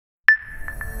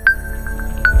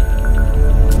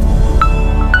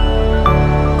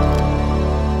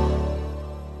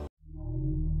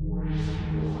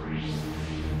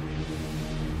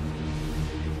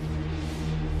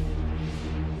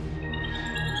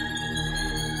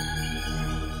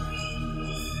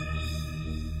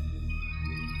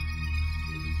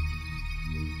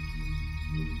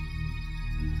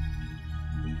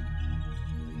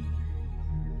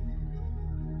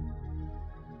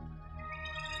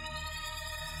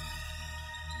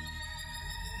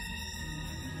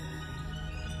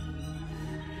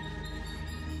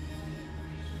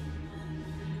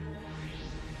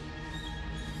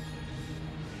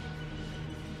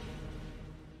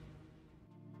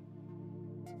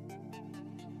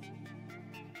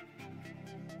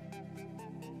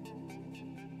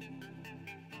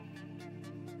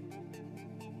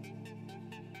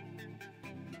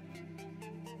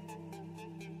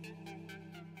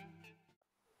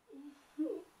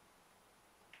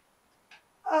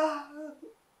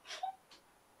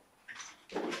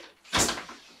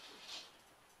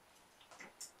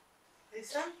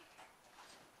Lisa?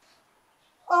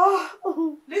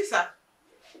 Oh, Lisa.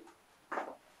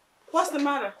 What's the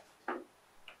matter?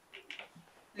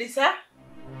 Lisa?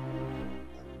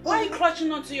 Why are you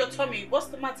clutching onto your tummy? What's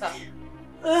the matter?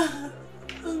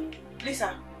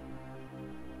 Lisa?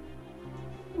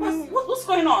 What's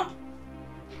going on?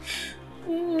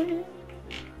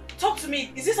 Talk to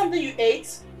me. Is this something you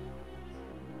ate?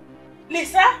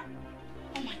 Lisa?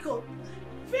 Oh my God.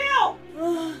 Phil!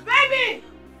 Baby!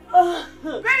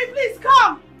 Baby, please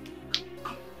come!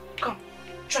 Come.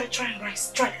 Try and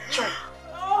rise. Try.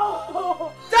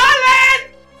 Oh.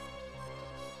 Darling!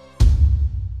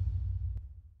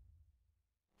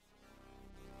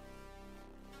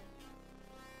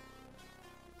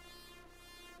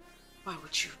 Why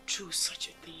would you do such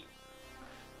a thing?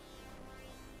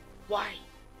 Why?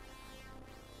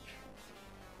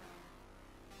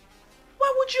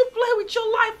 Why would you play with your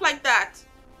life like that?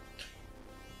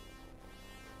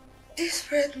 This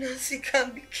pregnancy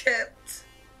can't be kept.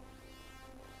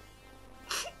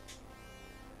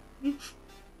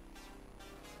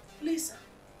 Lisa,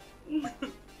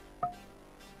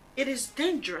 it is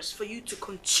dangerous for you to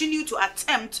continue to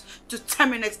attempt to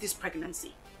terminate this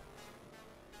pregnancy.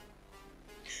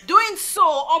 Doing so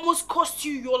almost cost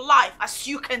you your life, as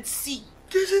you can see.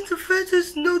 Doesn't the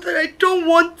fetus know that I don't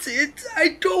want it?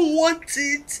 I don't want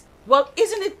it. Well,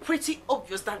 isn't it pretty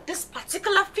obvious that this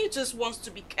particular fetus wants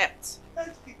to be kept? It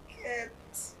can't be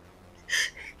kept.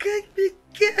 It can't be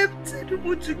kept. I don't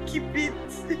want to keep it.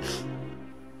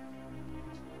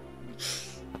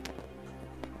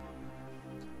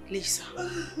 Lisa,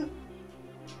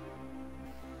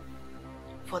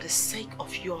 for the sake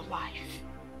of your life,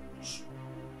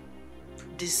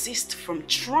 desist from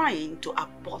trying to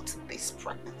abort this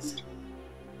pregnancy.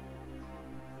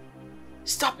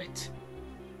 Stop it.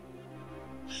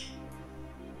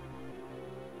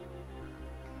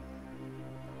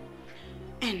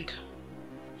 And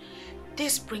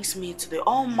this brings me to the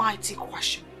almighty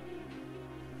question.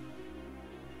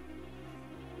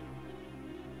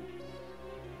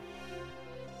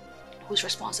 Who's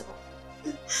responsible?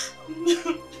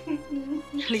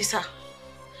 Lisa,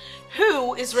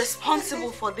 who is responsible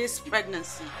for this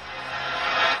pregnancy?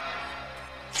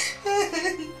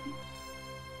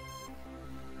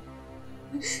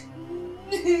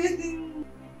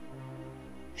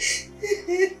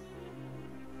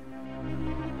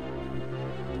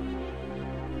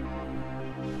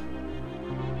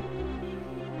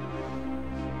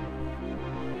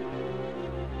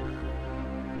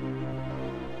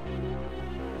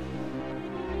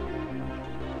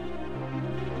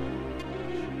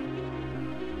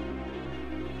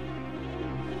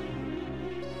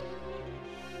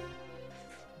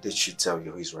 Did she tell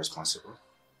you he's responsible?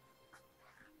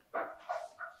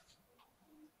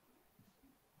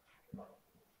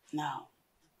 No.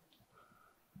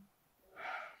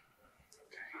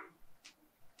 Okay.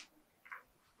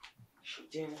 She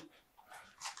didn't.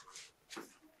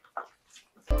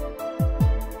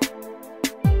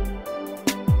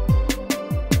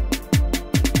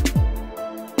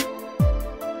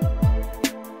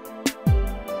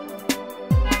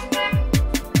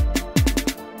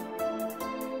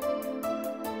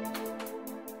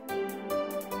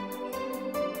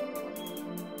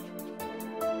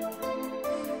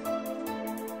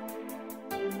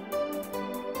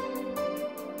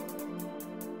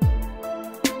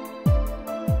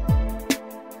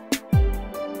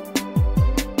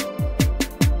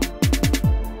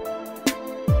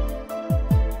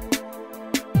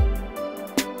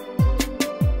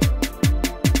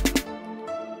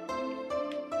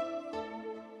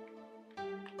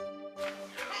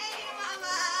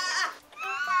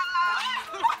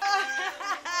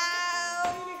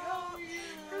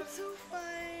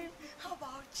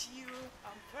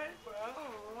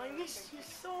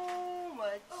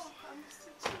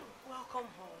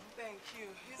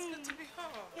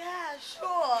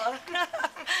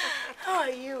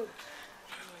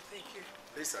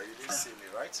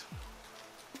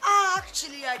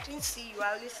 Actually, I didn't see you.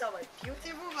 I only saw my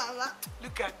beautiful mama.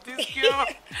 Look at this girl.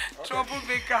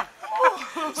 Troublemaker.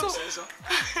 Oh, so.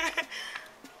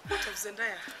 What of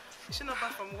Zendaya? Is she not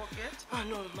back from work yet? Oh,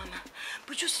 no, Mama.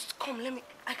 But just come,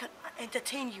 I can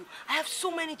entertain you. I have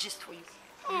so many gist for you.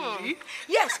 Really?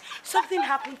 Yes, something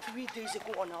happened 3 days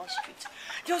ago on our street.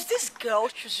 There was this girl,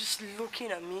 she was just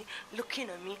looking at me,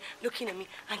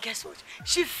 and guess what?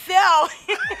 She fell.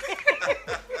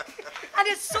 And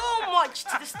there's so much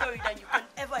to the story that you can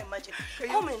ever imagine.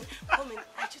 Come in. I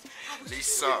was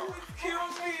Lisa. Kill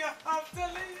me, I'm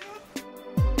telling you.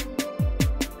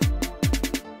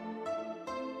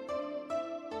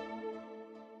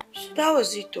 So that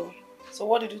was it, though. So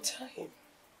what did you tell him?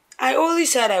 I only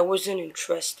said I wasn't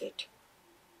interested.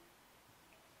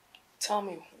 Tell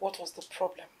me, what was the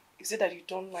problem? Is it that you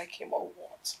don't like him or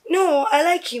what? No, I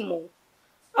like him more.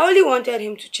 I only wanted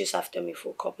him to chase after me for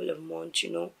a couple of months,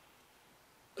 you know.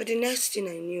 But the next thing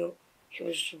I knew, he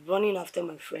was running after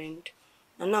my friend.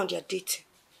 And now they're dating.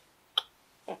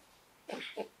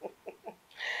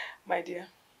 My dear,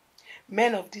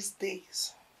 men of these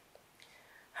days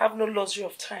have no luxury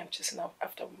of time chasing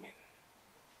after women.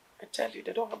 I tell you,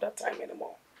 they don't have that time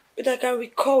anymore. But I can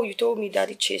recall you told me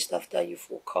Daddy chased after you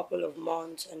for a couple of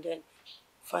months and then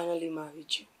finally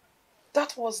married you.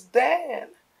 That was then.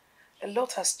 A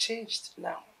lot has changed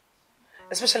now.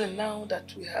 Especially now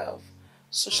that we have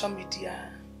social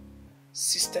media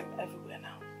system everywhere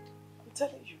now. I'm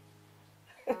telling you.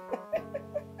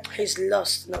 He's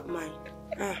lost, not mine.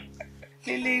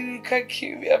 Lily, you can't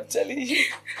kill me, I'm telling you.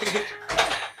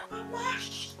 Mama.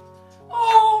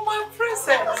 Oh, my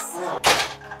princess.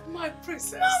 My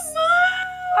princess. Mama!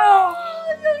 Oh,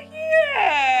 You're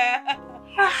here!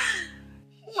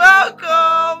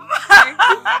 Welcome!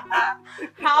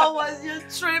 How was your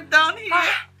trip down here?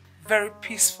 Very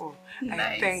peaceful. Nice.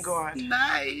 I thank God.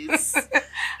 Nice.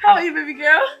 How are you, baby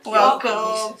girl?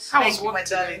 Welcome. How was work, my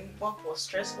darling? Work was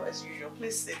stressful as usual.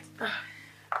 Please sit.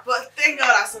 But thank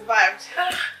God I survived.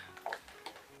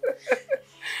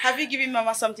 Have you given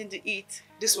Mama something to eat?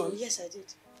 This one? Yes, I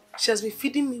did. She has been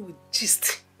feeding me with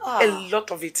gist. A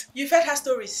lot of it. You've heard her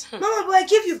stories. Mama, but I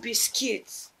gave you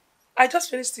biscuits. I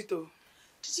just finished it though.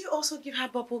 Did you also give her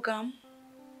bubble gum?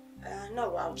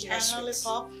 No, I'll give her And sweets.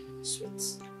 lollipop?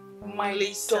 Sweets. My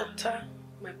Lisa. daughter,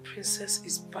 my princess,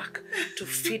 is back to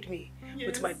feed me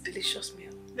with my delicious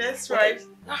meal. That's right.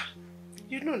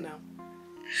 You know now,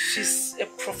 she's a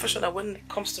professional when it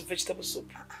comes to vegetable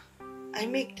soup. I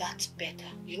make that better,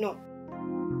 you know.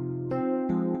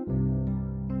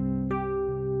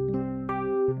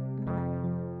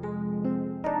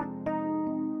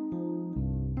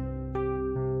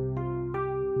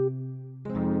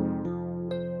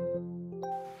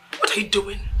 What are you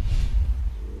doing?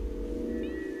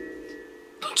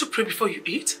 Don't you pray before you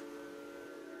eat?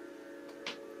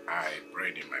 I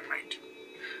prayed in my mind.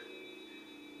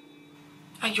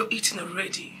 And you're eating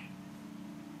already.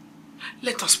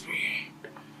 Let us pray.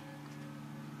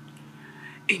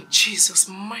 In Jesus'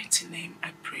 mighty name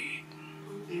I pray.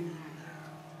 Amen.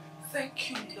 Thank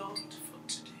you, Lord, for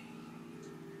today.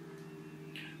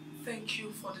 Thank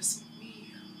you for this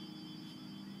meal.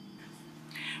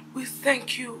 We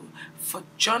thank you for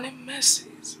Johnny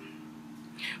Mercies.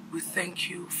 We thank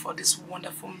you for this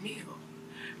wonderful meal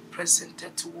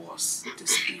presented to us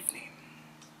this evening.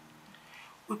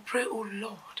 We pray, O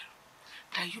Lord,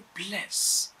 that you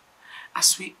bless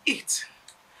as we eat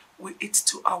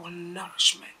to our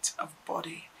nourishment of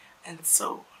body and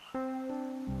soul.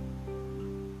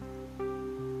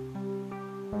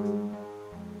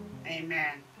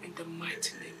 Amen. In the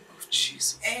mighty name of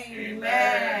Jesus.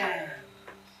 Amen.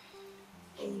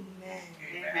 Amen.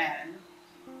 Amen.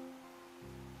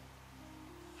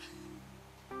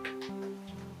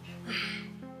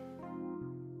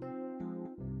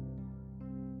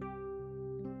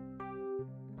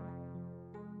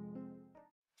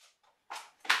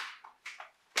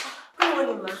 Good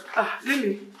morning, ma.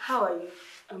 Lily. How are you?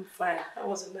 I'm fine. How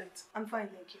was the night? I'm fine,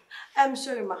 thank you. I'm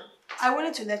sorry, ma. I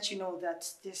wanted to let you know that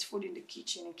there's food in the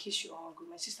kitchen in case you're hungry.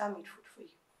 My sister made food for you.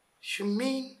 You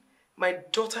mean my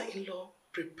daughter-in-law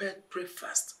prepared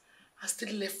breakfast and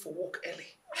still left for work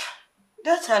early?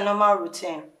 That's her normal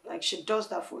routine. Like, she does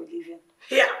that for a living.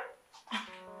 Yeah.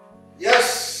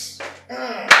 Yes!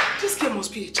 This girl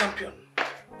must be a champion.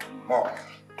 Mom,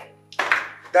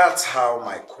 that's how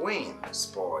my queen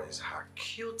spoils her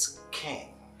cute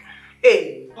king.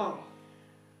 Hey!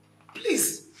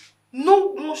 Please, no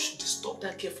one should disturb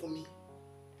that girl for me.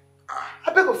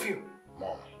 I beg of you.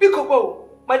 Mom. Because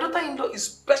my daughter-in-law is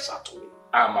special to me.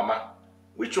 Mama,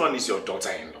 which one is your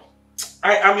daughter-in-law?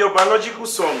 I am your biological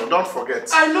son, don't forget.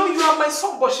 I know you are my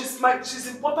son, but she's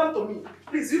important to me.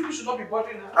 Please, you should not be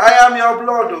bothering her. I am your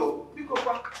blood, though.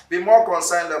 Be more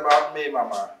concerned about me,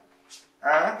 Mama.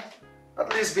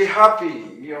 At least be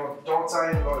happy your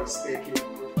daughter-in-law is taking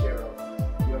good care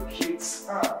of your kids.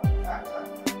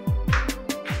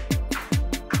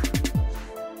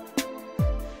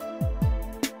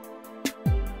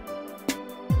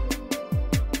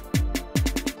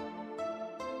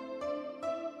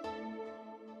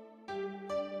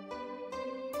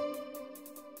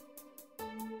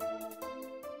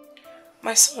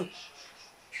 My son,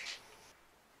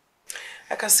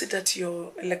 I can see that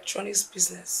your electronics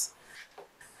business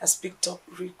has picked up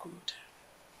real good.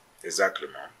 Exactly,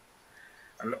 Mom.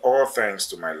 And all thanks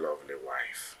to my lovely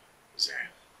wife, Zen.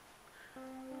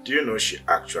 Do you know she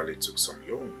actually took some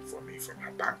loan for me from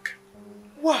her bank?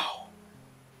 Wow.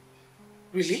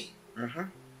 Really? Mm-hmm.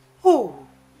 Oh,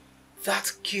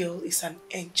 that girl is an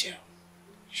angel.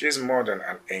 She's more than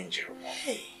an angel.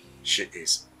 Hey. She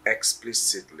is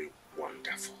explicitly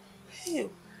wonderful. Hey.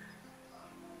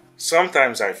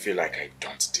 Sometimes I feel like I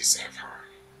don't deserve her.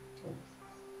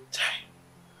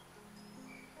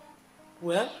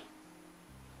 Well,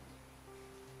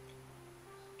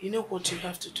 you know what you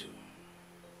have to do?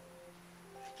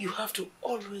 You have to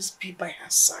always be by her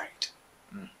side.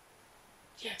 Mm.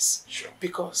 Yes, Sure.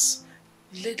 because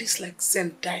ladies like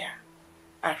Zendaya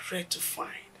are rare to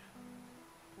find.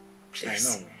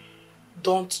 Please, I know.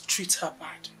 don't treat her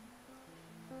bad.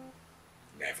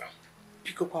 Never.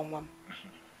 Pick up on one.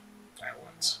 I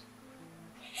won't.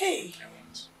 Hey. I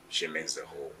won't. She means the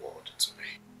whole world to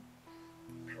me.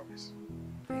 I promise.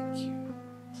 Thank you.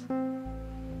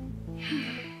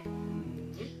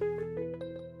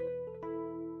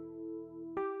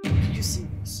 You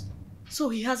serious? So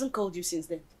he hasn't called you since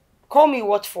then? Call me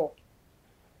what for?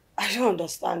 I don't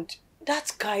understand.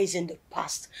 That guy is in the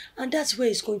past, and that's where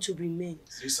he's going to remain.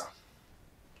 Lisa.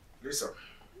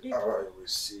 I will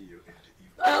see you in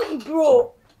the evening.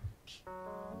 Bro.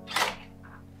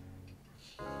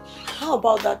 How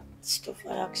about that stuff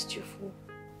I asked you for?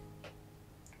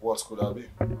 What could that be?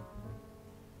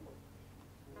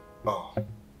 Oh,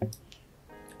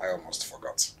 I almost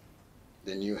forgot.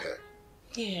 The new hair.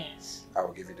 Yes. I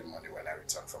will give you the money when I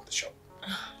return from the shop.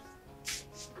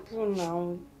 Bro,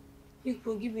 now. You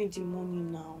can give me the money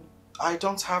now. I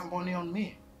don't have money on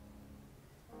me.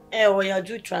 Well, yeah,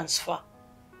 do transfer.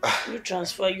 Do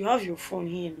transfer. You have your phone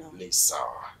here now. Lisa,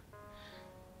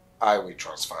 I will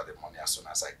transfer the money as soon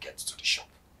as I get to the shop.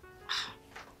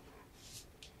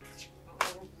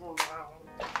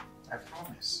 I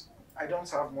promise. I don't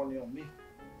have money on me.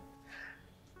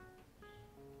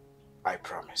 I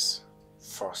promise.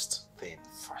 First thing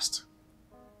first.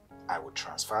 I will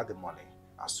transfer the money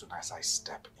as soon as I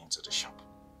step into the shop.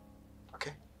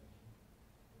 Okay?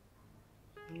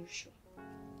 You sure?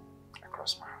 I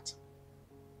cross my heart.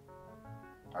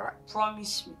 Alright?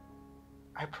 Promise me.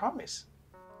 I promise.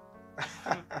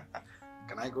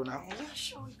 Can I go now? Yeah,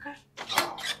 sure, you can.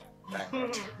 Oh, thank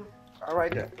God.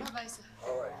 Alright then. Bye-bye, sir.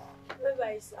 Alright.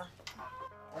 Bye-bye, sir.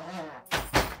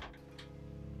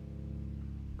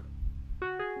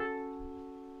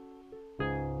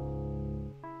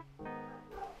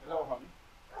 Hello, honey.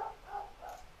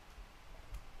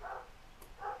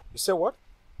 You say what?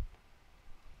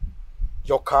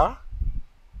 Your car?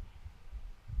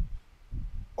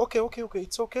 Okay,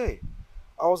 it's okay.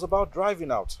 I was about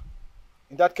driving out.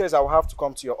 In that case, I will have to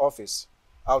come to your office.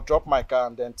 I'll drop my car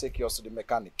and then take yours to the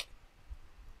mechanic.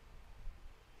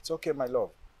 It's okay, my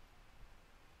love.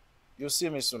 You'll see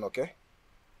me soon, okay?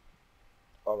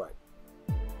 All right.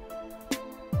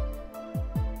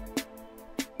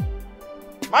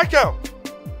 Michael!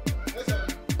 Yes, sir.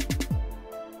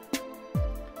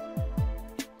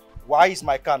 Why is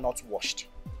my car not washed?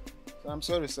 I'm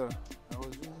sorry, sir. I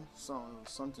was doing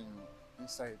something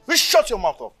inside. Please shut your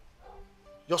mouth up.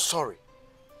 You're sorry.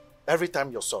 Every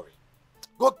time you're sorry.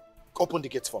 Go open the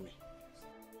gates for me.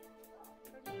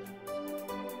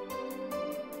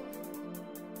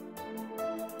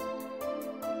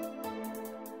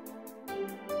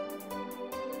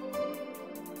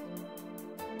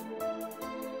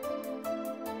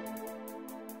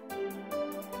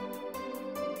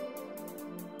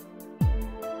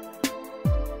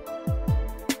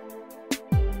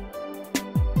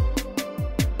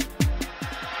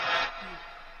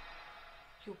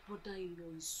 Your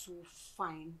brother-in-law is so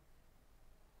fine.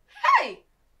 Hey!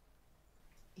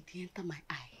 It enter my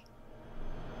eye.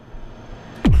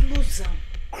 Close them.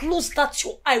 Close that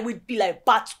your eye will be like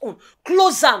bat's own.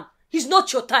 Close them. He's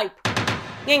not your type.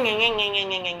 They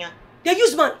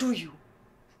use man do you.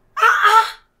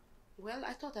 Well,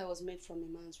 I thought I was made from a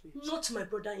man's ribs. Not my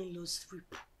brother-in-law's rib.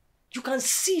 You can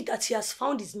see that he has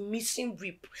found his missing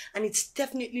rib, and it's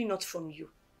definitely not from you.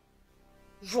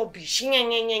 Rubbish.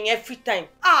 Every time.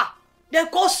 They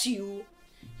curse you.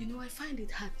 You know, I find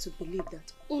it hard to believe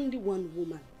that only one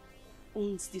woman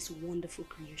owns this wonderful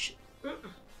creation.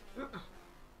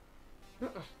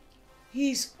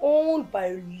 He is owned by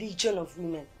a legion of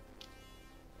women.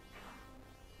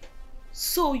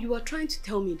 So you are trying to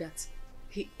tell me that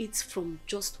he eats from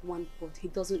just one pot. He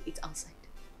doesn't eat outside.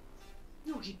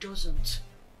 No, he doesn't.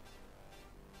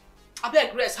 I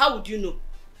beg, Grace, how would you know?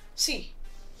 See,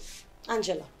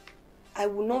 Angela, I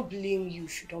will not blame you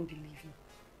if you don't believe me.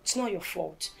 It's not your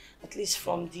fault. At least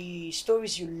from the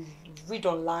stories you read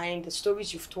online, the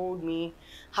stories you've told me,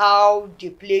 how they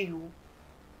play you.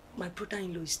 My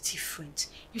brother-in-law is different.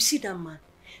 You see that man?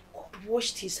 God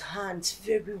washed his hands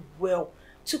very well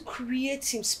to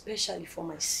create him specially for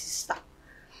my sister.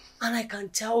 And I can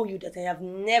tell you that I have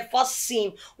never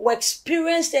seen or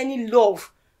experienced any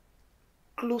love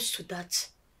close to that.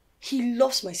 He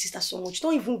loves my sister so much.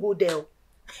 Don't even go there.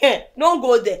 Don't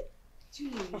go there. Do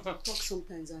you know, you talk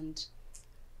sometimes and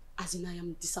as in I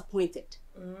am disappointed.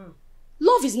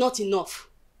 Love is not enough.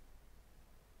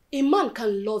 A man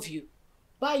can love you,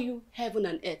 buy you heaven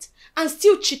and earth, and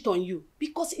still cheat on you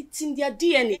because it's in their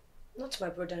DNA. Not my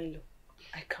brother-in-law.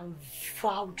 I can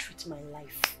vouch with my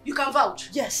life. You can vouch?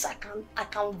 Yes, I can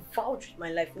vouch with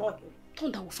my life, not him.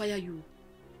 Thunder will fire you.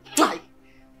 Why?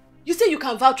 You say you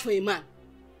can vouch for a man.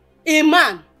 A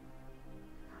man!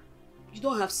 You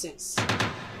don't have sense.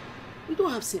 You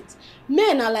don't have sense.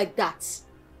 Men are like that.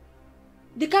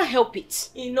 They can't help it.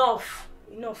 Enough.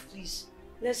 Enough, please.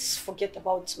 Let's forget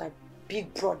about my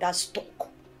big brother's talk.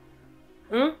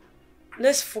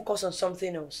 Let's focus on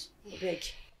something else. Beg.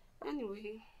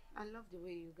 Anyway, I love the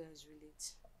way you guys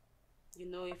relate. You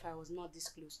know, if I was not this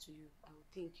close to you, I would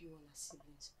think you all are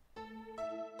siblings. That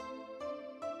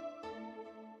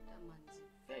man is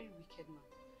a very wicked man.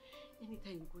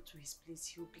 Anytime you go to his place,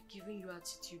 he'll be giving you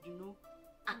attitude, you know,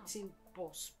 acting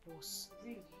boss.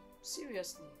 Really?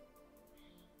 Seriously.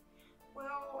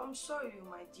 Well, I'm sorry,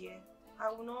 my dear. I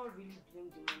will not really blame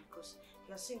the man because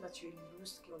he has seen that you're a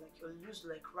loose girl, like you're loose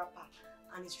like rapper,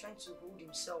 and he's trying to hold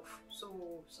himself.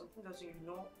 So something doesn't, you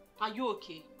know. Are you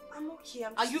okay? I'm okay.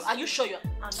 Are you sure you're?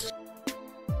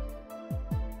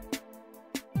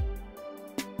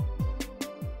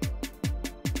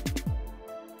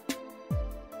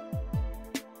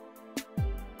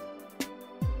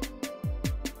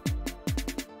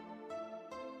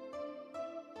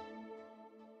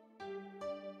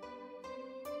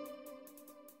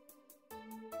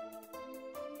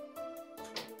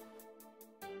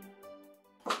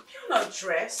 Not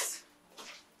dressed.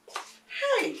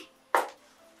 Hey,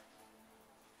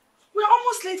 we're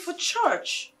almost late for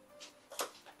church.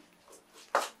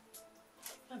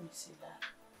 Let me see that.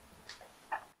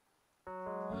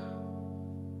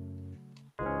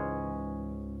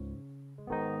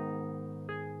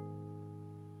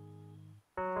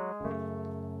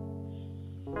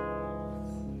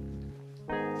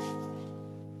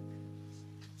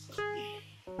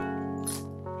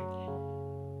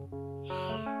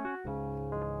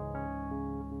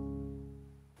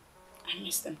 I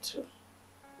miss them too.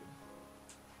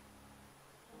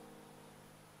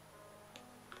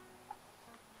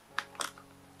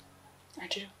 I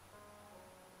do.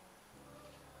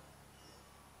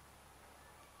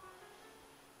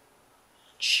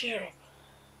 Cheer up.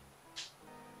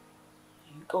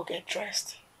 And go get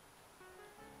dressed.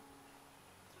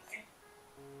 Okay.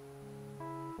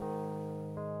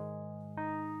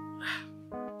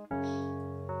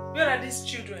 Where are these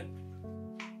children?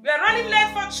 We are running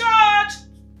late for church!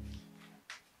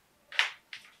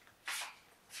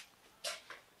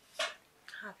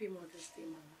 Happy Mother's Day,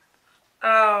 Mama.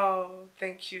 Oh,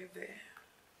 thank you there.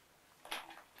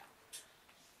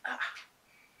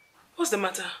 What's the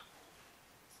matter?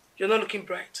 You're not looking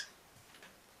bright.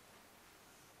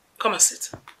 Come and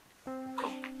sit.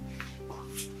 Come.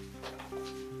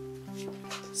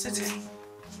 Sit in.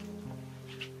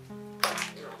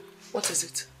 What is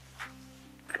it?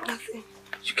 Nothing.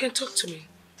 You can talk to me.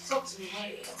 Talk to me.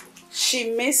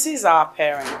 She misses our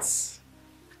parents.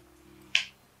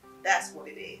 That's what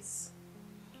it is.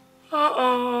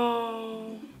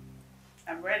 Uh-oh.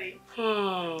 I'm ready.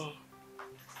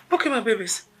 Okay, my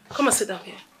babies. Come and sit down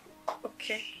here.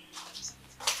 Okay.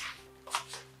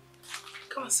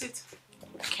 Come and sit.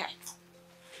 Okay.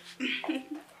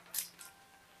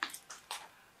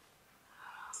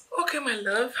 Okay, my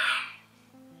love.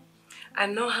 I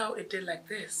know how a day like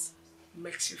this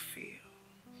makes you feel.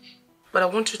 But I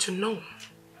want you to know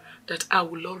that I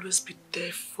will always be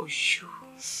there for you.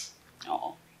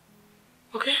 Oh.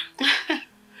 Okay?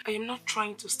 I am not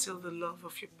trying to steal the love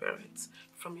of your parents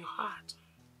from your heart.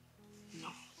 No,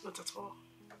 not at all.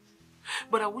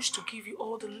 But I wish to give you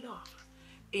all the love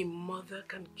a mother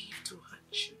can give to her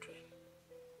children.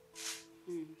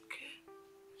 Okay?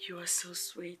 You are so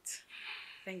sweet.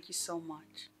 Thank you so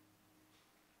much.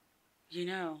 You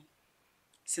know,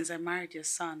 since I married your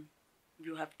son,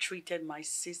 you have treated my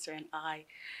sister and I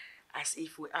as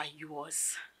if we are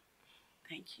yours.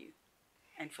 Thank you.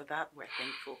 And for that, we're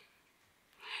thankful.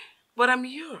 But I'm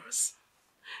yours.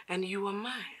 And you are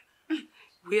mine.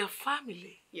 We are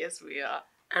family. Yes, we are.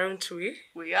 Aren't we?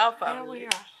 We are family.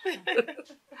 Yeah, we are.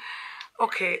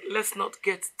 Okay, let's not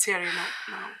get tearing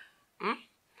up now.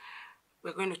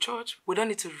 We're going to church. We don't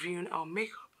need to ruin our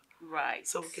makeup. Right.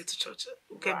 So we'll get to church.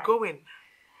 We'll get Right. going.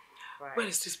 Right. Where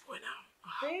is this boy now?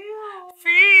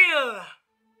 Phil.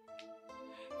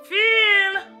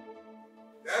 Phil.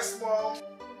 Yes, Mom.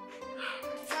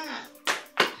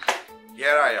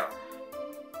 Here I am.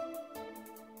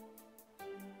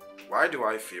 Why do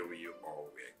I feel you all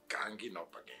were ganging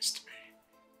up against me?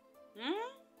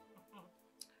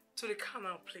 To the car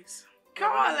now, please.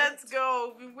 Come on, let's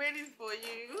go. We've been waiting for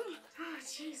you. Oh,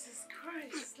 Jesus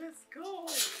Christ. Let's go.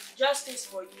 Justice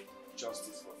for you.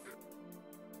 Justice for Phil.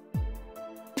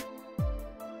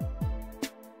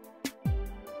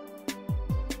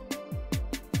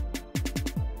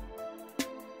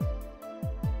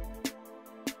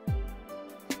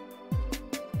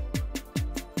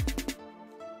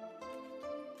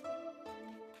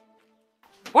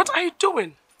 What are you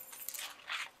doing?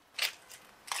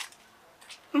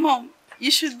 Mom,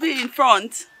 you should be in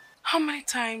front. How many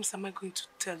times am I going to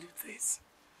tell you this?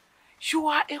 You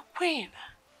are a queen.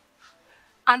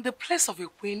 And the place of a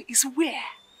queen is where?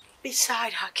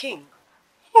 Beside her king.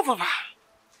 Move over.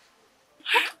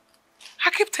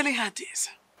 I keep telling her this.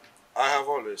 I have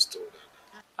always told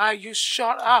her. Are you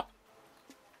shut up?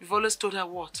 You've always told her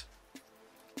what?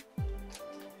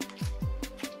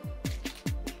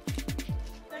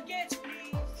 The gate,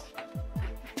 please.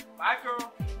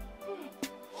 Michael.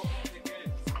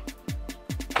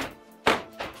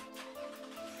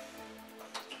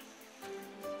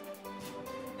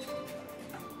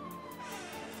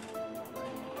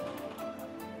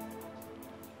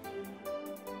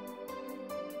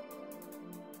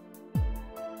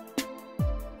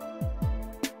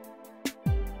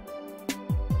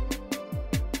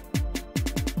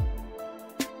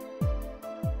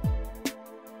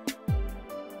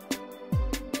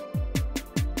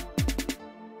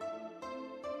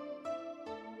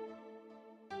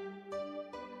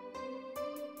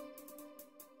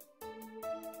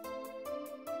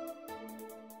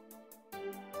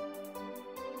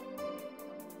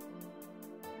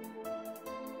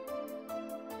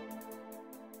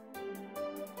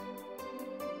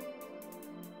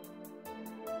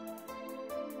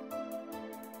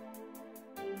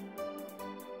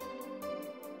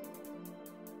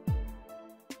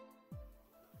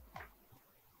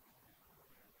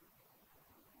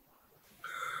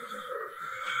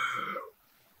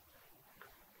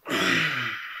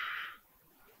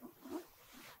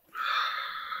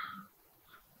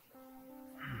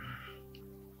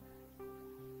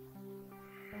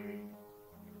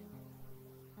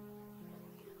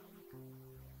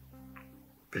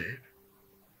 Babe.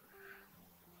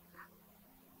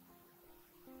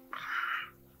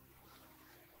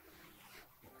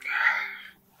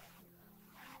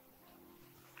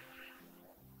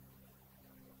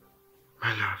 My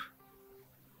love.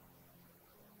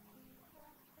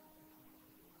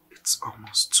 It's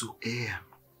almost 2 a.m.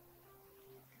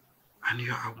 and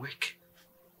you're awake.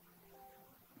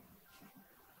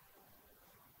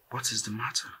 What is the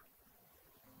matter?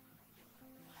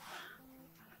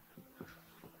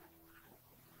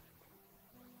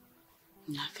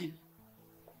 Nothing.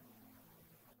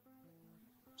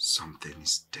 Something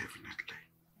is definitely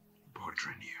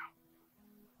bothering you.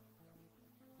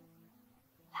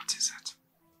 What is it?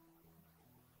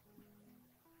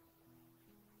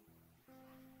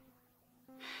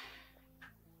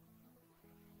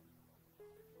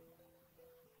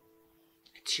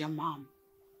 It's your mom.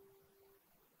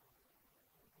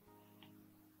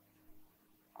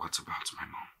 What about my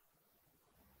mom?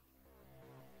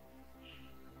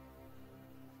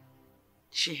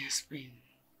 She has been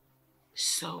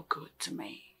so good to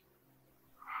me.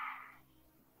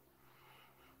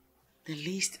 The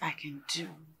least I can do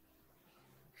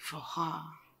for her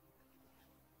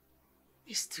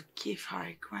is to give her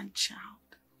a grandchild.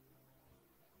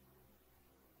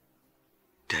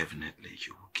 Definitely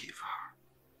you will give her.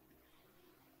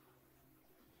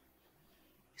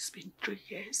 It's been 3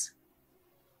 years.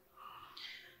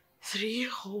 3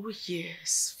 whole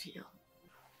years, Phil.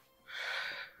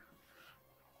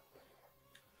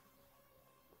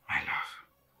 My love,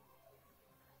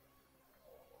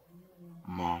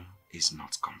 Mom is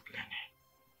not complaining.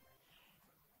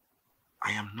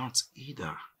 I am not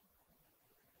either.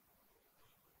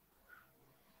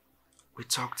 We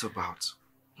talked about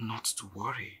not to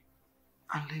worry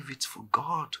and leave it for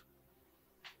God.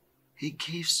 He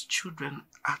gives children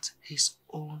at His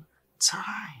own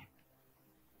time.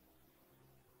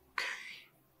 Okay?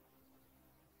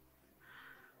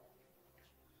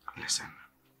 Listen.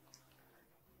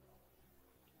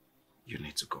 You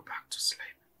need to go back to sleep.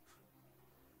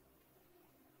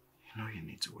 You know you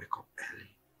need to wake up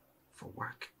early for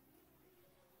work.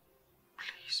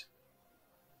 Please.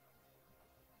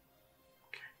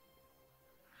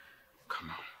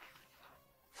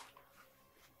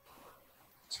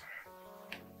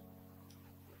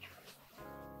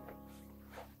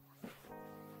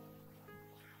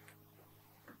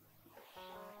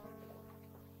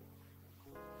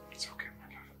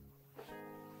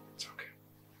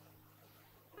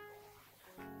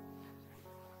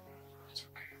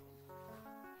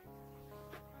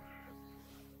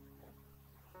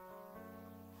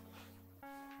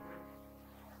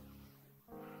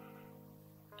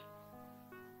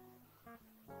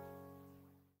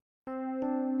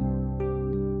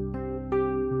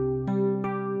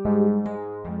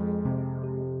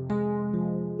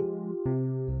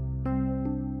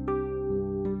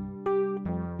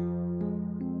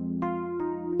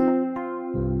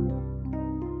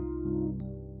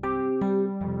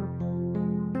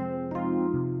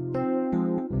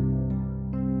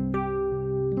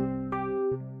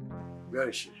 Where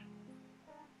is she?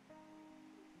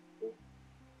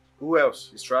 Who else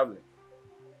is traveling?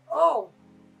 Oh,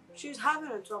 she's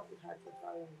having a talk with her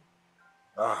traveling.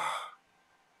 Ah.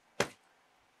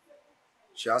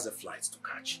 She has a flight to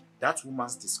catch. That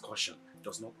woman's discussion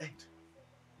does not end.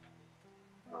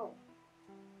 Oh.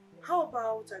 How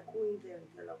about I go in there and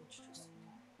tell her what you just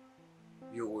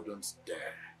said? You wouldn't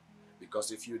dare.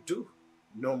 Because if you do,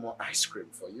 no more ice cream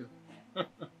for you.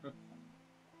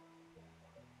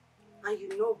 And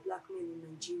you know blackmail in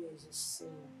Nigeria is a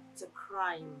sin. It's a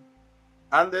crime.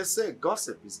 And they say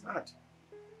gossip is bad.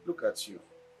 Look at you.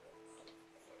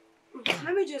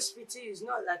 Let me just pity you. It's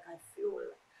not like I feel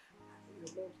like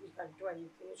you can do anything.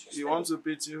 It's just You like... want to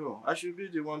pity who? I should be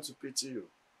the one to pity you.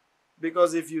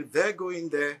 Because if you dare go in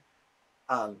there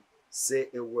and say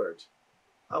a word,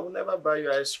 I will never buy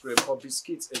you ice cream or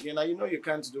biscuits again. And you know you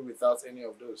can't do without any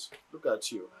of those. Look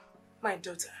at you. My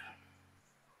daughter,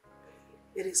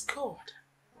 it is God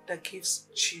that gives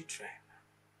children.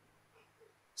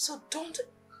 So don't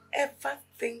ever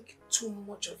think too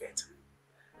much of it.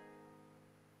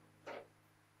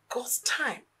 God's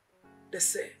time, they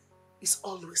say, is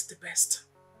always the best.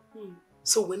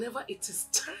 So whenever it is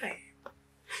time,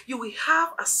 you will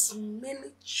have as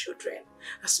many children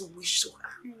as you wish to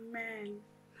have. Amen.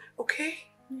 Okay?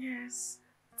 Yes.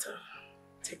 So,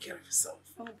 take care of yourself.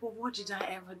 Oh, but what did I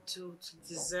ever do to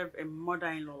deserve a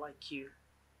mother-in-law like you?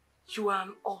 You are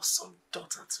an awesome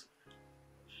daughter too.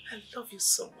 I love you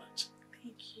so much.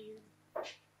 Thank you.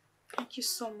 Thank you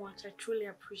so much. I truly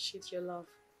appreciate your love.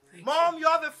 Mom, you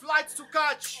have a flight to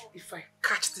catch. If I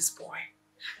catch this boy,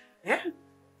 yeah?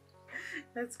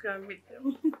 Let's go and meet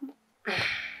them.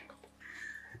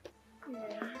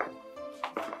 Yeah.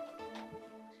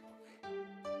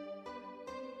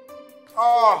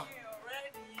 Oh.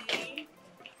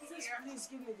 Please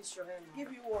give me this your hand.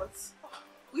 Give you what?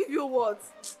 Give you what?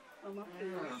 Mama,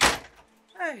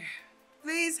 Hey,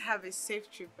 please have a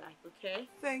safe trip back, okay?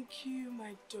 Thank you,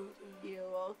 my daughter. You're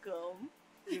welcome.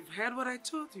 You've heard what I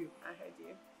told you. I heard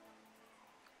you.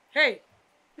 Hey,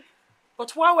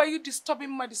 but why were you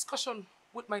disturbing my discussion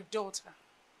with my daughter?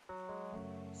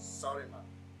 Sorry, man.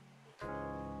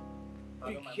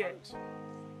 Big head.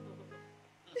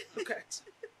 Look at.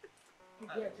 Big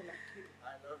head.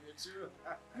 I love you too.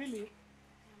 Really?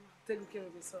 Take care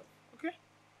of yourself, okay?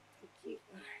 Thank you.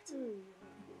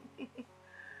 Alright.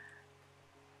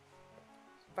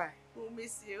 Bye. We'll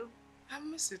miss you. I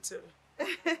miss you too.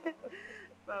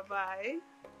 Bye-bye.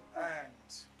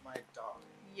 And my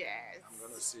darling. Yes. I'm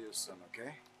gonna see you soon,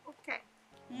 okay? Okay.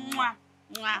 Mwah.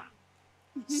 Mwah.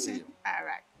 See you. All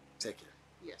right. Take care.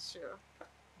 Yes, sure.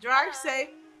 Drive safe.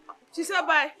 She said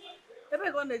bye.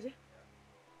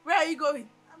 Where are you going?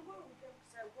 I'm going with them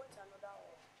because I'm going to another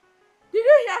hall. Did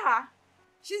you hear her?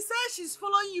 She said she's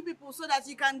following you people so that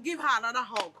you can give her another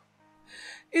hug.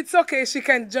 It's okay, she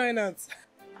can join us.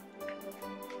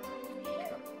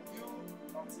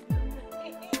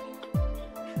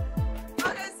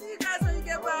 Okay, see you guys when you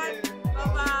get back.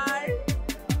 Bye-bye.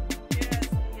 Yes,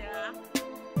 yeah.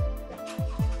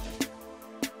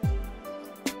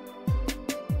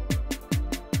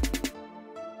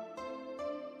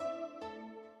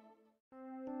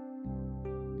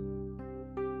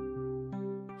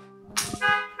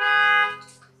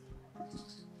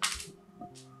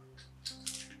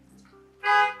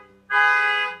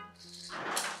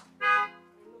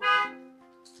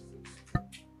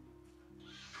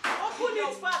 Open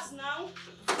it fast now.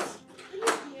 Leave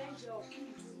the angel.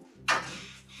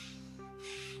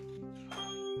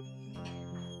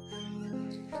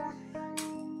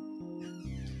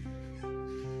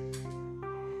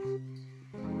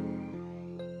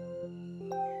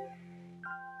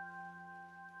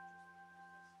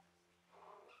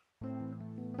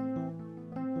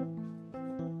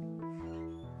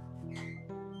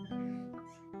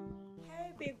 Hey,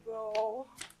 big bro.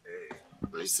 Hey,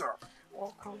 Lisa.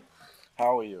 Welcome.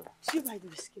 How are you? Do you buy the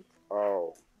biscuit?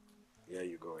 Oh, here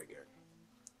you go again.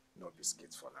 No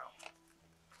biscuits for now.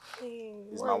 Hey,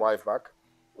 Is my wife back?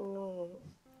 No.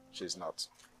 She's not.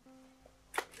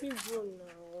 Big bro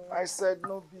now. I said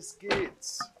no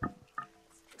biscuits.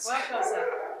 Welcome, sir.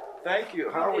 Thank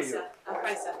you. How are Okay, you? sir. I'm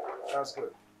fine, sir. That's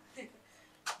good.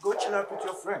 Go chill out with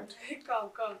your friend.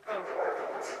 Come.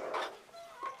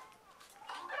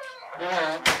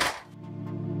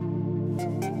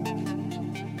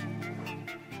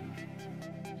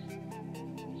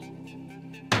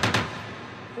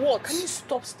 What? Can you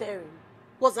stop staring?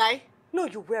 Was I? No,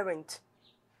 you weren't.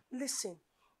 Listen,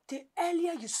 the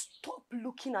earlier you stop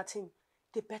looking at him,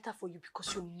 the better for you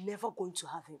because you're never going to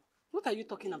have him. What are you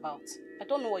talking about? I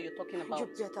don't know what you're talking about. You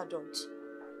better don't.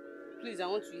 Please, I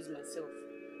want to use myself.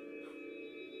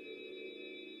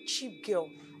 cheap girl,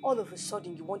 all of a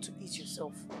sudden you want to ease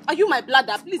yourself. Are you my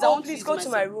bladder? Please, I want please to go ease to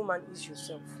my room and ease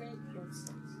yourself. Thank you.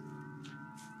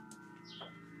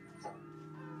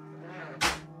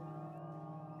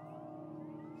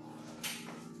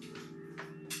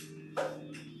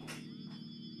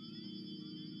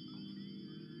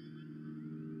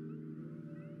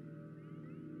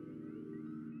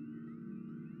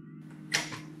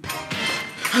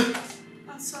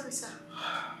 I'm sorry, sir.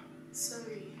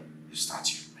 Sorry. You start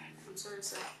you, man. I'm sorry,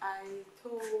 sir. I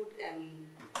told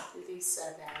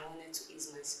Lisa that I wanted to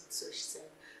ease myself, so she said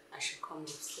I should come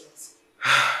upstairs.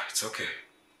 It's okay.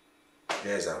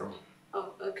 There's a room.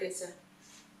 Oh, okay, sir.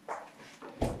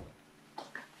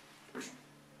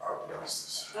 I'll be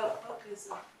downstairs. Oh, okay,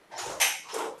 sir.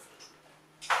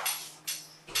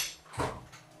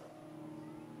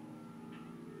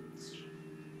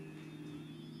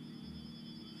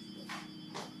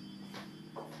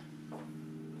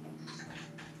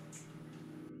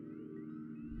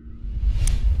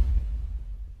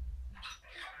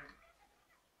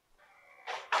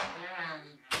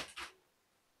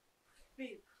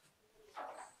 Babe,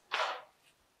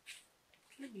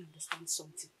 let me understand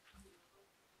something.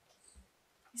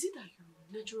 Is it that you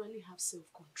naturally have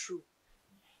self-control?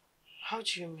 How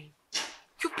do you mean?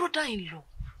 Your brother-in-law,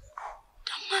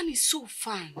 that man is so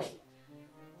fine.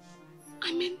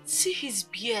 I mean, see his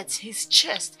beard, his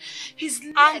chest, his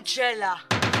leg. Angela!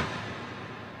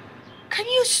 Can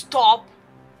you stop?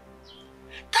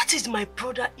 That is my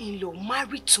brother-in-law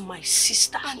married to my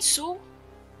sister. And so?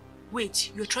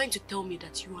 Wait, you're trying to tell me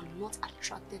that you are not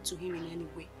attracted to him in any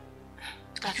way?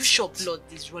 Are you sure blood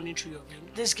is running through your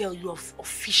veins? This girl, you have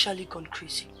officially gone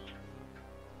crazy.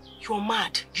 You are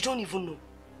mad. You don't even know.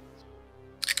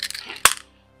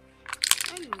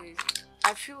 Anyways,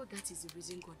 I feel that is the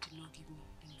reason God did not give me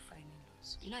any fine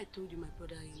in-laws. You know, I told you my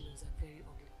brother-in-laws are very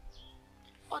ugly.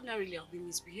 Ordinarily, I'll be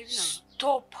misbehaving.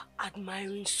 Stop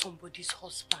admiring somebody's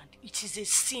husband. It is a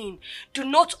sin. Do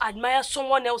not admire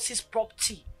someone else's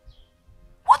property.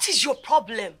 What is your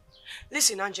problem?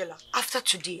 Listen, Angela, after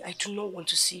today, I do not want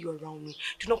to see you around me.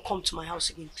 Do not come to my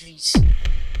house again, please.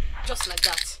 Just like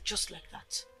that? Just like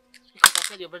that. Because I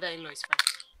said your brother-in-law is fine.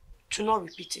 Do not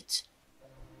repeat it.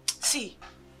 See,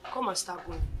 come and start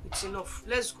going. It's enough.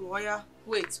 Let's go, Oya.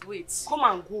 Wait. Come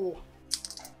and go.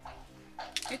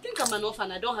 You think I'm an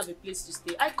orphan? I don't have a place to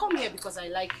stay. I come here because I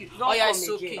like you. Don't come it's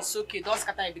okay, again. it's okay. Don't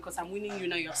scatter it because I'm winning you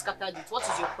now. You have scattered it. What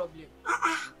is your problem?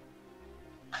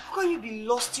 How can you be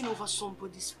lusting over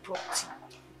somebody's property?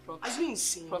 Are you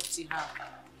insane? Property, how?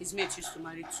 His mate used to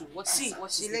marry too. What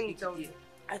is let me tell you.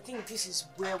 I think this is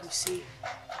where we say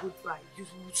goodbye. You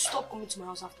would stop coming to my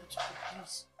house after today,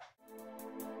 please.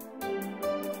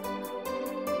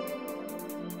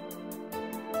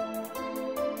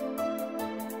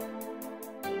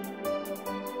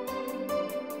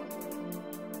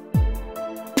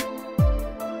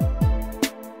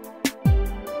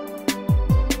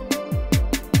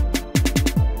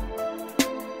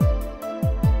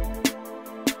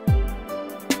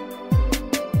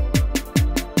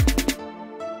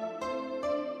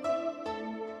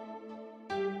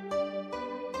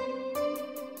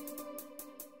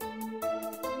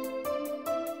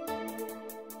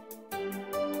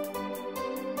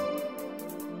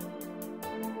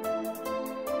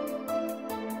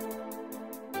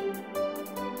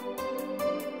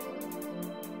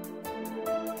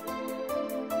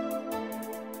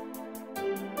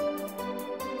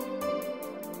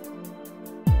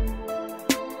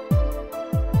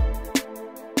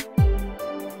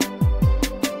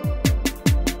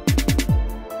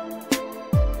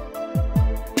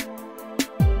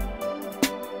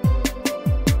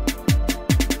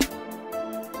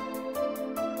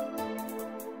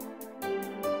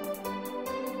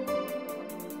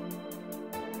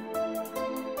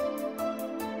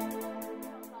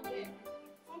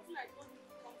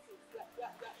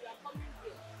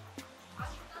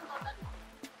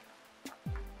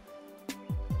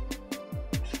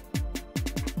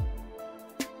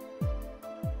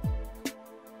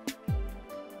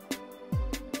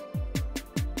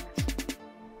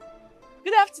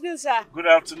 Good afternoon, sir. Good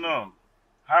afternoon.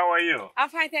 How are you? I'm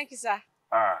fine, thank you, sir.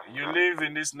 You live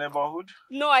in this neighborhood?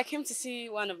 No, I came to see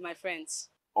one of my friends.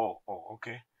 Oh,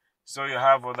 okay. So you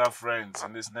have other friends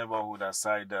in this neighborhood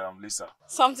aside Lisa?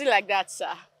 Something like that,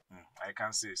 sir. I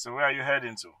can see. So where are you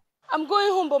heading to? I'm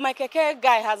going home, but my keke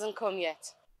guy hasn't come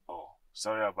yet. Oh,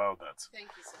 sorry about that. Thank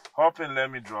you, sir. Hop in, let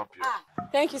me drop you.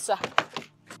 Thank you, sir.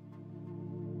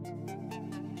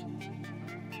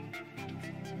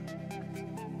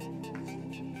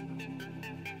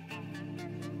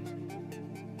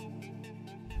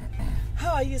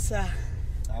 How are you, sir?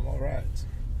 I'm all right.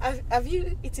 Have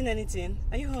you eaten anything?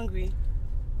 Are you hungry?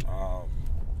 Don't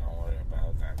worry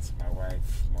about that. My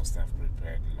wife must have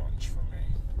prepared lunch for me.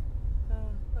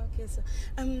 Oh, okay, sir.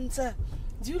 Sir,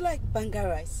 do you like banga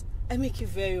rice? I make it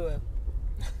very well.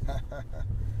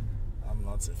 I'm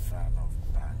not a fan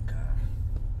of banga.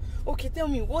 Okay, tell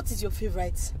me, what is your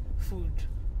favorite food?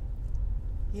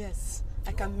 Yes,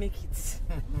 I can make it.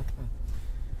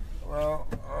 Well,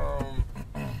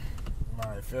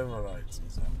 my favorite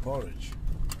is porridge.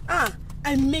 Ah,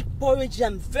 I make porridge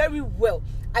jam very well.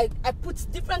 I put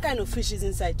different kind of fishes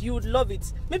inside. You would love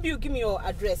it. Maybe you give me your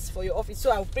address for your office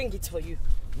so I'll bring it for you.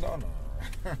 No.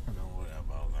 Don't worry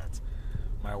about that.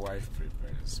 My wife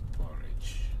prepares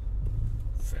porridge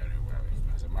very well.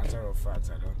 As a matter of fact,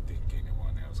 I don't think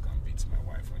anyone else can beat my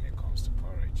wife when it comes to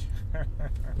porridge.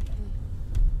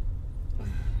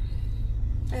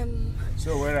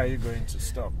 So where are you going to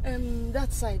stop?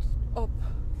 That side, up.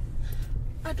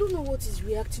 I don't know what is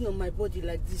reacting on my body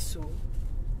like this, so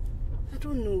I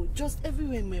don't know, just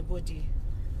everywhere in my body.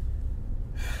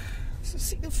 So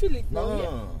see, you feel it now.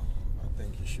 No. I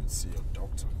think you should see your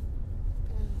doctor.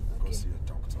 Okay. Go see your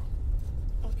doctor.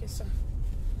 Okay, sir.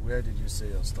 Where did you say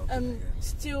you're stopping again?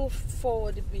 Still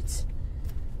forward a bit.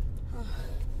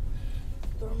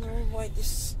 Don't know why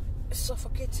this is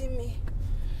suffocating me.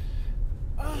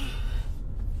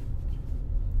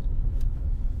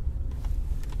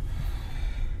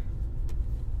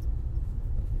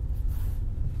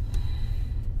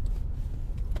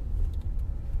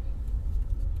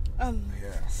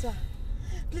 Yeah. Sir,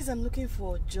 please, I'm looking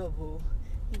for a job,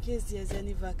 in case there's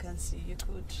any vacancy you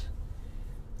could.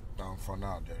 For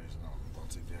now there is none,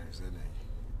 but if there is any,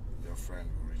 your friend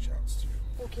will reach out to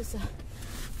you. Okay, sir.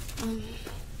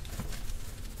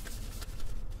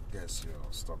 Guess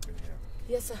you're stopping here.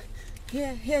 Yes, sir.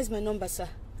 Here's my number, sir.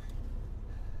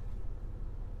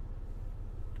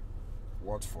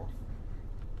 What for?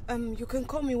 You can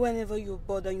call me whenever you're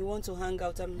bored and you want to hang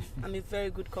out. I'm a very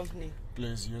good company.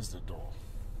 Please use the door.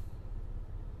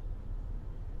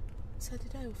 Sir,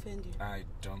 did I offend you? I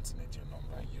don't need your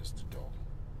number. Use the door.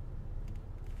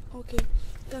 Okay.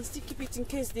 You can still keep it in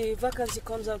case the vacancy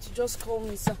comes out. You just call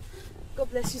me, sir. God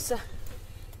bless you, sir.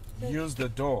 Use the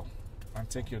door and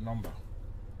take your number.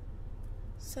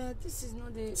 Sir, this is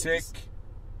not the... Take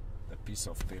the piece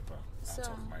of paper sir, out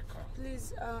of my car.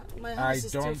 Please, my house is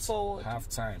still forward. I don't have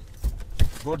time.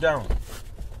 Go down. Sir,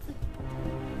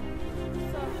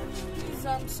 please,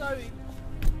 I'm sorry.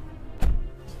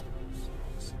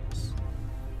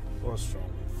 What's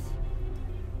wrong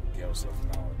with girls of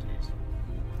nowadays?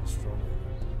 What's wrong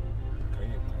with them? Can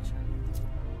you imagine?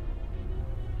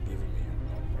 Giving me your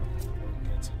number, you don't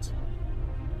get it.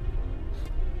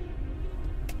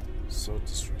 So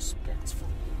disrespectful.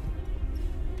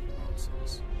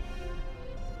 Nonsense.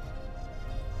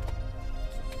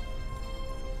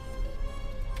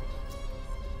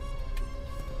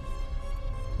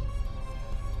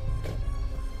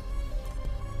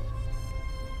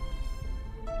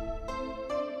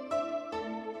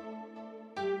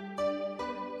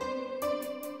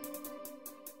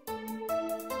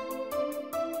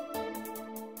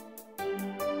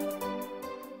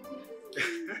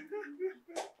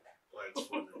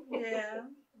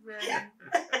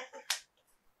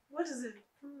 What is it?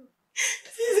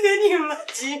 Please, can you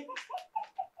imagine?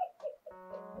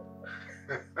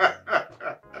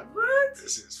 What?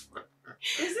 This is fun.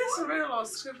 Is this real or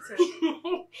scripted?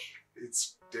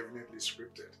 It's definitely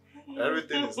scripted.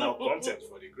 Everything is now content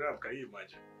for the gram. Can you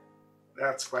imagine?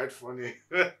 That's quite funny.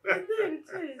 It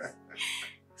is.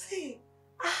 See.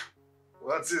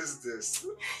 What is this?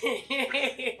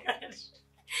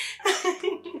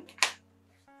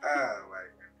 Ah, my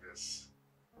goodness.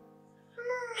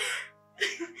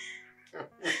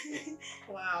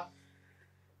 Wow.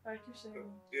 I keep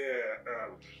saying.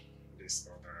 Yeah, this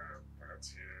other part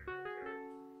here.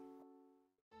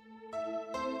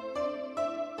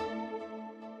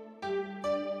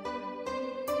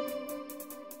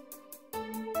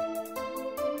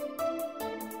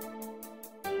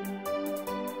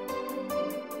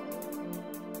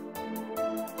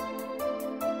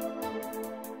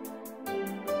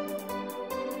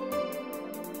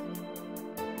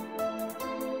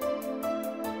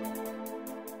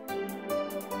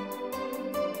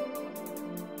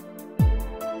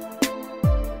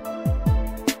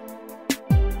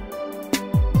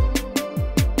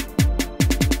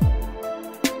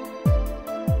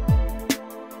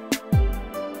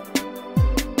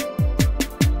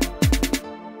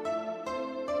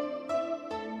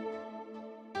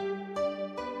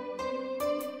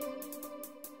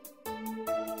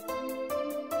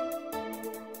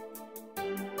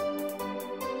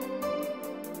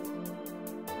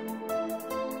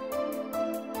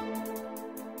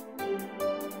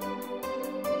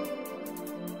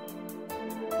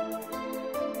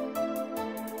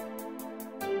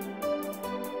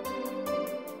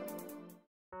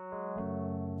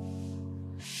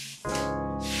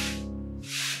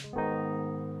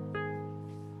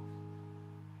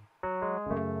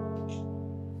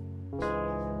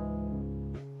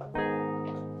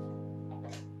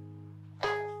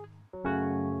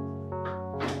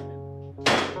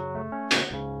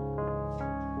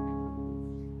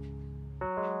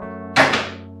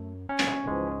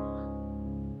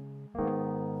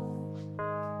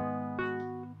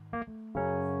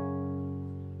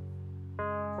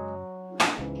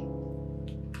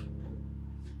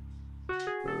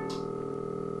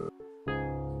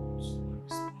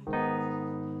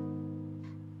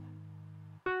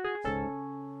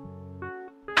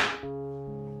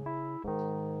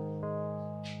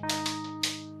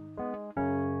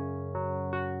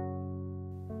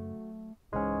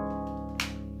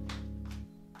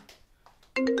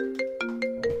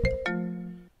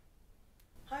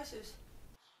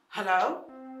 Hello?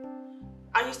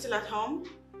 Are you still at home?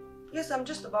 Yes, I'm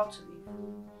just about to leave.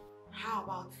 How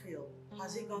about Phil?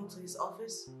 Has he gone to his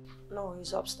office? No,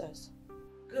 he's upstairs.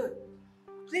 Good.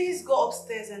 Please go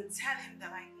upstairs and tell him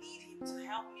that I need him to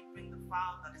help me bring the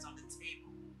file that is on the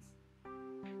table.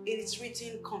 It is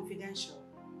written confidential.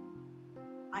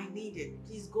 I need it.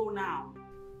 Please go now.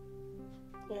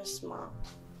 Yes, ma'am.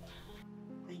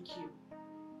 Thank you.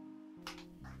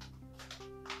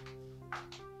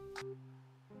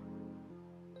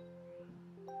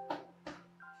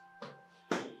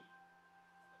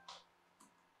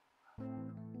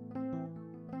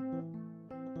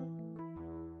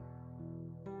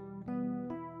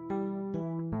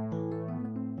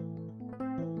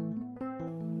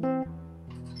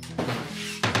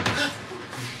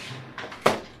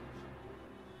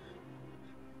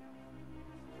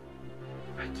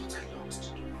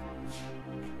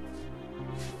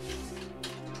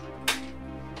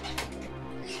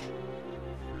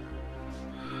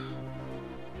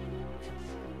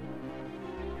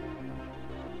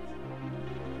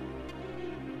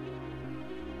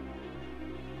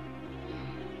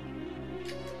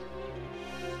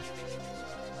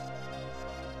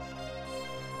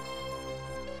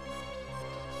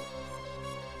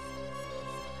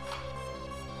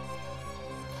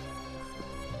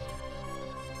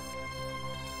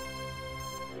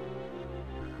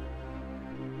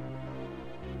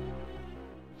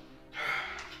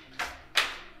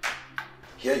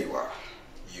 Here you are.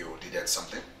 You needed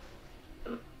something?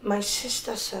 My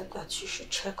sister said that you should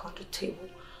check on the table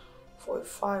for a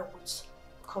file with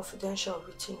confidential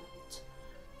written on it.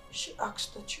 She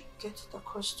asked that you get it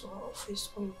across to her office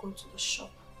when you go to the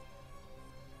shop.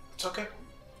 It's okay.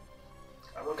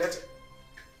 I will get it.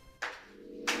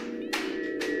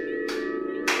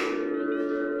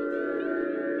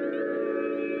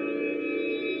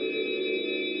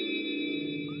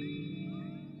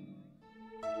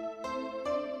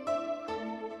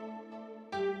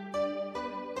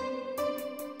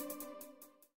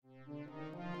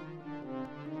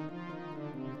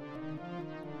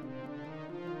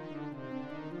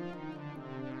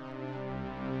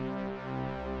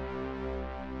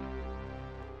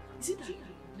 Is it that you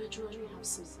naturally have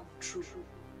sense of truth?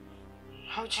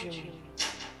 How do you mean?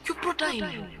 Your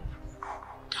brother-in-law.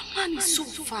 That man is so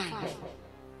fine.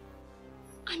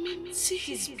 I mean, see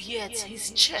his beard,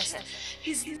 his chest,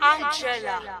 his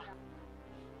Angela.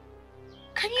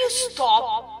 Can you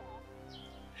stop?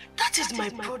 That is my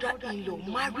brother-in-law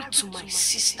married to my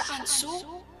sister. And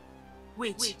so?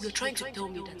 Wait, you're trying to tell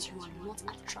me that you are not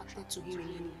attracted to him in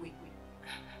any way?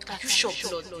 Are you sure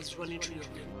blood is running through your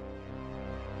veins?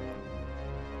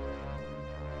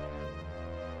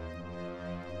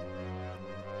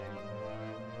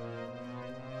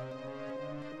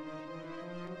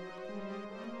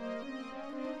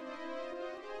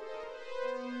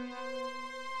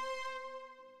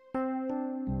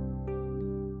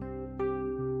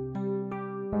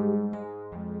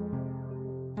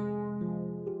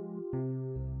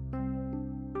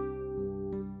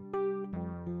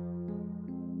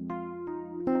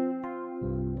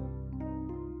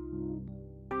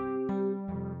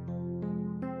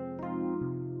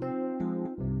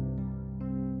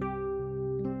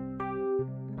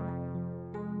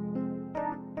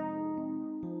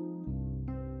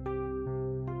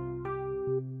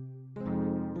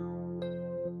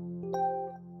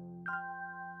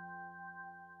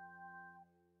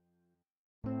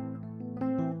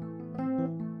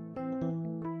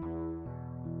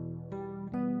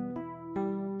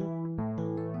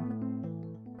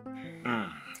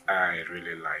 I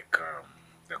really like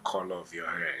the color of your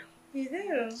hair. You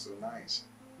do? So nice.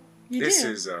 This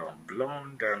is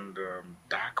blonde and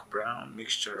dark brown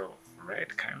mixture of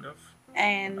red, kind of.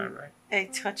 And right? a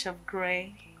touch of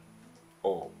gray.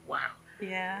 Oh, wow.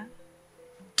 Yeah.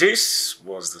 This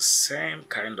was the same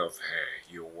kind of hair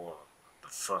you wore the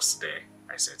first day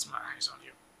I set my eyes on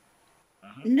you.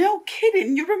 Mm-hmm. No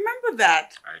kidding. You remember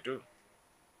that? I do.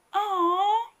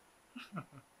 Aww.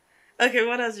 Okay,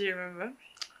 what else do you remember?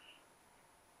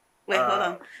 Wait, hold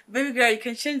on. Baby girl, you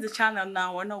can change the channel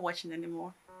now. We're not watching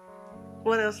anymore.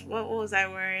 What else? What was I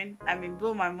wearing? I mean,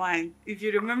 blow my mind. If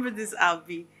you remember this, I'll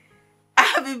be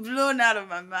blown out of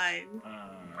my mind.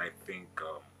 I think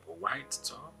a white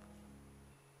top.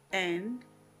 And?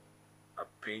 A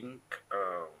pink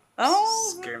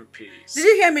skin piece. Did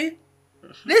you hear me?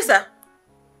 Lisa,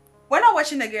 we're not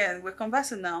watching again. We're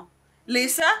conversing now.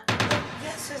 Lisa?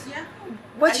 Yes. Yeah?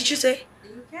 What did you say? Are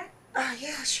you okay?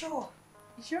 Yeah, sure.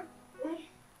 You sure?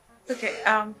 Okay,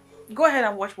 go ahead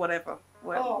and watch whatever.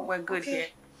 We're good here.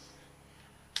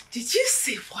 Did you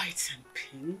say white and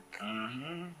pink?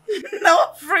 Mm-hmm. No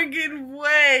friggin'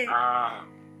 way! Ah,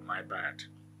 my bad.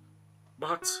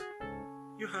 But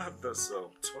you have this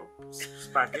top,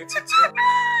 spaghetti top,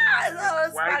 No,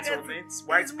 white spaghetti. on it,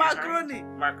 white It's macaroni.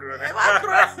 Macaroni.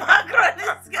 Macaroni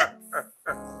is good.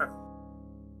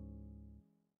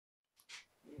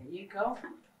 There you go.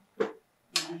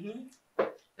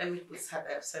 Let me put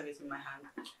serve it in my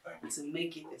hand to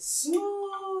make it a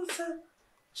smooth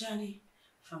journey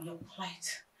from your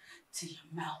plate to your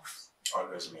mouth.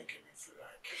 Always making me feel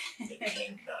like the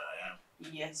king that I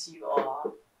am. Yes, you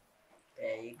are.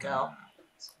 There you go.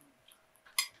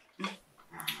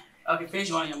 Okay,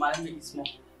 finish one of your mouth and make it small.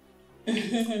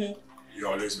 You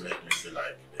always make me feel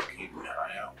like the king that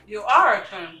I am. You are,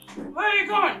 Tim. Where are you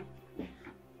going?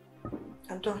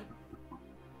 I'm done.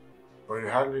 But you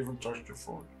hardly even touched the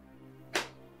phone.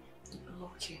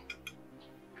 Okay.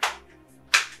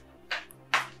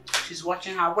 She's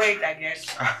watching her weight, I guess.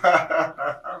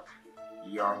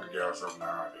 Young girls of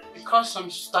nowadays. Because some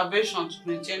starvation to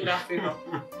maintain that figure.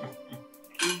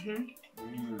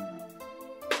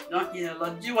 Don't eat a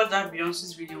lot. Do you watch that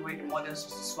Beyonce's video where the models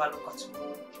used to swallow cotton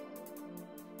wool?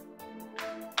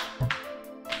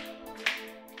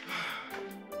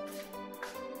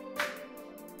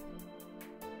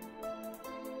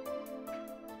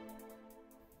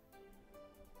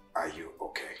 Are you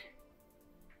okay?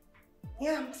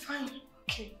 Yeah, I'm fine.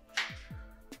 Okay.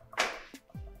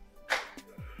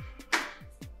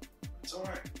 It's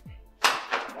alright.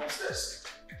 What's this?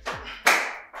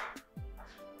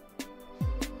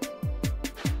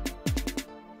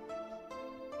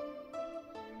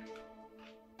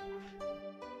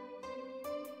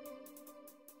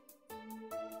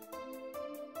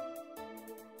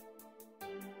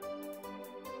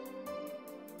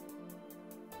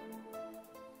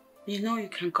 You know you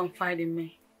can confide in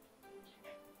me.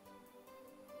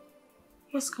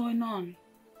 What's going on?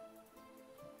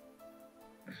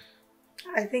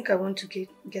 I think I want to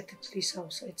get a place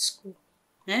outside school.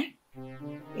 Eh?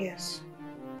 Yes.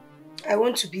 I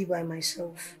want to be by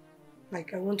myself.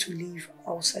 Like, I want to live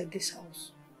outside this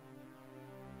house.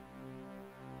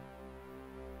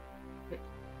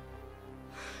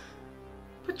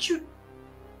 But you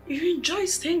enjoy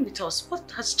staying with us. What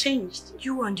has changed?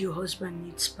 You and your husband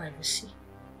needs privacy.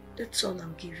 That's all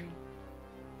I'm giving.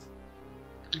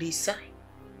 Lisa?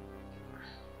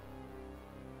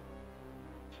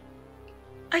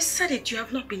 I said it, you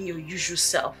have not been your usual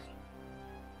self.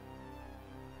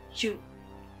 You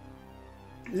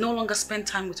no longer spend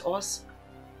time with us.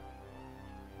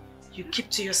 You keep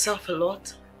to yourself a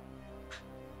lot.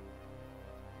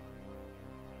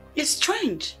 It's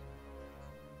strange.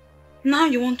 Now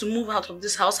you want to move out of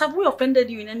this house. Have we offended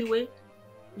you in any way?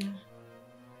 No.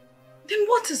 Then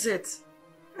what is it?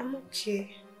 I'm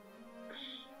okay.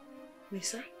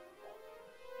 Lisa,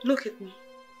 look at me.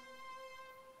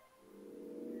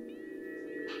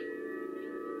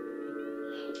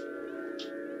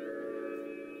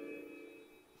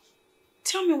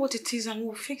 Tell me what it is and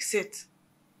we'll fix it.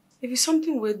 If it's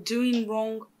something we're doing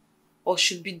wrong or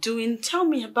should be doing, tell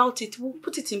me about it. We'll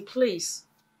put it in place.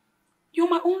 You're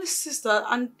my only sister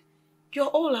and you're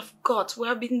all I've got. We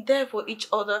have been there for each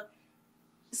other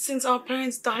since our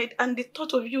parents died, and the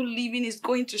thought of you leaving is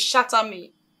going to shatter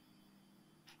me.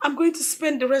 I'm going to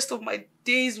spend the rest of my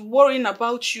days worrying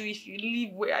about you if you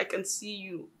leave where I can see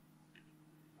you.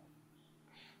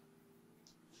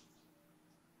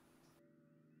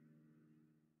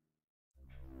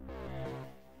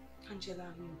 Angela,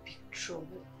 I'm in big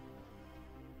trouble.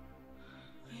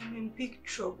 I am in big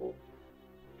trouble.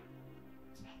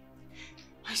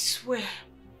 I swear,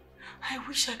 I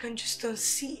wish I can just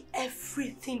unsee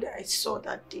everything that I saw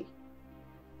that day.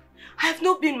 I have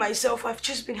not been myself, I've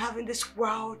just been having this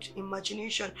wild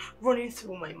imagination running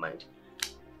through my mind.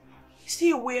 Is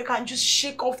there a way I can just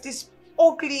shake off this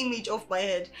ugly image off my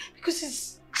head? Because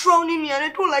it's drowning me and I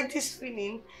don't like this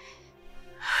feeling.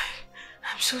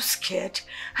 I'm so scared.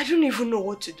 I don't even know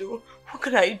what to do. What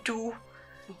can I do?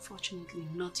 Unfortunately,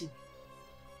 nothing.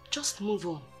 Just move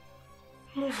on.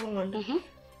 Move on?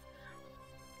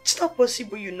 It's not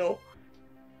possible, you know.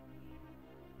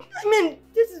 I mean,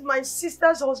 this is my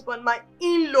sister's husband, my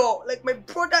in-law, like my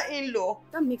brother-in-law.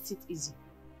 That makes it easy.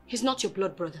 He's not your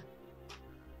blood brother.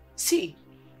 See,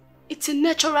 it's a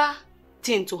natural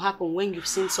thing to happen when you've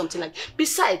seen something like...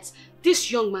 Besides,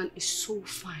 this young man is so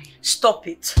fine. Stop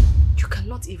it. You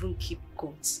cannot even keep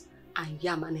goats and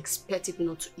yam and expect it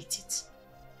not to eat it.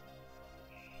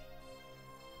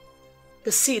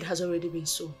 The seed has already been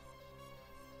sown.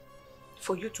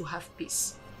 For you to have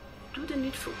peace, do the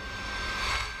needful.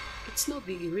 It's not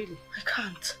biggie, really. I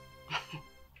can't.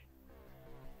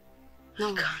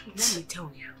 No, let me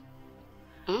tell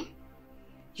you.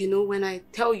 You know, when I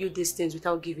tell you these things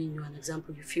without giving you an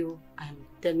example, you feel I'm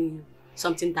telling you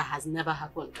something that has never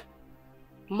happened.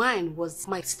 Mine was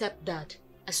my stepdad.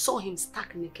 I saw him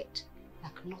stark naked,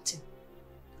 like nothing.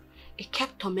 It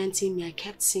kept tormenting me. I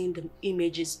kept seeing the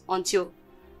images until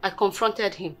I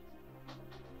confronted him.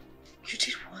 You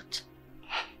did what?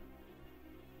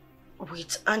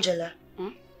 Wait, Angela.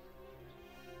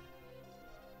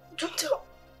 Don't tell...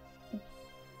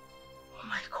 Oh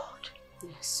my God.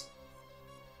 Yes.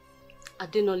 Are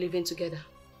they not living together?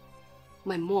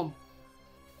 My mom,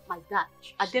 my dad,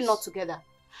 are they not together?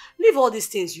 Leave all these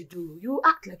things you do. You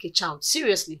act like a child,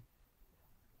 seriously.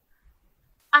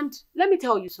 And let me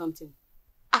tell you something.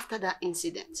 After that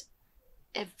incident,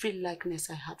 every likeness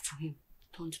I had for him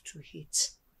turned to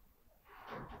hate.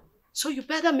 So you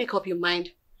better make up your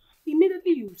mind.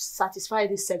 Immediately you satisfy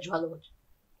this sexual urge,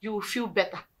 you will feel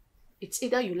better. It's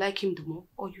either you like him the more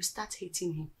or you start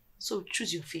hating him. So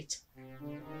choose your fate.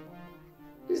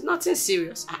 It's nothing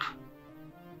serious.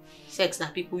 Sex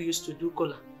that people used to do,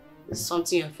 Kola. It's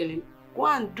something you're feeling. Go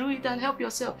and do it and help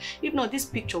yourself. If not, this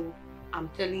picture, I'm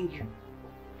telling you.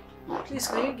 Please,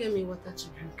 can you get me water to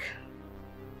drink?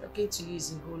 Talking to you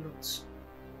is a whole lot.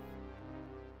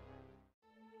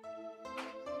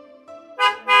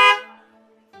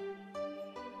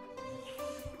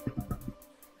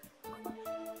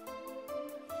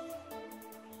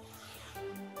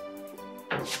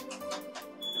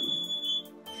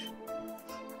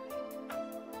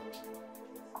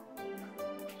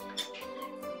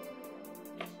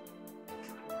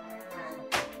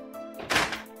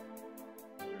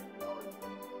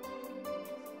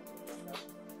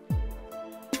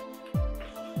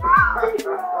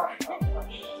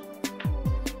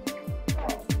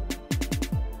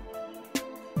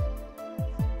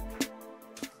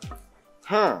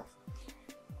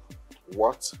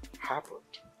 What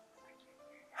happened?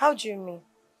 How do you mean?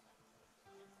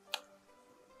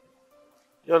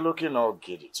 You're looking all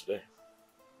giddy today.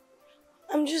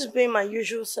 I'm just being my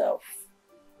usual self.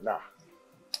 Nah.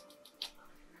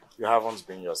 You haven't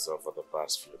been yourself for the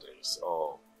past few days.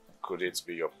 Or could it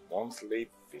be your monthly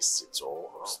visitor?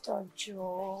 Stop,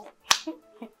 Joe.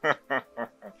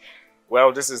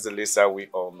 Well, this is the Lisa we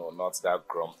all know, not that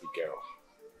grumpy girl.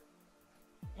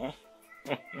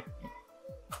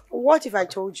 What if I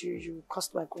told you you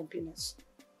caused my grumpiness?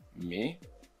 Me?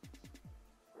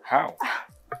 How?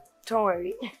 Don't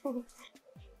worry. Oh,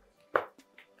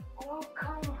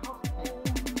 come home.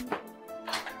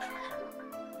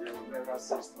 You'll never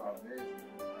cease to amaze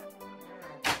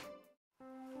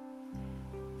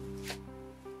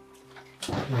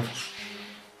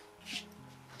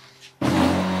me.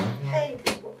 Hey.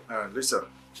 Lisa.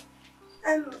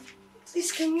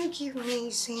 Please, can you give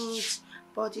me Saint's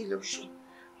body lotion?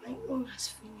 My own has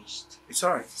finished. It's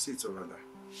alright. See, it's over there.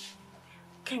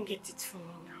 You can get it for me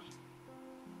now.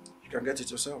 You can get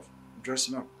it yourself. I'm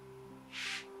dressing up.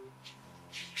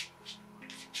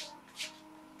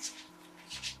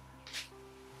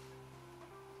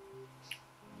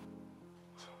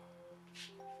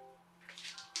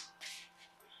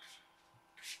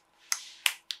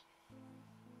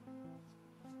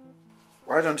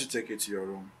 Why don't you take it to your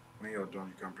room? When you're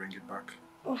done, you can bring it back.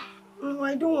 Oh, no,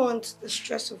 I don't want the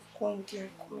stress of going there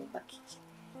and coming back again.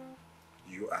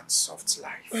 You and soft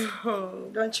life.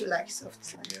 Don't you like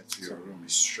soft life? Yeah, to your room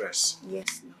is stress.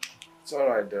 Yes, no. It's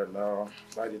alright then.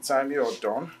 By the time you're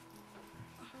done,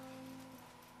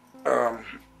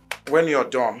 when you're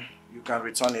done, you can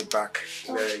return it back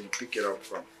where you pick it up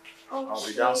from. Okay. I'll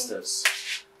be downstairs.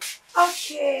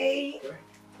 Okay.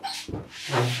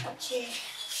 Okay.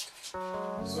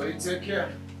 So you take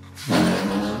care.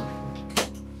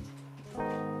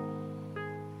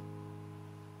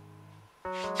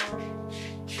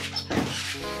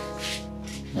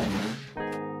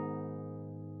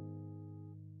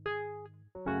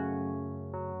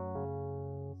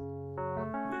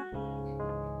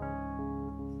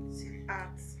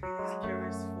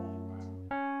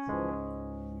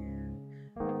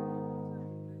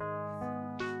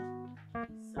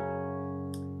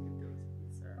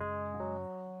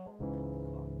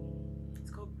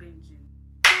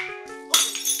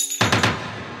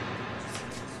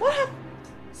 What happened?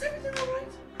 Is everything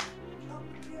alright?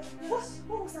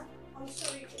 What was that? I'm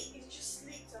sorry, it just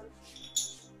slipped and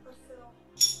I fell.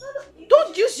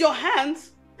 Don't use your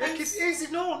hands. Take it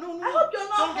easy. No. I hope you're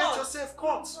not Don't get hurt. yourself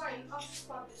caught. Fine, I'll just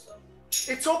span this up.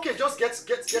 It's okay. Just get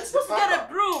You're the supposed to get a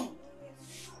broom.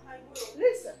 I will.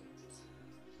 Listen.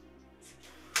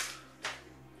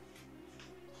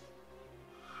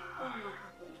 Oh, my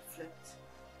heart flipped.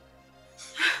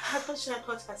 I thought she had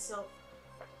hurt herself.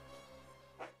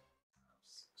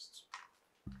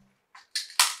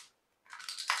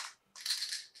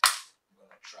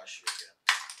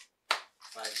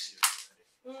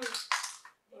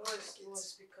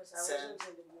 because I wasn't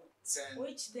in the mood. 10.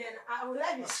 Which then, I would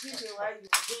like to sleep while you're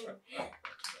doing.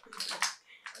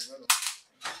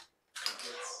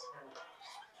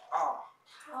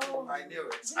 Oh, I knew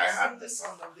it. I heard the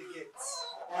sound of the gates.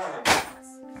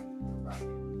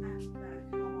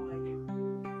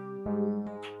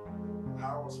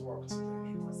 How was work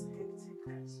today? It was hectic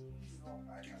as usual.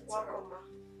 I can Welcome, ma.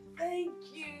 Thank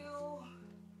you.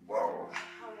 Whoa.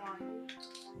 How are you?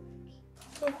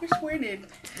 So who's winning?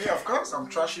 Me, of course. I'm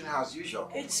trashing her as usual.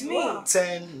 It's me.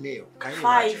 10 mil. Can you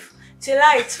 5. Till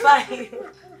it's 5.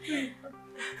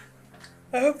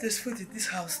 I hope there's food in this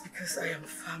house because I am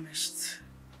famished.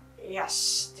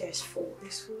 Yes, there's food.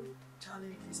 There's food?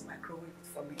 Charlie, please microwave it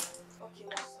for me. Okay,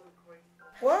 that's so great.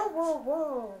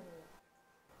 Whoa.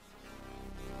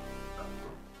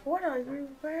 What are you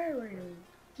wearing?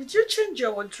 Did you change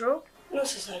your wardrobe? No,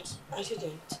 sister, I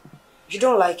didn't. You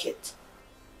don't like it?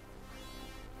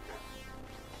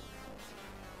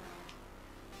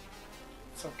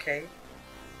 It's okay.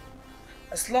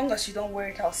 As long as you don't wear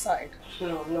it outside.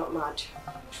 No, I'm not mad.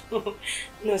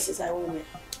 No, sister, I won't wear it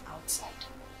outside.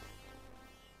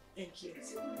 Thank you.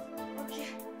 Okay.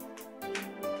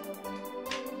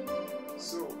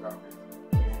 So,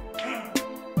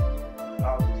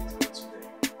 how did it go today?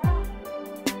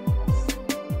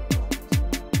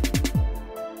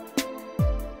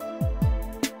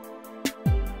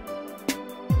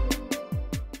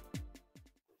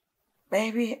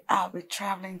 Baby, I'll be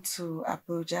traveling to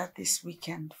Abuja this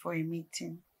weekend for a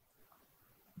meeting.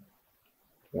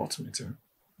 What meeting?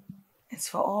 It's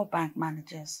for all bank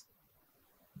managers.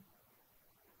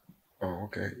 Oh,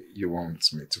 okay. You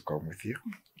want me to come with you?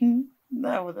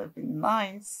 That would have been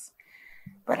nice.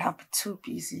 But I'll be too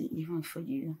busy even for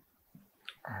you.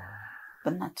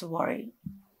 But not to worry.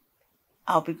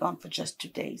 I'll be gone for just 2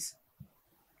 days.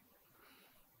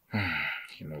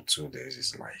 You know, 2 days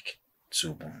is like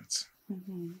 2 months.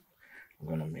 I'm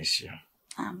gonna miss you.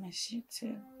 I miss you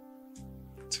too.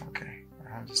 It's okay.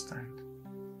 I understand.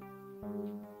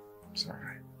 It's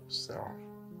alright. So...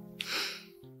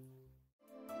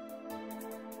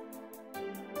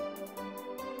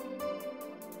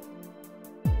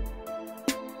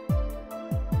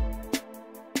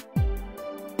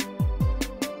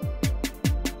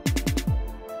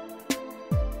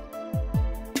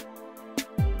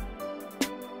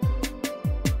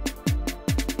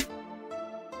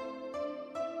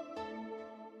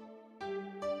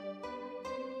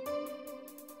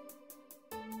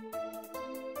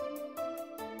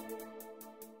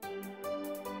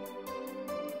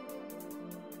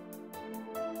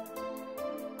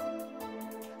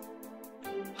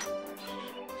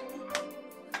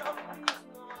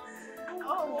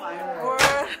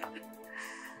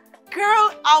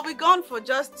 I'll be gone for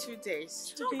just 2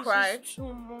 days. Don't cry.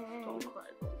 Don't cry.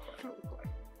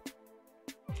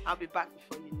 I'll be back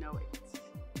before you know it.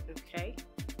 Okay?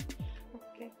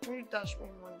 Okay. Will you touch me,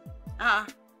 Mom?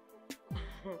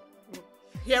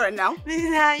 Here and now?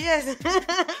 Yes.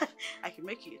 I can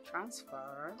make you a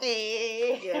transfer.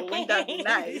 Hey. Yeah, wouldn't that be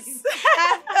nice?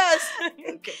 Yes.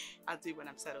 Okay, I'll do it when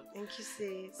I'm settled. Thank you,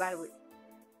 sis. By the way,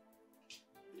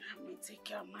 let me take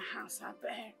care of my house, I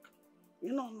beg.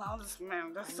 You know now this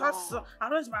man, that's such so. How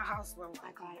does my house look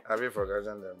like? Have you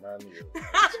forgotten the menu?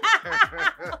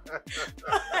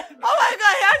 Oh my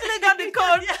God, he actually got the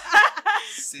code.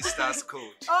 Sister's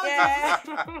code. Oh yeah. I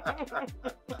got it.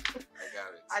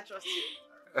 I trust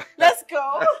you. Let's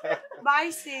go.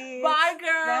 Bye, sis. Bye,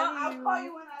 girl. Love I'll you. call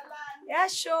you when I land. Yeah,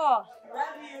 sure.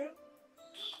 Love you.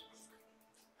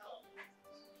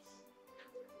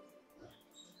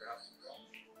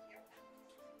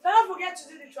 Don't forget to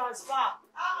do the transfer.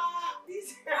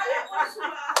 This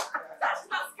that's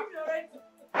not skipping already.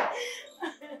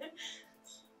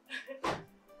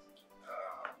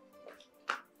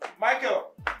 Michael,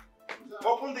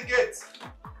 open the gate.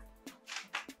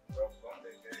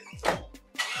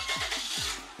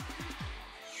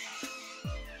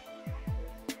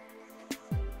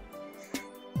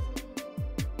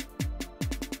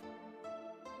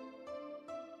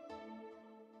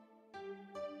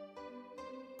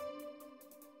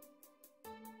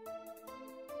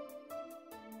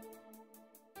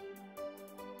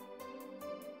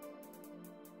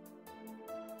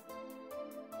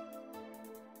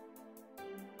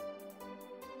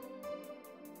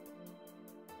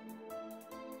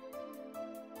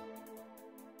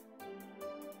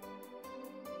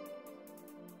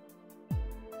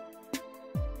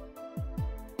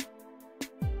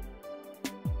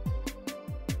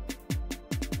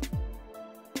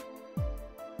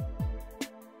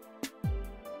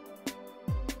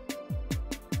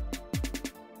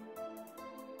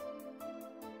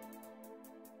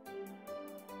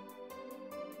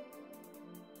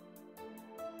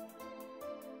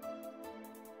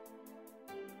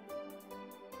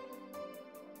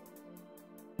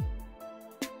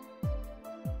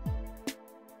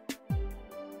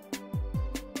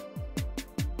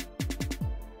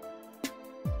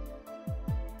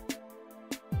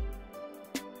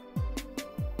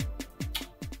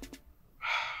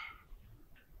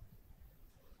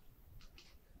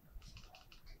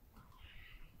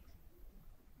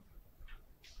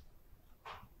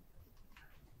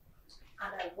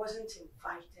 wasn't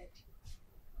invited.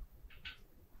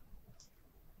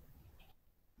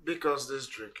 Because this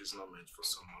drink is not meant for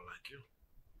someone like you.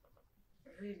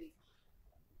 Really?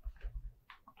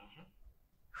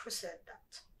 Who said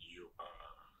that? You are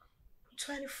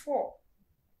 24.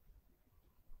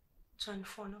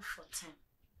 24, not 14.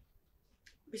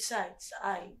 Besides,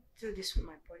 I do this with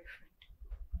my boyfriend.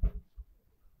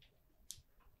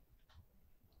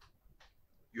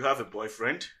 You have a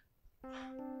boyfriend?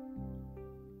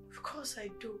 Of course I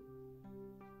do.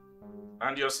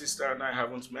 And your sister and I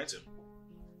haven't met him?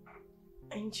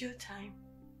 In due time.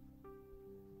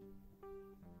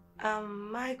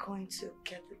 Am I going to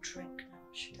get the drink now?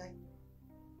 Should I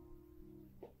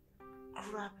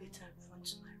grab it and run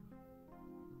to my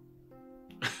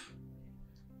room?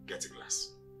 Get a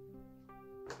glass.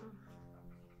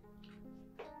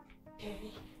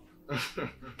 Okay.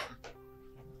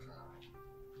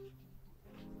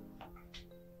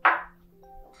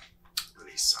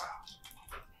 Lisa.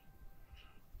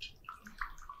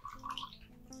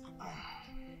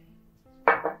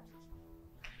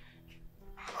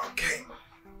 Okay.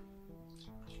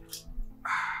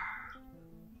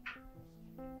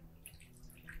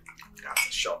 That's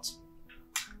a shot.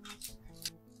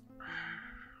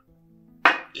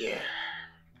 Yeah.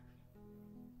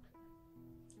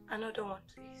 Another one,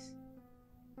 please.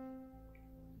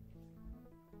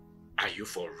 Are you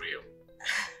for real?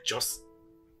 Just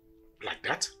like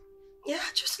that? Yeah,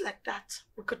 just like that.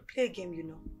 We could play a game, you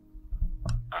know.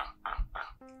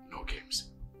 No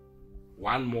games.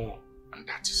 One more, and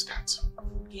that is that.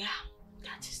 Yeah,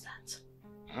 that is that.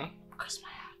 Huh? Cross my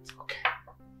heart. Okay.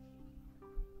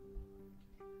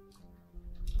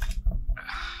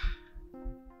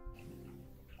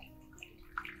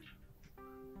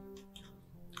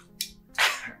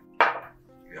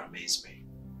 You amaze me.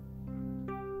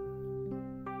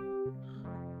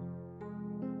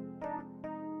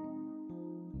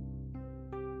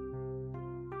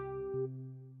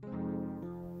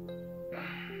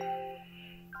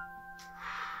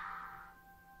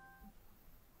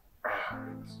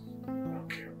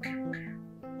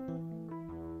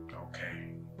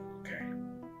 Okay.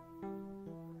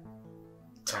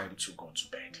 Time to go to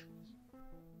bed.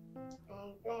 I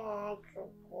don't want to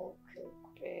go to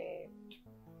bed.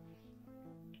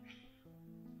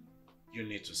 You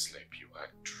need to sleep. You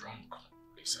are drunk,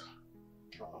 Lisa.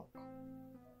 Drunk.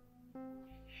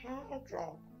 How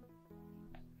drunk?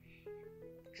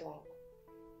 Drunk.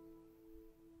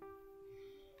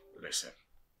 Listen.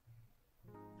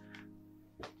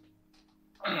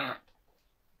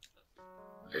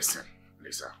 Listen,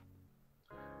 Lisa.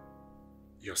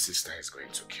 Your sister is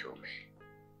going to kill me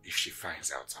if she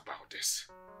finds out about this.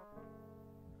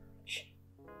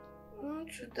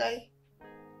 Want to die?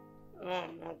 No,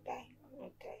 I'm not dying. I'm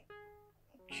not dying.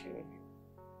 Not you.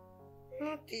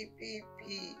 Not the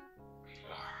baby.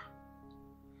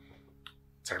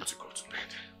 Time to go to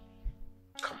bed.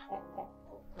 Come on.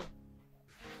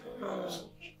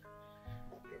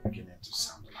 You're beginning to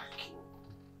sound like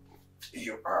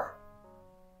you are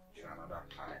in another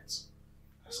planet.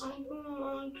 I don't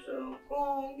want to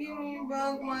go. Give me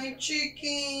back my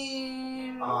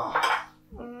chicken.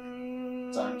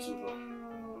 Time to go.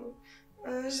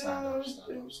 Stand up.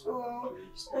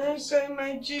 I got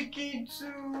my chicken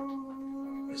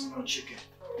too. It's not chicken.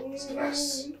 It's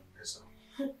glass. Listen.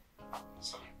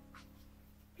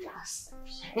 Glass.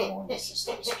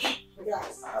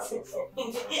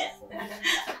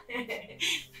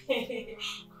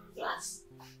 Glass.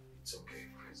 It's okay,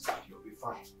 Chris. You'll be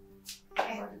fine.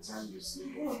 By the time you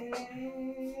sleep.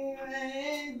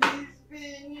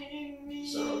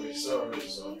 Sorry.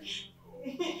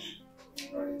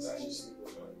 By the time you sleep,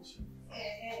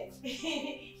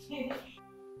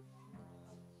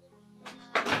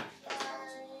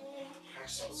 have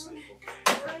some sleep, okay?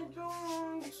 I don't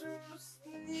want to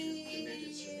sleep. You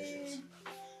need it.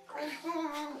 I don't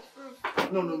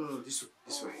want to. No, this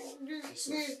way.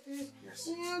 Yes.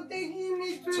 You're taking me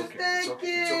to It's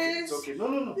okay.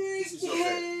 No. This is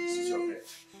your bed.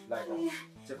 Lie down.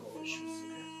 Take off your shoes,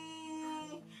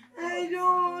 okay? I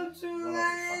don't want to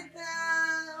lie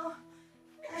down.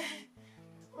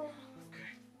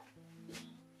 Okay.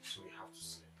 So we have to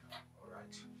sleep,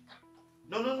 alright?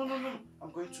 No.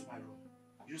 I'm going to my room.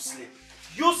 You sleep.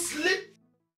 You sleep!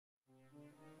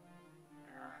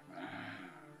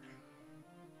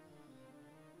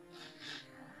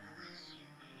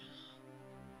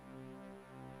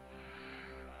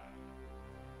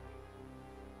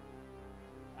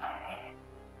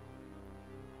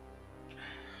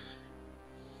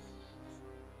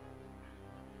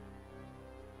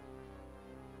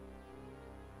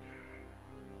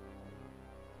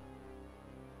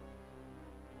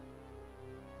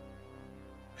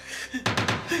 What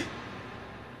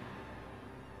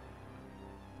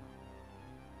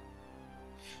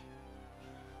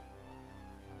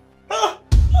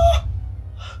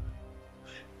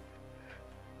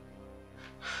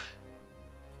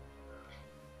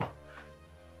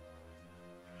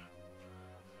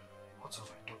have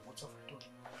I done? What have I done?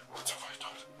 What have I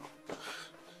done?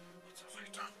 What have I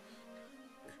done?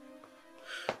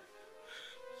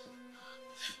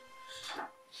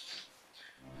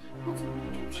 What have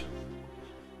I done?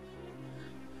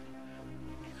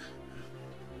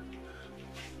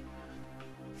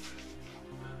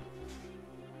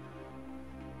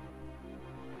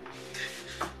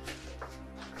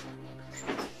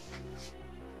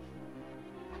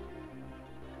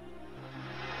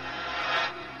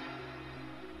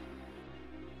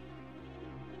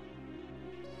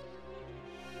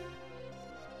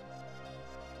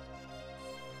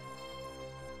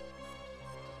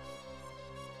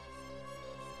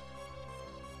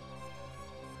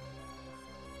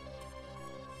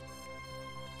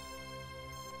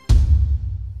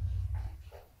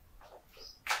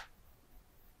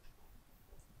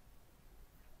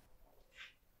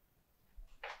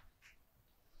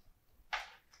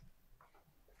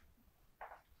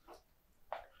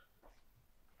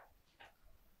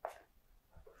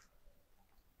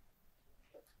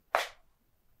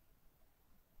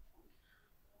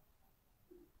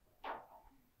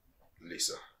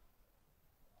 Lisa.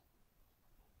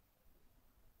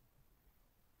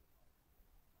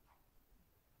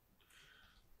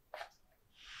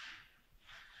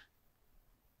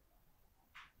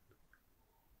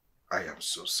 I am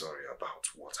so sorry about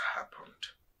what happened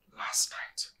last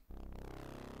night.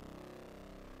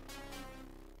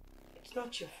 It's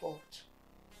not your fault.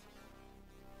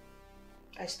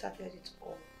 I started it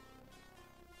all.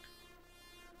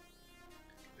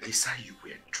 Lisa, you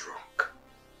were drunk.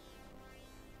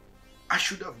 I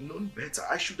should have known better.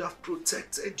 I should have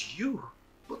protected you,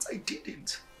 but I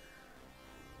didn't.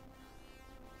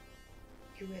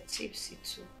 You were tipsy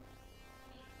too.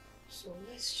 So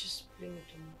let's just blame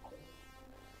it on alcohol.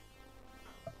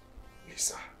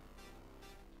 Lisa,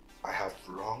 I have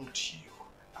wronged you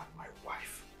and my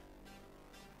wife.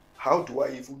 How do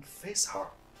I even face her?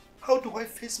 How do I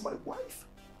face my wife?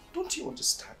 Don't you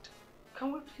understand?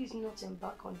 Can we please not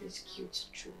embark on this guilt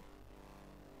trip?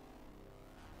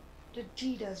 The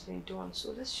deed has been done,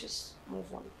 so let's just move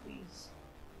on, please.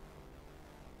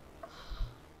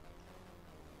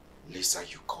 Lisa,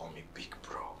 you call me big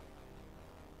bro.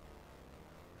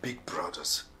 Big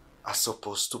brothers are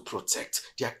supposed to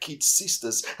protect their kids'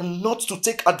 sisters and not to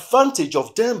take advantage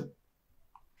of them.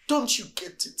 Don't you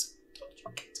get it? Don't you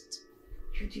get it?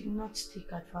 You did not take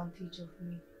advantage of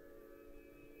me.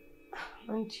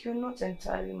 And you're not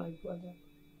entirely my brother.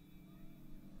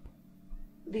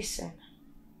 Listen,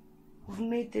 we've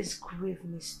made this grave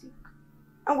mistake.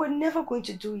 And we're never going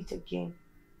to do it again.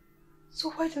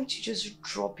 So why don't you just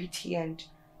drop it here and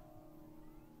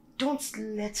don't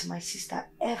let my sister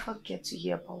ever get to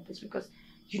hear about this, because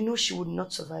you know she would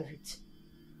not survive it.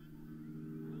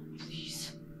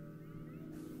 Please.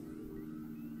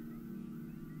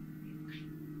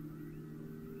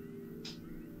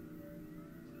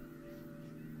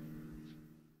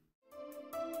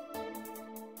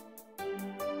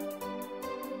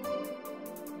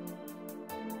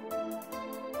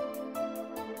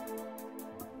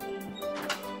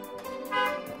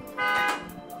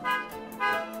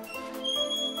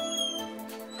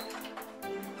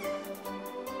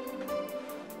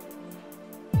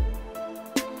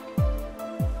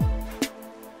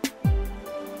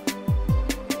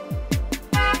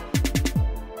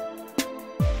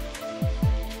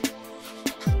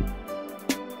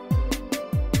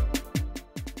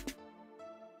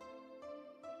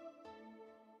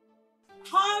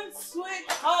 Home sweet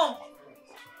home.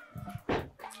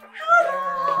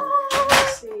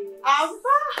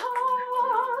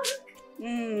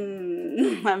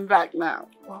 I'm back now.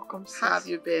 Welcome, sis. How have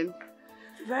you been?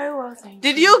 Very well, thank you.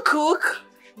 Did you cook?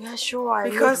 Yeah, sure.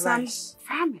 Because I'm rice.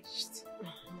 famished.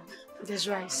 There's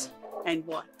rice. And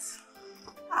what?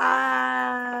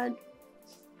 And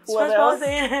What small else?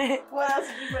 thing. What else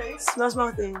did you make?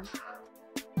 Small thing.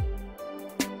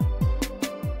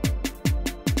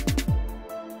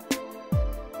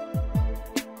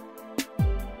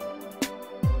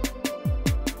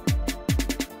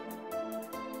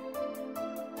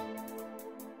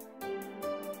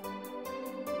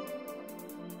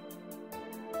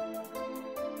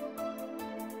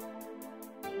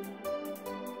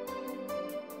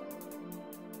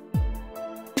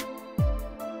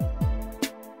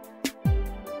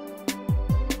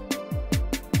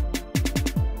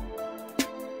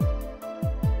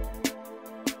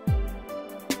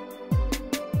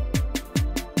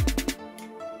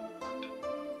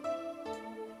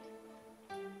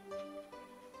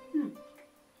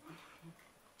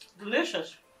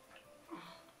 delicious.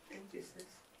 Thank you, sis.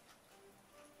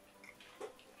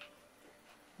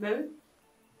 Baby?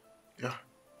 Yeah.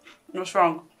 What's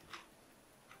wrong?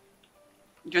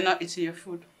 You're not eating your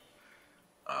food.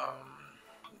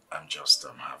 I'm just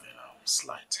having a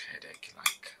slight headache,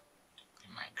 like a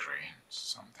migraine,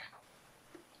 something.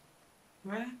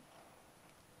 Really?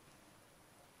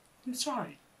 I'm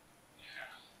sorry. Yeah.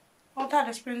 Well, that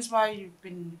explains why you've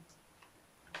been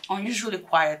unusually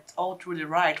quiet all through the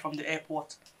ride from the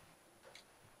airport.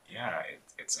 Yeah,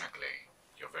 exactly.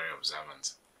 You're very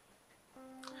observant.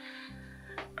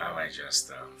 I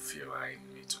just feel I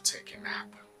need to take a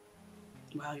nap.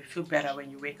 Well, you feel better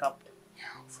when you wake up. Yeah,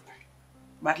 hopefully.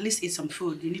 But at least eat some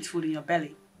food. You need food in your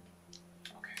belly.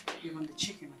 Okay. Even the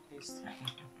chicken, at least.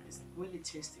 It's really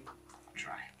tasty. I'll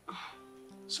try.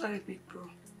 Sorry, big bro.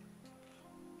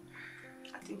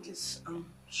 I think it's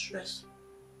stress.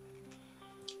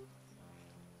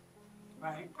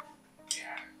 Right?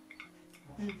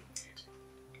 Yeah.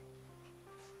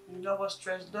 You know what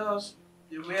stress does?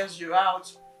 It wears you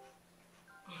out.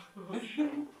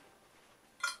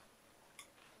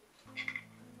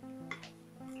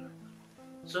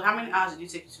 So how many hours did you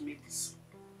take to make this?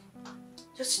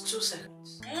 Just 2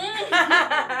 seconds.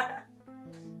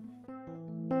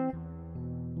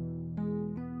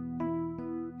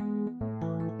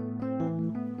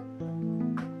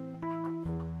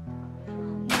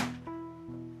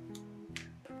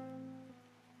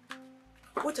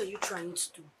 What are you trying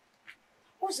to do?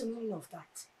 What's the meaning of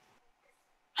that?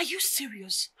 Are you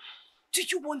serious? Do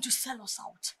you want to sell us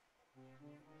out?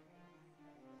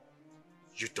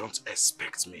 You don't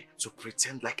expect me to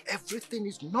pretend like everything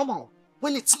is normal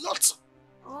when it's not.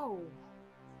 Oh,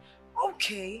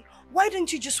 okay. Why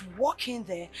don't you just walk in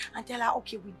there and tell her,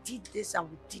 okay, we did this and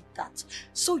we did that,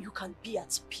 so you can be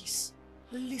at peace.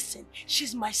 Listen,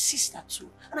 she's my sister too,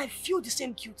 and I feel the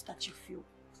same guilt that you feel.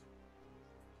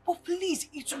 But please,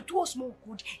 it will do us more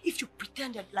good if you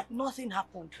pretended like nothing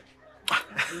happened.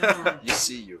 You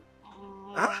see you.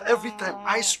 Huh? Every time,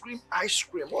 ice cream, ice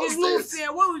cream. What's It's not this?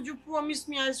 fair. Why would you promise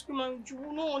me ice cream and you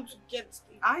will not want to get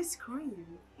it? Ice cream?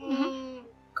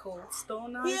 Cold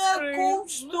Stone ice cream? Yeah, Cold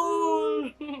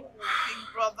Stone. Big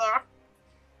brother,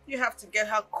 you have to get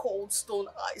her Cold Stone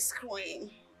ice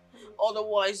cream.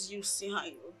 Otherwise, you see her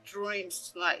in your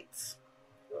dreams tonight.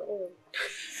 Oh.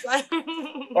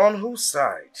 On whose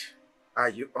side are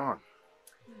you on?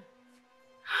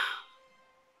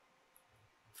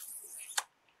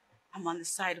 I'm on the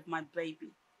side of my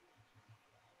baby.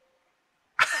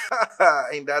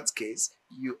 In that case,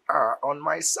 you are on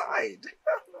my side.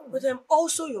 But I'm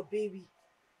also your baby.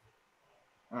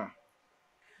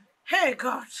 Hey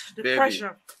God, the Baby.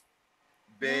 pressure.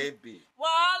 Baby.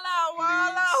 Wala.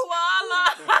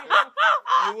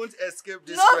 You won't escape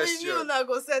this Not question. you na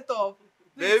go set up.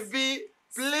 Baby,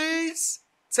 please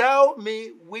tell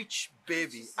me which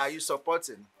baby are you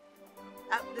supporting?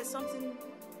 There's something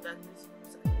that needs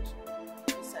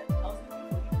inside. I was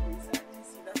looking for you inside. You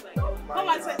see, that's why I came. Come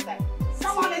on inside.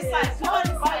 Come on inside. Come on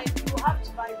inside. You have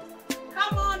to buy this.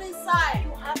 Come on inside.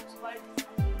 You have to buy this.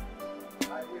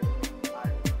 I will.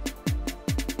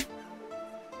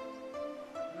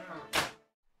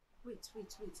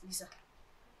 Wait, Lisa.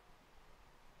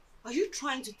 Are you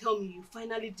trying to tell me you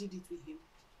finally did it with him?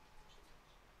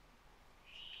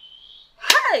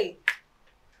 Hey!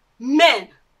 Men!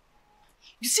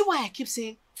 You see why I keep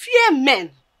saying, fear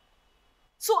men.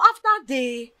 So after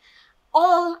I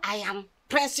am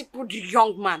principled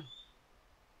young man,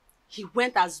 he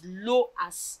went as low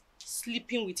as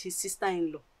sleeping with his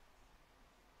sister-in-law.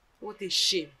 What a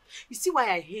shame. You see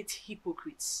why I hate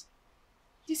hypocrites.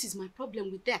 This is my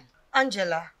problem with them.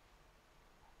 Angela,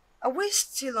 are we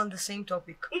still on the same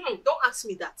topic? Don't ask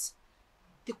me that.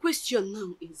 The question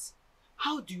now is,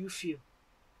 how do you feel?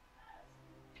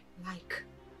 Like,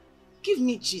 give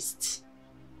me gist.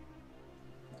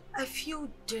 I feel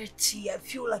dirty. I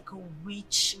feel like a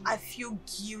witch. I feel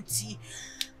guilty.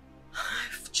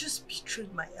 I've just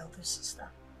betrayed my elder sister.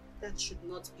 That should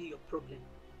not be your problem.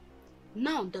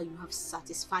 Now that you have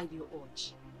satisfied your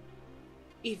urge,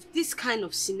 if this kind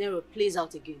of scenario plays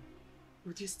out again,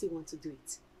 would you still want to do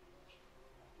it?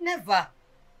 Never.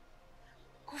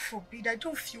 God forbid, I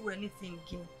don't feel anything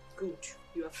again. Good,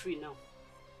 you are free now.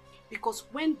 Because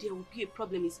when there will be a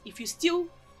problem is if you still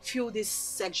feel this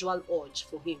sexual urge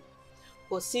for him.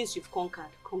 But since you've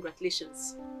conquered,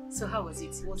 congratulations. So how was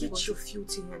it? Get your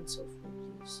filthy hands off me,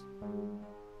 please.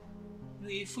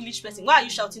 You're a foolish person. Why are you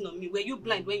shouting on me? Were you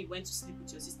blind when you went to sleep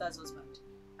with your sister's husband?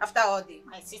 After all day,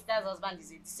 my sister's husband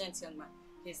is a decent young man.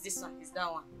 There's this one, there's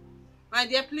that one. My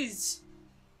dear, please.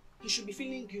 You should be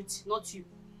feeling guilty, not you.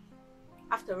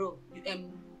 After all,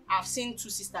 I've seen 2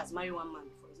 sisters marry 1 man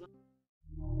before. It's not...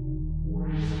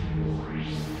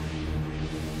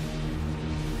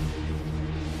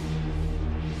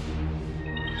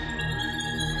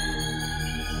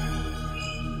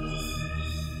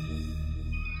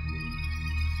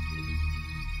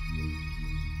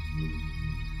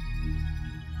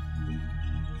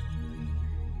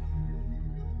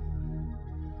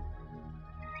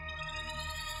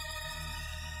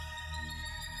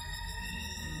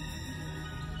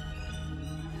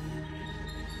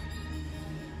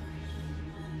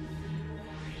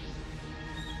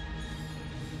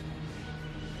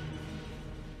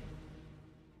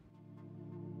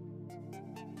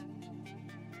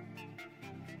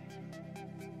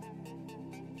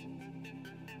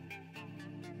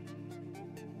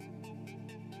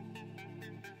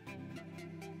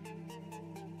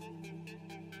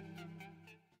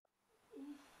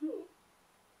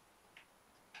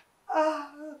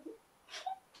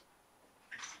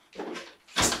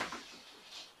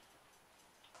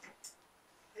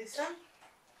 Lisa?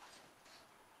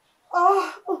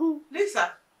 Oh,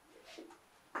 Lisa.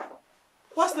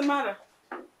 What's the matter?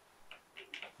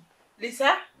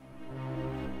 Lisa?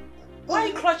 Why are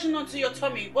you clutching onto your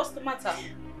tummy? What's the matter?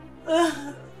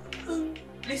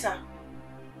 Lisa?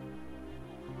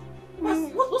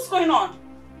 What's going on?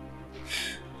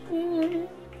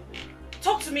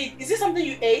 Talk to me. Is this something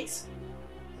you ate?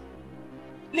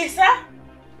 Lisa?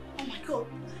 Oh my God.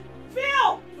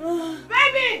 Phil!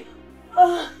 Baby!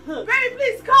 Baby,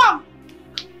 please come!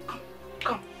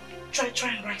 Come.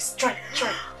 Try and rise. Try.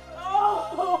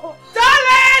 Oh.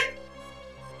 Darling!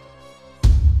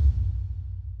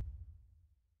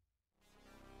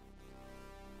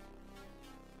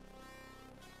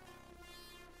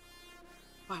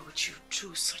 Why would you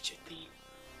do such a thing?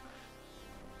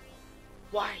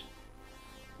 Why?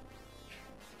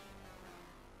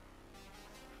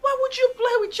 Why would you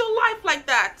play with your life like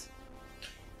that?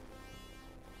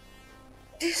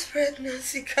 This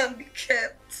pregnancy can't be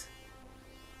kept.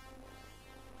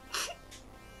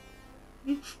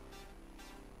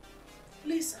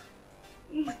 Lisa,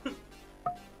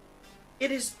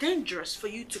 it is dangerous for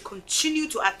you to continue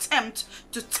to attempt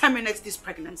to terminate this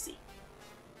pregnancy.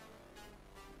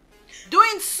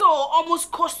 Doing so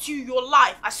almost cost you your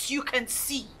life, as you can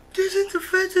see. Doesn't the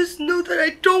fetus know that I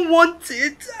don't want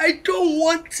it? I don't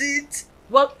want it.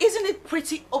 Well, isn't it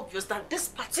pretty obvious that this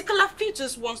particular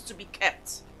fetus wants to be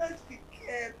kept? It can't be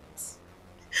kept.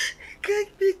 It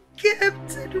can't be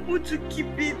kept. I don't want to keep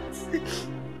it.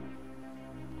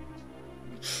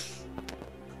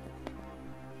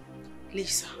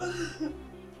 Lisa,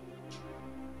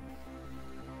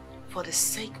 for the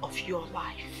sake of your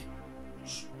life,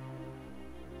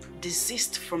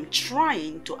 desist from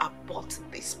trying to abort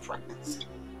this pregnancy.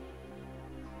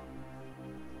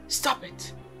 Stop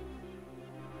it.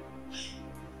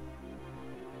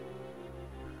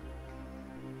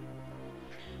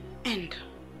 And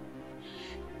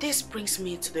this brings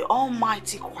me to the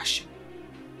almighty question.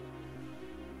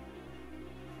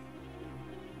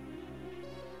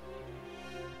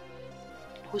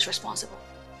 Who's responsible?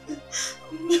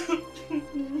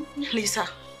 Lisa,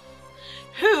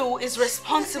 who is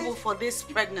responsible for this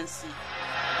pregnancy?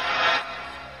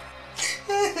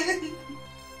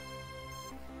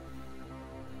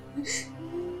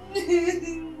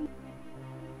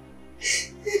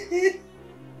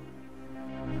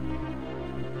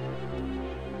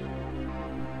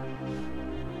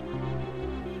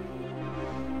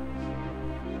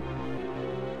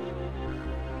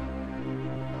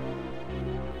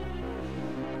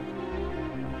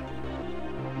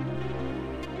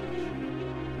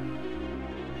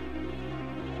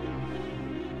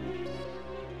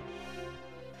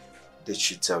 Did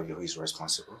she tell you he's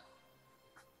responsible?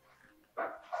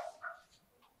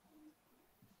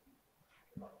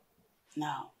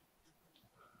 No.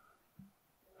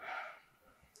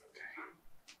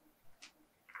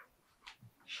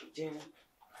 She didn't.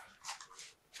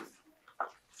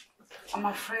 I'm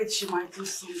afraid she might do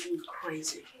something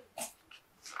crazy.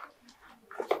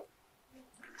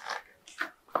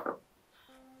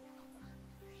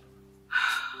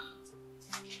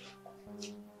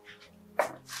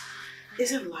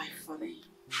 Isn't life funny?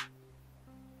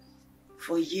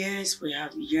 For years we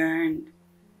have yearned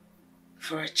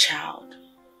for a child.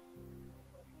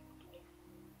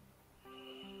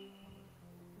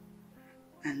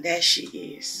 And there she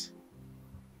is,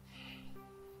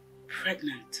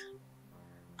 pregnant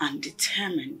and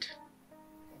determined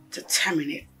to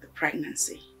terminate the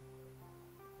pregnancy,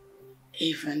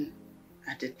 even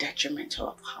at the detriment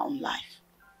of her own life.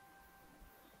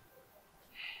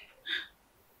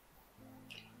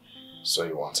 So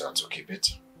you want her to keep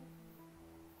it?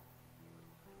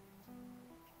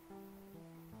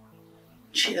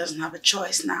 She doesn't have a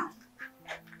choice now.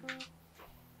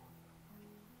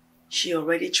 She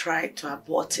already tried to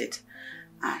abort it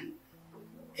and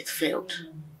it failed.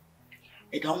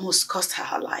 It almost cost her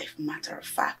her life, matter of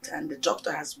fact, and the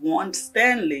doctor has warned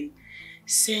sternly,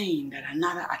 saying that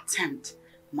another attempt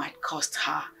might cost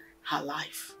her her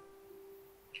life.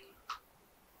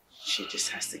 She just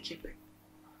has to keep it.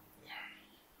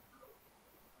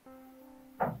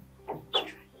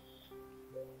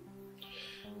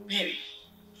 Baby.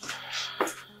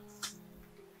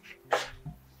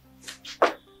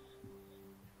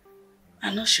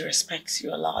 I know she respects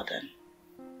you a lot and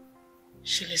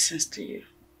she listens to you.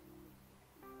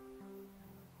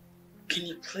 Can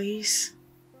you please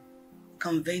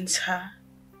convince her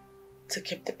to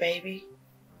keep the baby?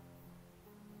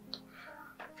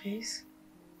 Please?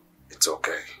 It's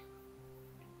okay.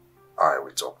 I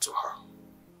will talk to her.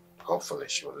 Hopefully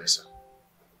she will listen.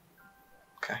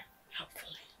 Okay?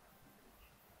 Hopefully.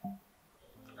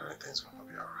 Everything's gonna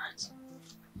be alright.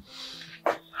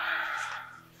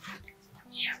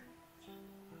 Yeah.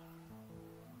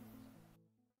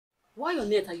 Why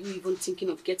on earth are you even thinking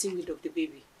of getting rid of the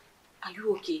baby? Are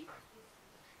you okay?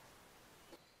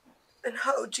 And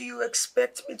how do you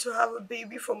expect me to have a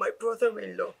baby for my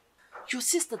brother-in-law? Your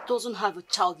sister doesn't have a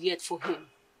child yet for him.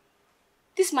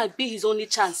 This might be his only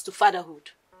chance to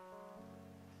fatherhood.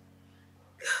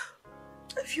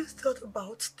 Have you thought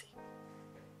about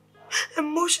the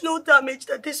emotional damage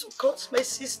that this will cause my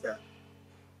sister?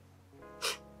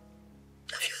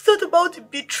 Have you thought about the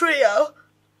betrayal?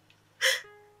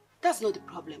 That's not the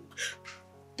problem.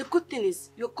 The good thing is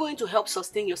you're going to help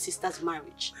sustain your sister's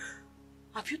marriage.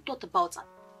 Have you thought about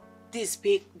this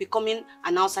becoming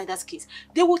an outsider's case?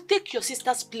 They will take your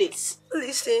sister's place.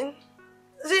 Listen,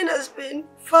 Zain has been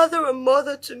father and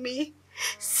mother to me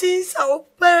since our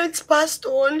parents passed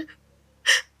on.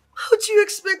 How do you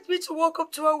expect me to walk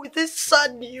up to her with this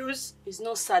sad news? It's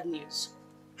not sad news.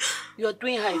 You are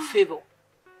doing her a favor.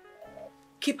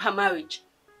 Keep her marriage.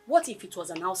 What if it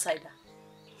was an outsider?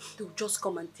 They'll just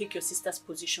come and take your sister's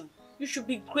position. You should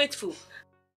be grateful.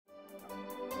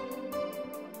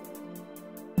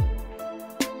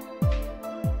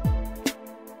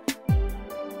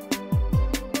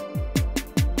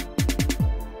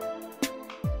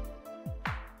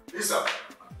 Lisa!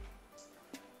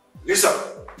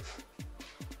 Lisa!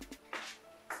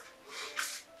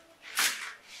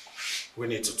 We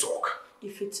need to talk.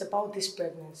 If it's about this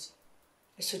pregnancy,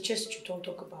 I suggest you don't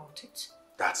talk about it.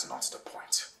 That's not the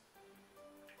point.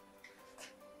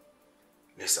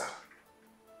 Lisa,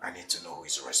 I need to know who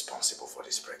is responsible for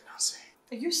this pregnancy.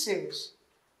 Are you serious?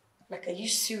 Like, are you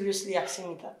seriously asking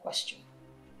me that question?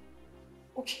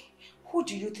 Okay, who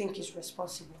do you think is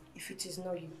responsible if it is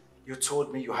not you? You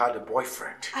told me you had a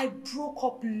boyfriend. I broke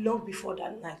up long before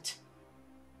that night.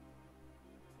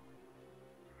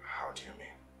 How do you mean?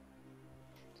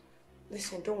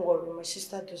 Listen, don't worry. My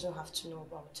sister doesn't have to know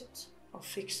about it. I'll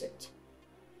fix it.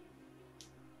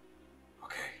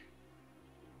 Okay.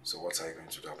 So what are you going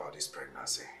to do about this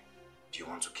pregnancy? Do you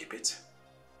want to keep it?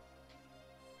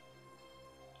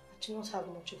 I do not have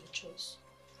much of a choice.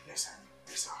 Listen,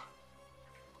 Lisa.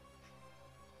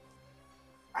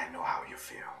 I know how you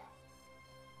feel.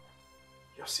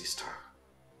 Your sister,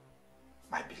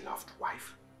 my beloved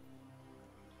wife,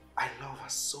 I love her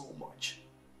so much.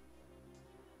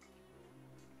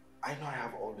 I know I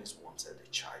have always wanted a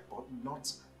child, but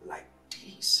not like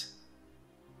this.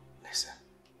 Listen,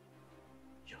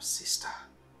 your sister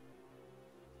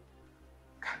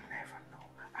can never know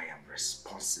I am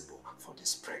responsible for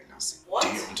this pregnancy. What? Do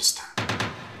you understand?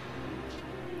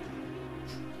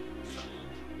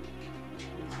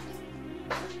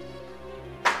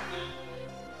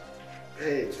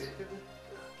 Hey.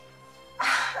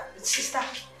 Sister.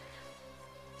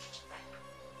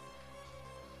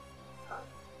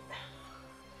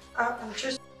 I'm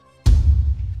just...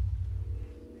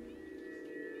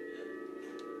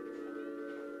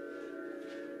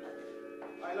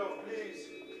 My love, please.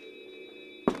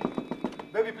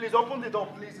 Baby, please open the door,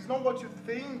 please. It's not what you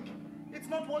think. It's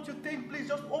not what you think. Please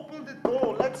just open the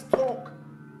door. Let's talk.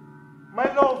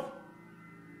 My love.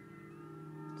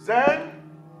 Zen,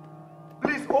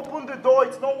 please open the door.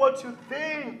 It's not what you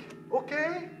think.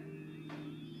 Okay?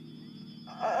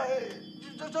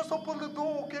 Just open the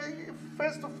door, okay?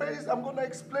 Face to face, I'm gonna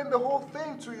explain the whole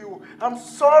thing to you. I'm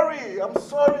sorry,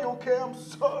 okay? I'm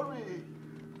sorry.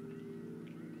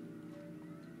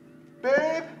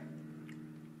 Babe?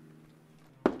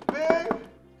 Babe?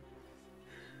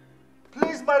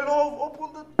 Please, my love,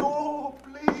 open the door,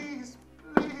 please.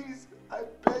 Please, I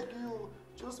beg you.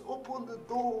 Just open the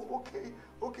door, okay?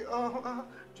 Okay,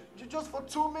 Just for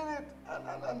 2 minutes,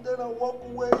 and then I'll walk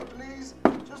away, please.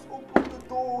 Just open the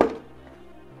door.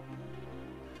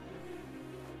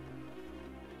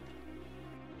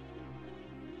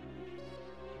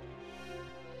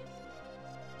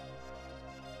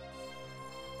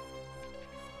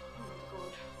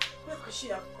 Where could she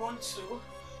have gone to?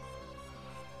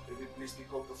 Baby, please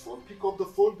pick up the phone. Pick up the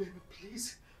phone, baby,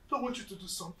 please. I don't want you to do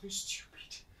something stupid.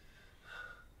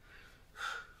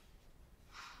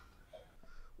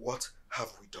 What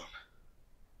have we done?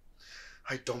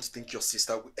 I don't think your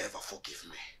sister will ever forgive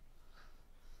me.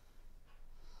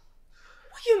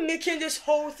 Why are you making this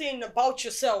whole thing about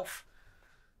yourself?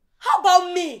 How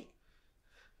about me?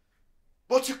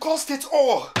 But you caused it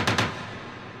all.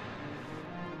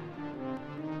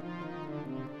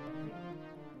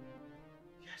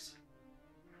 Yes.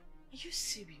 Are you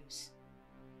serious?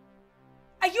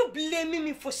 Are you blaming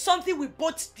me for something we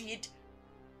both did?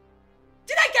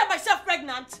 Did I get myself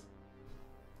pregnant?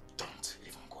 Don't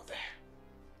even go there.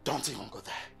 Don't even go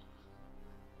there.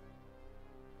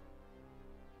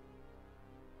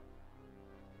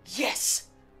 Yes.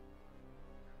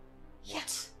 What?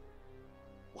 Yes.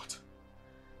 What?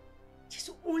 There's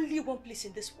only one place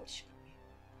in this world she can be.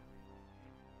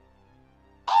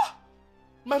 Ah!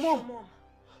 My mom. Your mom.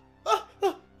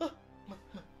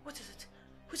 What is it?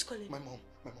 Who's calling? My mom.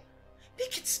 My mom.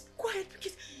 Pick it. Go ahead. Pick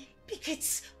it. Pick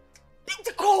it. Pick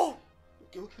the call.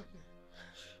 Okay.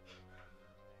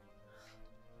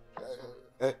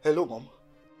 Hello, Mom.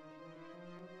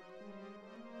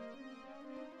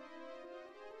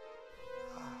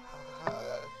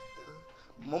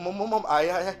 Mom, I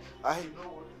know.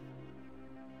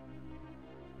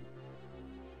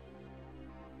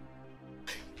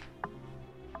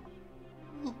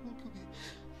 What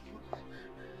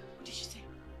did she say?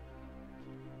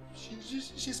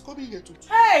 She's coming here to...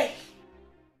 Hey!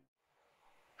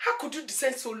 How could you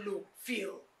descend so low,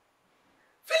 Phil?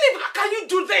 Philip, how can you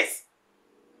do this?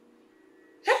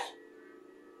 Eh?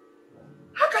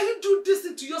 How can you do this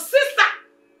to your sister?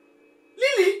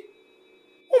 Lily?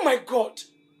 Oh my God.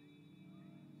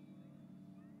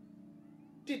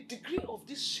 The degree of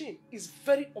this shame is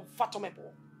very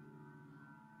unfathomable.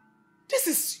 This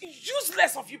is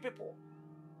useless of you people.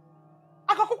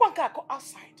 I go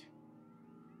outside.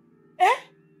 Eh?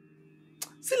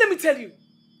 See, let me tell you.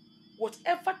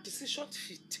 Whatever decision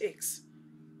she takes,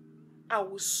 I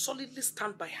will solidly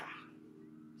stand by her.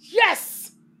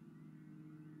 Yes!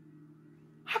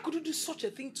 How could you do such a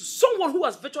thing to someone who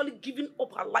has virtually given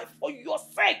up her life for your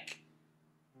sake?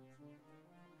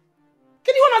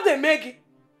 Can you honor the Maggie?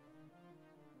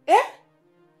 Eh?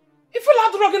 If you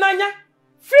love Roginanya,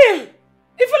 Phil!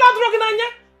 If you love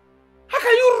Roginanya, how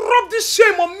can you rub this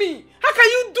shame on me? How can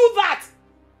you do that?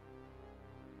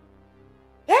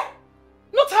 Eh?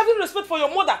 Not having respect for your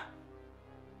mother.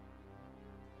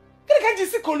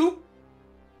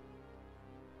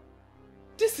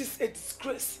 This is a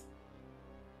disgrace.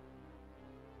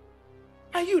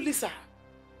 And you, Lisa,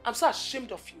 I'm so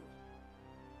ashamed of you.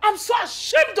 I'm so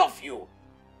ashamed of you.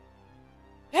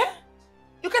 Eh?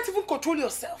 You can't even control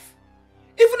yourself.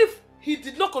 Even if he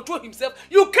did not control himself,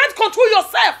 you can't control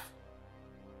yourself.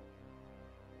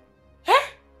 Eh?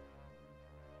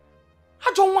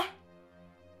 I don't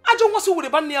want to with a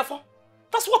band near for.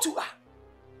 That's what you are.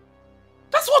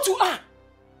 That's what you are.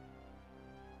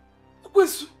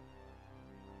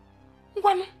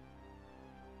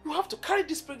 You have to carry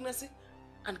this pregnancy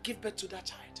and give birth to that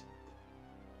child.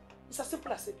 It's as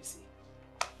simple as ABC.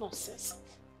 Nonsense.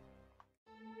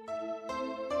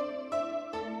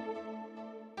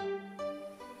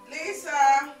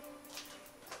 Lisa!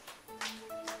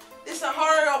 Lisa,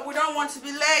 hurry up. We don't want to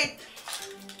be late.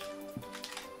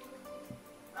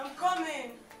 I'm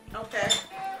coming. Okay.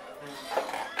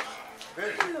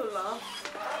 Hello, love.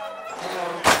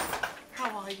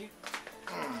 How are you?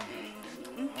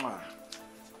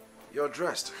 You're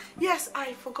dressed. Yes,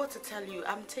 I forgot to tell you.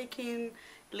 I'm taking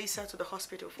Lisa to the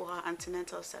hospital for her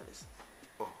antenatal service.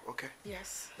 Oh, okay.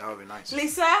 Yes. That would be nice.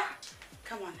 Lisa,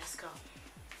 come on, let's go.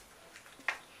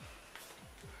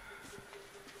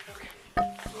 Okay.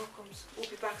 Welcome. We'll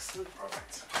be back soon. All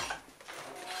right.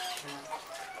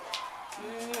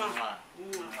 Mwah.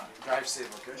 Drive safe,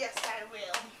 okay? Yes, I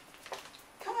will.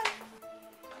 Come on.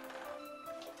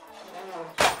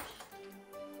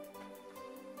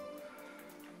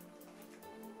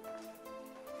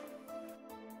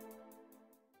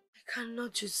 I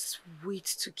cannot just wait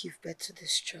to give birth to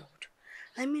this child.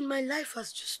 I mean, my life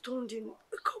has just turned in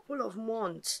a couple of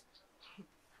months.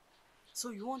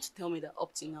 So you want to tell me that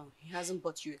up to now, he hasn't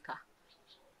bought you a car?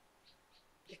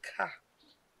 A car?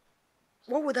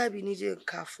 What would I be needing a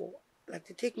car for? Like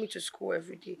they take me to school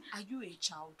every day. Are you a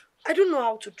child? I don't know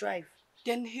how to drive.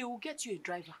 Then he will get you a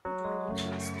driver. I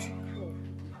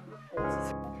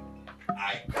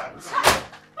can't.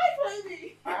 Hi,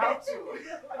 baby. I have to.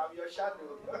 I'm your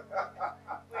shadow.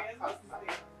 Wait, what's his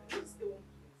name? What's the one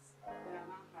place? When I'm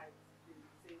not high,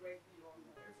 say ready or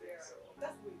not. That's the way it was.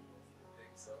 I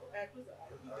think so.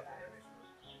 Close the eyes.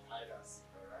 I don't see.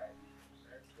 Alright.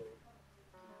 Let's go.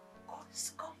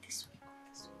 Come this way.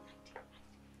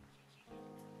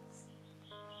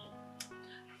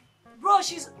 Bro,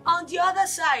 she's on the other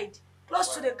side.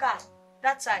 Close to the car.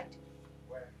 That side.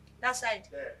 Where? That side.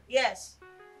 There. Yes.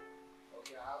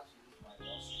 Okay, I have to use my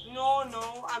boss.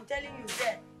 No, I'm telling you,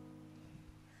 there.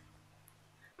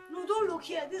 No, don't look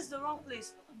here. This is the wrong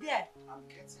place. There. I'm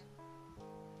getting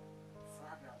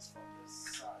fragrance from this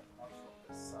side, not from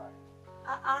this side.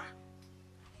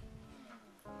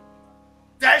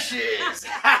 There she is!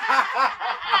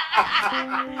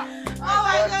 Oh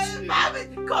my God,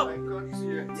 Bobby, come. I got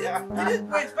you.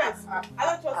 Wait, first. I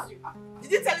don't trust you.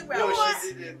 Did you tell him where I No, was?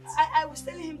 she didn't. I was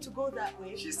telling him to go that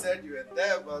way. She said you were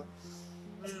there, but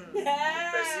you Hey.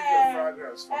 perceive your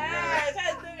fragrance from Hey, there. try to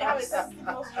tell me how it's sensitive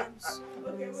mushrooms.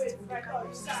 Okay, wait, right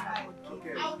now.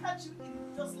 Okay. I'll catch you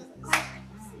in just less than a second.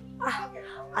 Okay.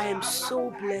 I am so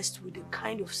blessed with the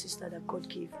kind of sister that God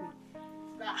gave me.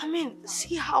 I mean,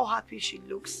 see how happy she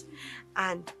looks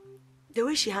and the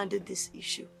way she handled this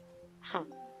issue.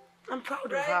 I'm proud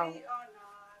of her.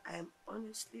 I am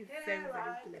honestly very,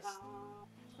 very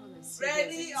blessed.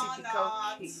 Ready or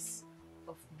not? Case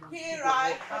of Here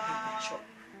I come.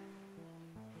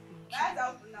 Let's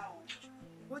open now.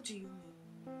 What do you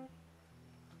mean?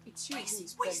 It's you who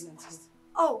is pregnant.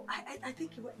 Oh, I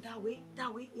think it went that way,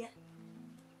 yeah.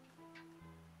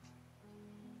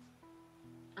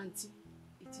 Auntie,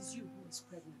 it is you who is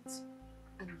pregnant.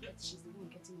 And yet she's the one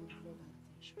getting all the love and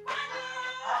attention.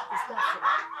 Is that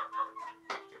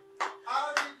fair?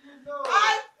 How did you know?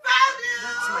 I found it!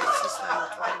 That's my sister you're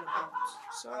talking about.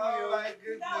 Oh my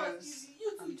That was goodness. easy.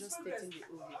 You two I'm just progress. stating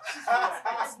the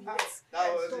obvious. That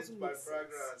doesn't wasn't my make sense.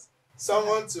 fragrance.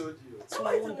 Someone told you.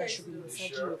 Someone that should be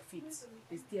massaging Sure. your feet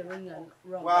is there running around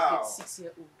Wow. like a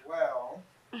 6-year-old. Well,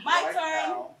 My right turn.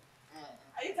 now,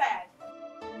 Are you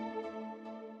tired?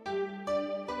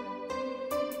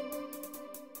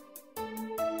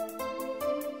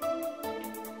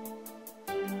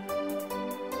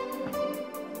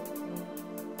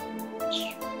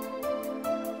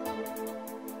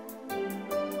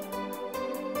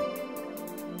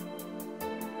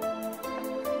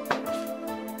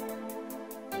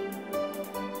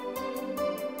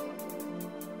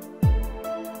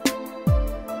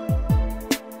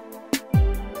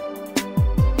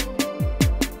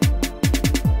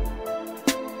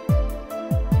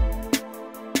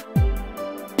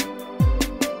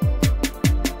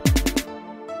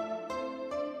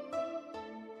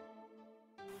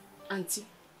 Auntie,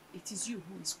 it is you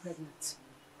who is pregnant.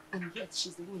 And yet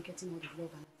she's the one getting all the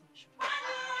love and attention.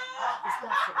 Is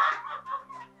that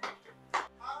fair?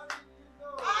 how did you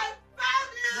know? I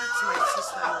found it! That's my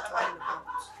sister you're talking about.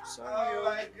 Oh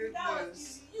my That was goodness.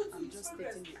 easy. You two I'm just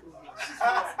progress. stating the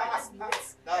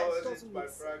obvious. That doesn't wasn't my make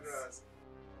sense. fragrance.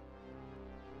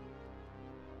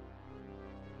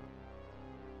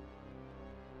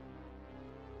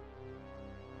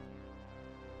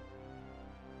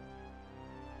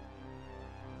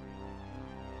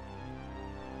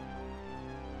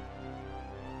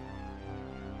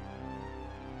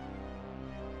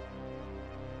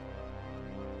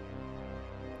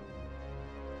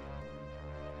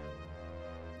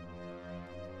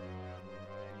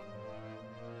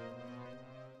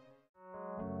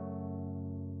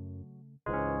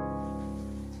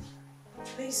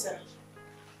 Lisa,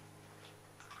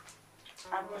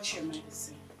 I brought your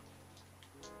medicine.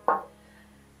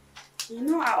 You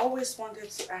know, I always wanted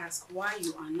to ask why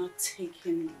you are not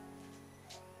taking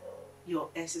your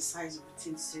exercise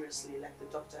routine seriously like the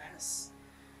doctor has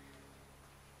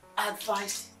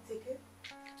advised you to take it.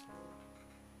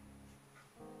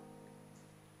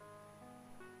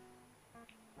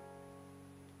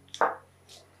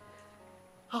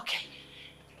 Okay.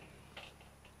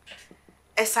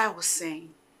 As I was saying,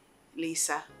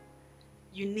 Lisa,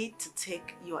 you need to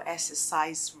take your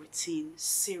exercise routine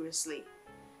seriously,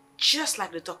 just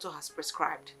like the doctor has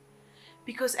prescribed.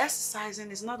 Because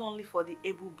exercising is not only for the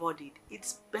able-bodied,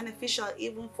 it's beneficial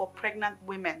even for pregnant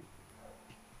women.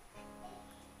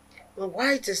 Well,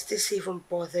 why does this even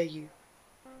bother you?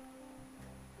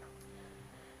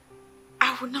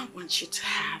 I would not want you to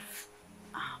have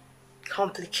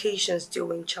Complications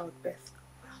during childbirth.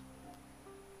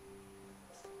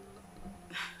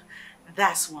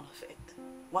 that's one of it.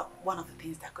 one of the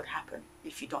things that could happen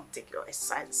if you don't take your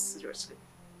exercise seriously.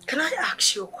 Can I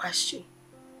ask you a question?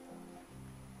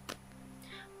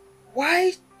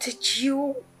 Why did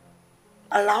you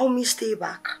allow me stay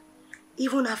back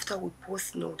even after we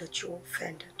both know that you're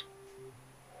offended?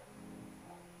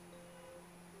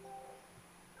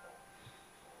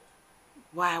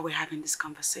 Why are we having this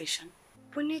conversation?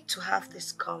 We need to have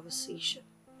this conversation.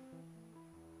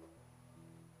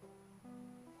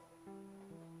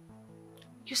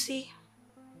 You see,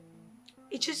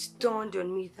 it just dawned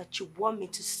on me that you want me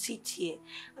to sit here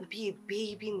and be a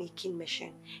baby-making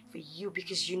machine for you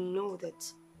because you know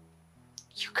that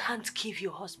you can't give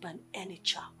your husband any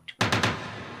child.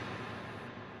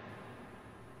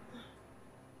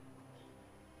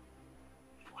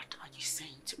 What are you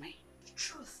saying to me? The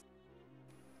truth.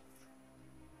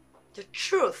 The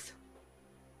truth.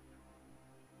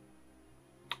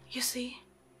 You see,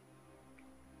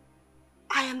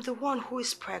 I am the one who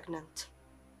is pregnant.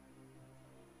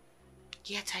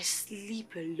 Yet I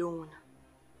sleep alone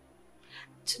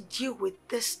to deal with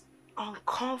this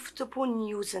uncomfortable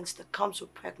nuisance that comes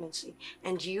with pregnancy.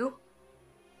 And you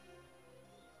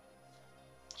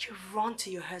run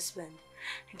to your husband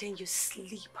and then you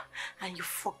sleep and you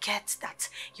forget that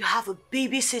you have a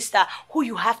baby sister who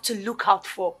you have to look out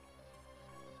for.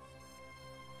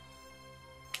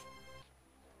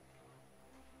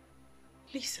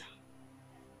 Lisa,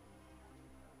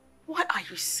 why are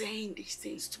you saying these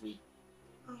things to me?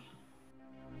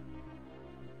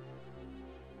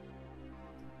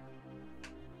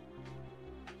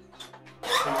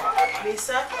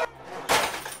 Lisa?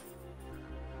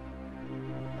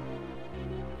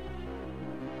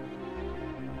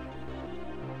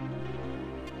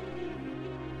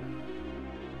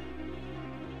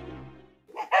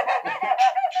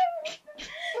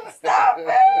 Stop it!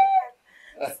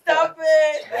 Stop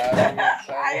it!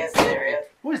 Are you serious?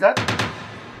 Who is that?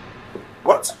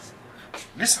 What?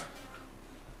 Lisa.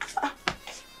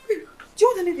 Do you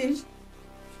want anything?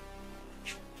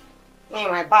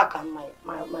 My back and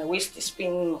my waist is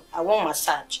spinning. I want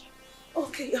massage.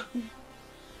 Okay,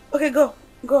 okay, go.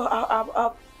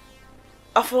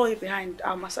 I'll follow you behind.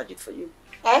 I'll massage it for you.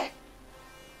 Eh?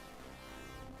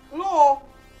 No.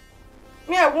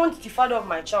 Me, I want the father of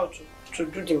my child to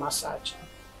do the massage.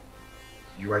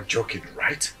 You are joking,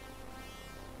 right?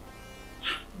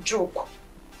 Joke?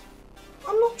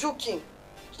 I'm not joking.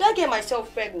 Did I get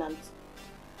myself pregnant?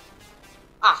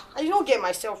 I did not get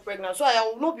myself pregnant, so I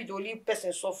will not be the only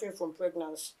person suffering from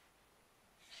pregnancy.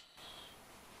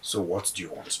 So what do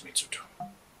you want me to do?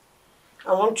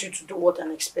 I want you to do what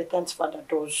an expectant father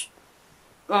does.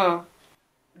 You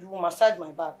will massage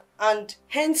my back. And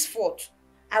henceforth,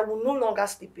 I will no longer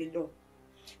sleep alone.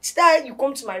 It's either you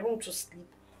come to my room to sleep,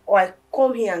 or I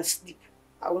come here and sleep.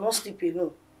 I will not sleep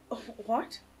alone.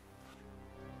 What?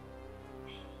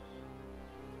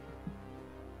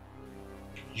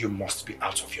 You must be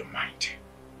out of your mind.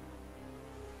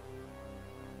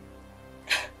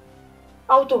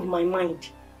 Out of my mind?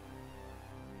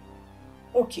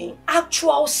 Okay,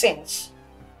 actual sense.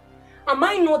 Am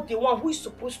I not the one who is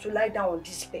supposed to lie down on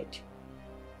this bed?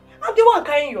 I'm the one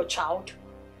carrying your child.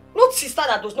 Not sister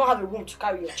that does not have a room to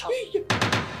carry your child.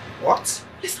 What?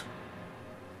 Listen.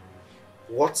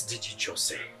 What did you just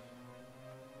say?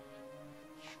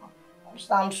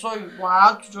 I'm sorry, but I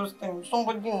had to just tell him.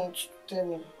 Somebody needs to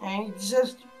tell him. And he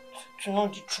deserves to know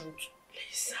the truth.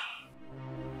 Lisa.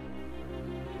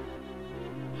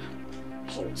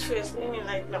 She's facing me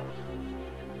like now.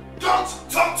 Don't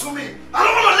talk to me! I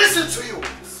don't want to listen to you!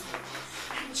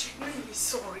 I'm genuinely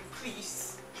sorry,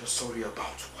 please. You're sorry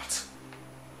about what?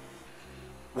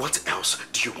 What else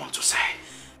do you want to say?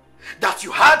 That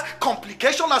you had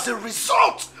complication as a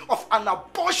result of an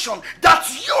abortion that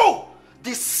you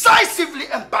decisively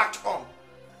embarked on.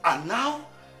 And now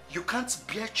you can't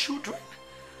bear children?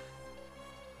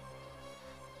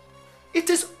 It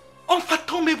is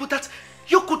unfathomable that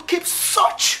you could keep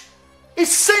such a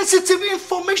sensitive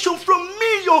information from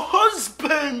me, your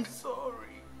husband.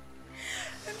 Sorry.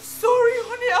 I'm sorry,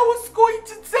 honey. I was going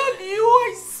to tell you,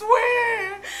 I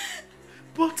swear.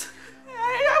 But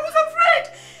I was afraid.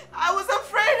 I was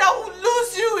afraid I would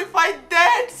lose you if I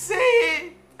dared say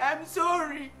it. I'm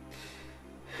sorry.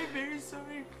 I'm very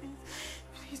sorry, please.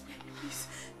 Please, baby, please.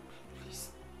 Please.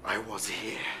 I was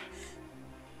here,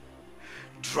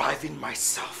 driving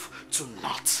myself to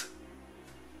naught,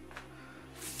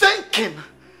 thinking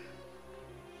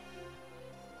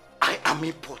I am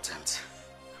important.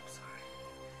 I'm sorry.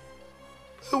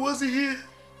 I was here,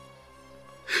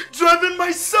 driving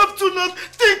myself to naught,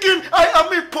 thinking I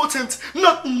am important,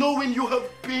 not knowing you have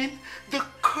been the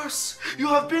curse. You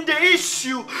have been the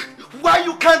issue why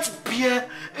you can't bear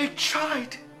a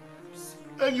child.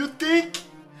 And you think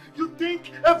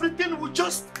everything will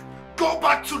just go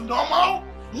back to normal?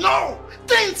 No!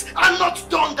 Things are not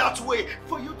done that way.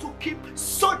 For you to keep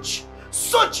such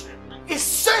a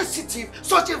sensitive,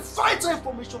 such a vital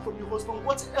information from your husband,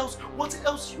 what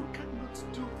else you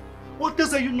cannot do? What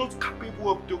else are you not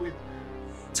capable of doing?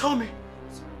 Tell me.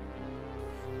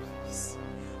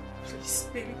 Please,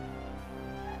 baby.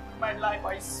 My life,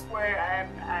 I swear,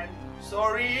 I'm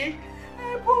sorry.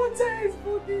 I apologize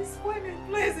for this. Find a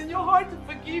place in your heart to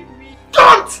forgive me.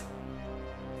 Don't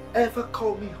ever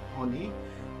call me honey.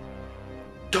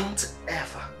 Don't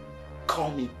ever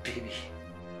call me baby.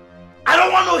 I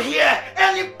don't want to hear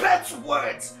any pet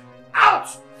words out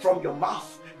from your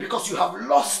mouth because you have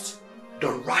lost the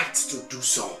right to do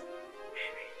so.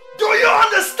 Do you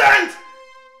understand?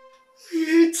 I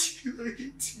hate you. I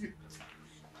hate you.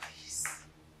 Please.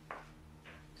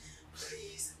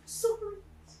 Please, I'm sorry.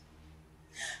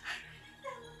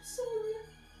 I'm sorry.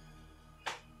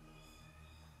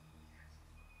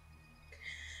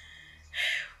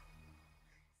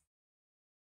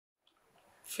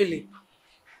 Philip.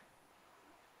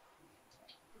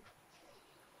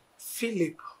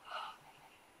 Philip.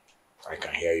 I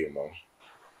can hear you, Mom.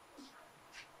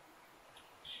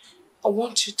 I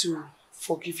want you to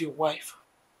forgive your wife.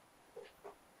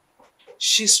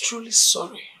 She's truly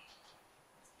sorry.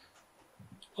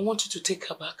 I want you to take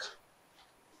her back.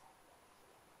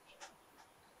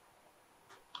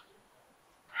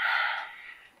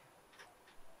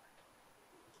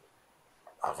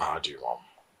 I've heard you, Mom.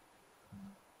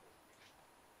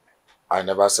 I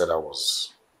never said I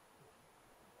was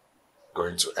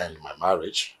going to end my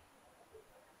marriage.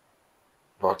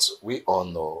 But we all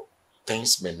know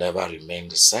things may never remain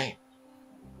the same.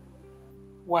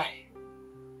 Why?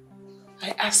 I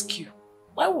ask you,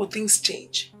 why would things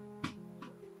change?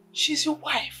 She's your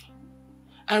wife.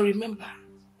 And remember,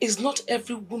 it's not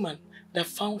every woman that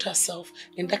found herself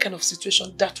in that kind of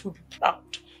situation that will be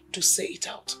proud to say it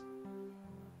out.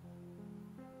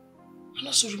 And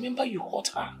also remember you hurt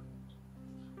her.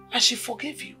 And she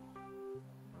forgave you.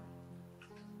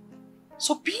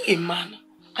 So be a man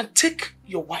and take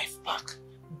your wife back.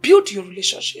 Build your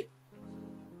relationship.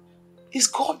 It's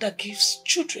God that gives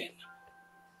children.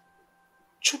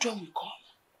 Children will come.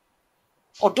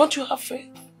 Or don't you have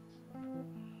faith?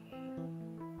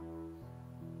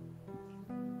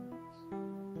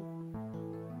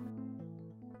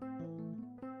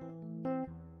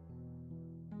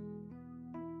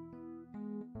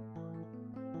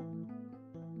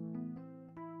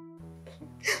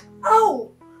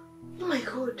 Ow! Oh my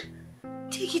God.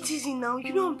 Take it easy now.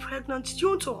 You know I'm pregnant. Do you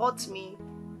want to hurt me?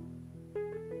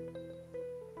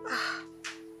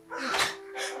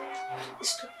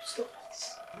 Stop.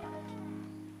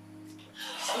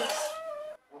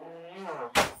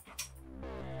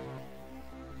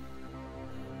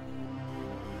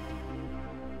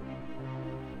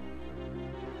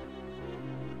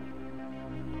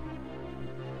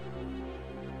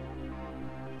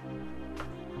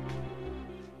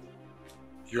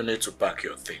 You need to pack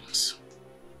your things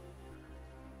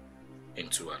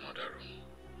into another room.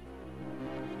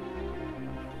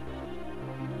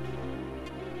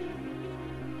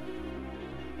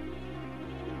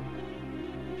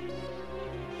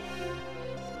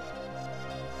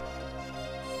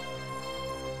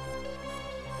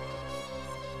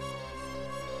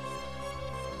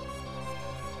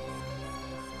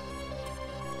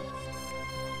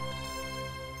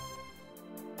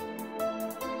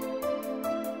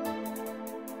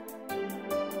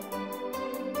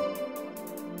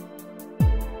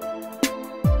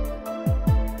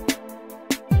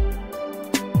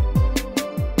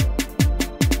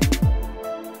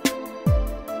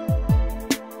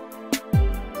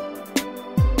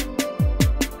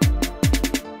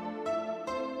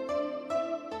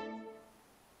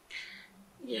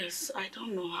 I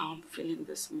don't know how I'm feeling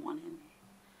this morning.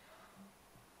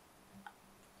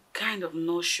 Kind of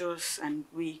nauseous and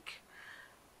weak.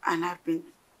 And I've been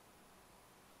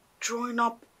throwing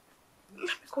up. Let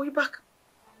me call you back.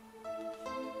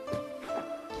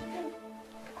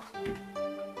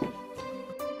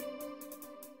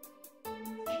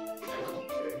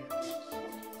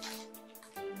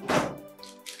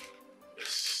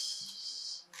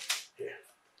 Here.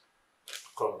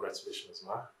 Congratulations,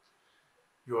 Ma.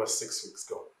 You are 6 weeks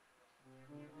gone.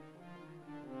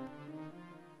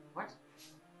 What?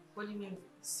 What do you mean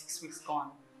 6 weeks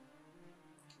gone?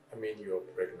 I mean you're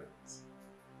pregnant.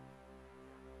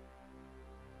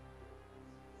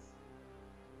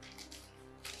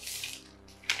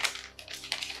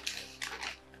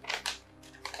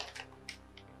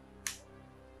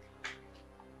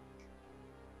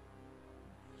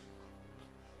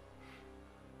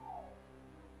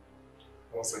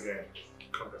 Once again,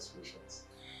 congratulations.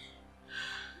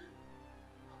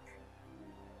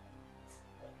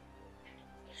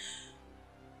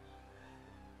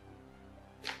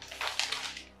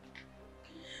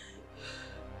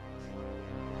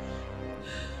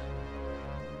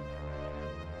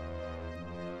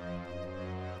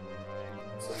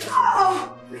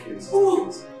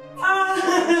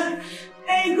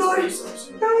 Hey, God.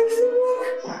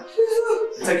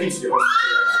 Take it to the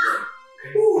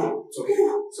hospital. Okay.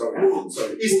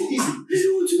 Sorry. Easy. I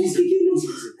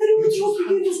don't want to walk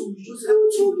again. I don't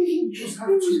want to walk again. You just have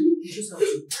to.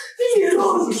 Leave me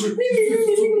alone. Leave me.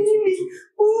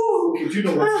 Okay, do you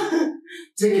know what?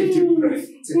 Take a deep breath.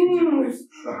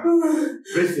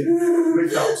 Breathe in.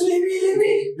 Breathe out. Leave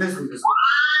me. Let's go.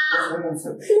 One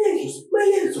step. My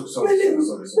leg. Sorry.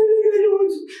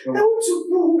 I want to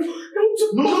move.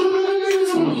 No.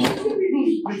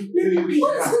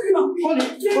 Honey,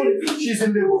 she's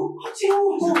in there. I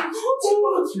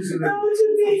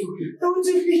want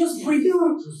to be. Just breathe.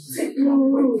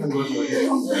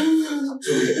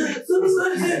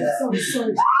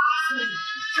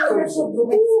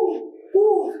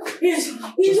 Yes.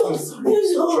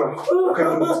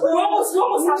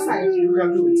 Almost outside. You can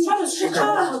do it. You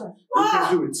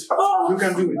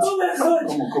can do it. Oh my God.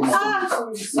 Come on.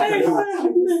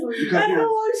 I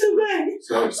don't want to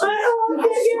go. Sorry. I don't want to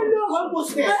get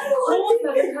Almost there.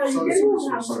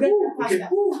 Sorry.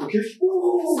 Okay.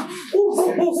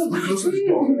 We close the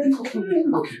door. Okay.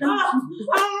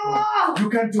 You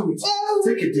can do it.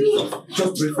 Take a deep breath.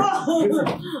 Just breathe out.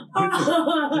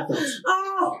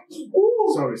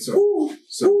 Sorry.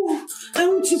 I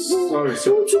want to pull. Sorry.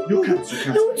 You can't. I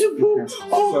want to pull.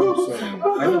 Sorry. I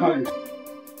know how you.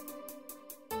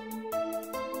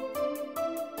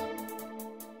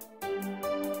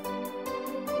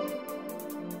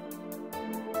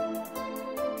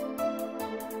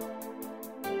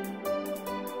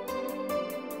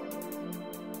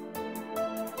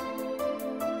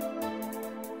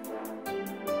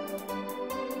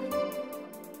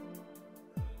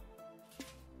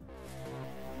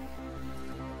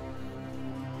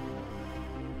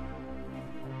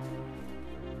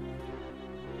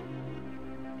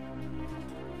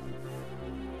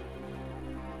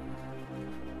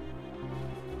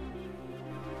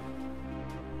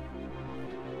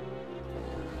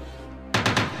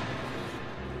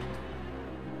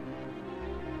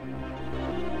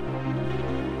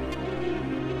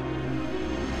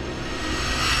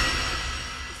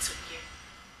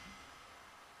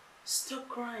 Stop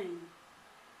crying.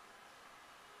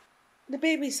 The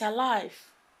baby's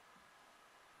alive.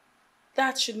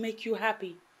 That should make you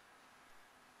happy.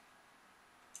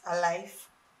 Alive?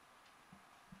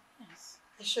 Yes.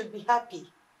 I should be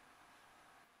happy.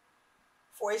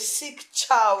 For a sick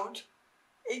child,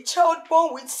 a child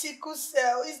born with sickle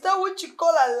cell, is that what you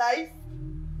call alive?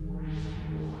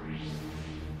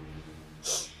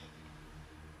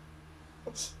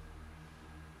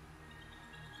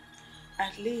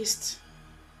 At least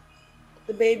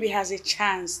the baby has a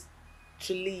chance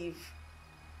to live.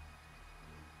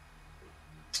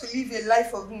 To live a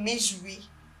life of misery,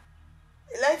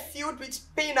 a life filled with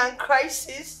pain and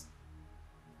crisis.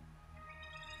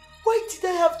 Why did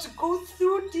I have to go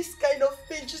through this kind of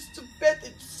pain just to birth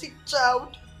a sick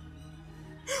child?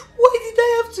 Why did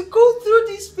I have to go through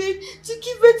this pain to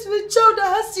give birth to a child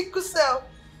that has sickle cell?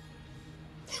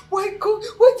 Why did God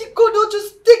not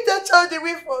just take that child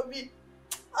away from me?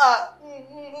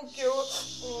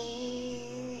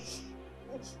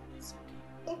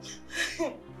 Okay.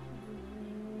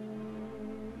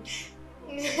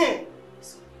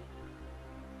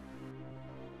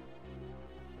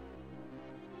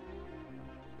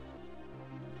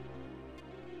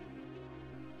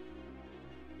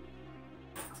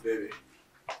 Baby,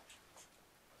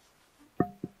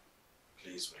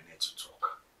 please, we need to talk.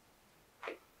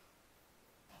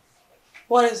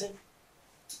 What is it?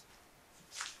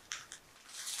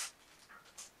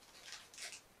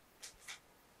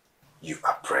 You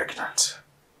are pregnant.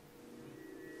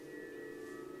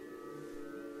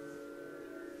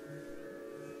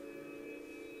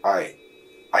 I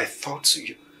thought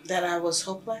you... That I was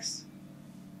hopeless?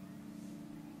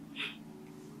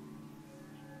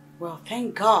 Well,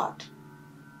 thank God.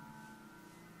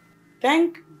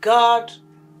 Thank God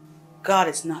God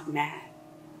is not mad.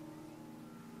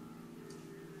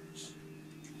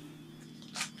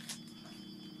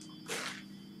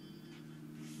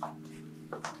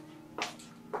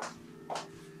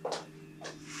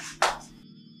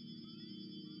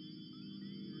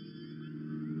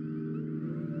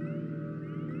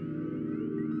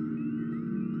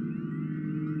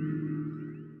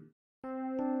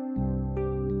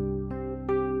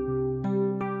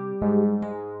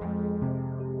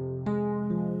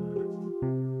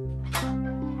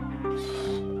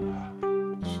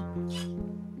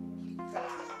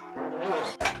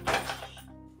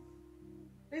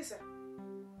 Lisa,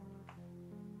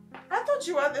 I thought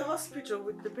you were at the hospital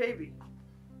with the baby.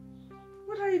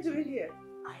 What are you doing here?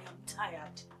 I am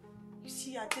tired. You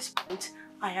see, at this point,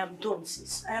 I am done,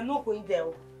 sis. I am not going there.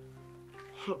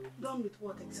 Done with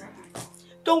what exactly?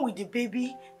 Done with the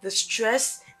baby, the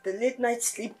stress, the late night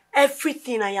sleep,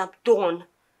 everything. I am done.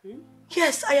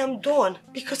 Yes, I am done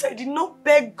because I did not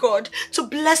beg God to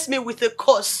bless me with a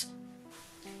curse.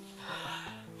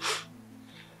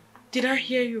 Did I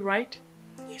hear you right?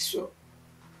 Yes, sir.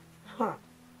 Huh.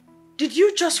 Did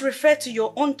you just refer to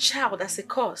your own child as a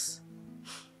curse?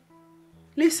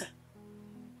 Lisa.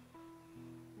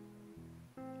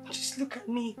 Just look at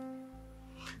me.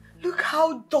 Look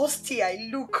how dusty I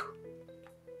look.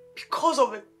 Because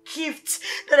of a gift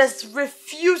that has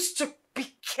refused to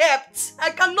be kept.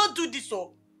 I cannot do this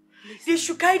all. They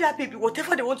should carry that baby,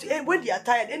 whatever they want to, and when they are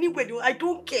tired, anywhere they want. I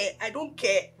don't care. I don't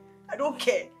care. I don't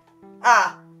care.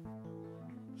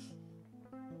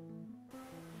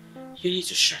 You need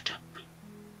to shut up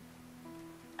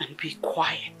and be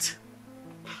quiet.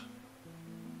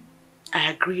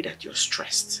 I agree that you're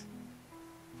stressed,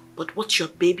 but what your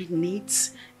baby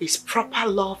needs is proper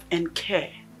love and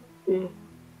care.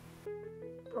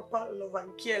 Proper love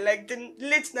and care, like the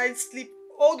late night sleep,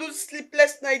 all those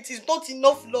sleepless nights is not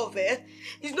enough love, eh?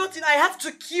 It's not. I have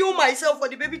to kill myself for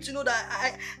the baby to know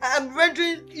that I am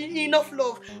rendering enough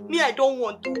love. Me, I don't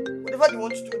want to. Whatever they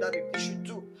want to do, that baby should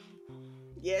do.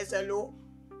 Yes, hello?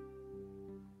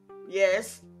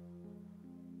 Yes?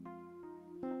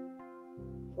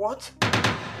 What?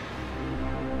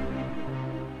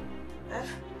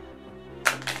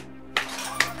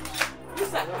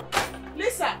 Lisa!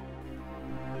 Lisa!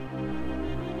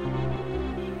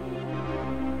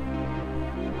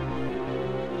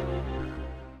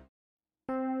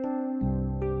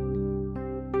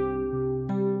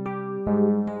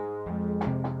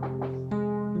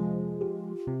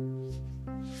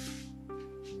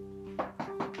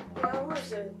 Where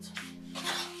was it?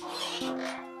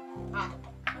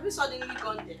 Have you suddenly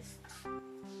gone deaf?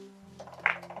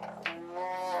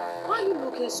 Why are you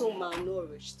looking so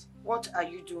malnourished? What are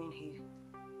you doing here?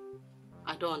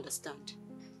 I don't understand.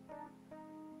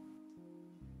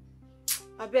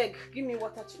 I beg, give me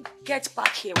water too. Get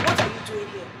back here. What are you doing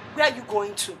here? Where are you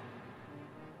going to?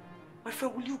 My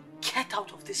friend, will you get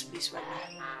out of this place right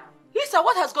now? Lisa,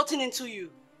 what has gotten into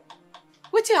you?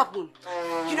 What happened?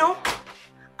 You know,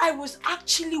 I was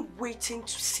actually waiting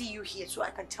to see you here so I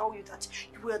can tell you that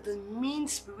you were the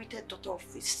mean-spirited daughter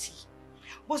of the sea.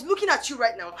 But looking at you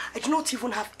right now, I do not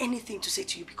even have anything to say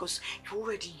to you because you're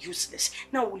already useless.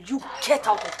 Now will you get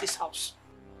out of this house?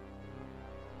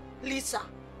 Lisa.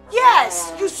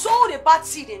 Yes, you sowed a bad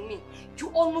seed in me. You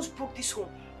almost broke this home.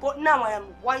 But now I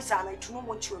am wiser and I do not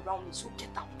want you around me, so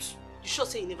get out. You sure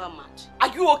say you never mad? Are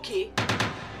you okay?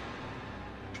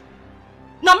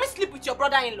 Now me sleep with your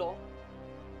brother-in-law?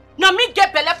 Now me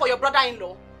get belle for your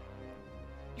brother-in-law?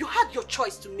 You had your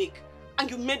choice to make. And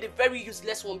you made a very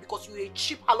useless one because you were a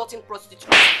cheap harlot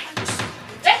prostitute.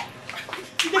 Eh?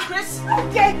 You the grace?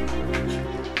 Okay.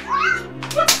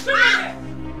 What's going on here?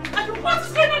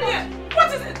 What's going on here?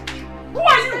 What is it? Who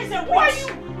are you? Who are you?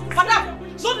 Madam,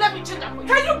 don't let me change that for you.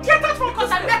 Can you get out from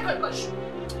because I make a push?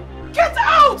 Get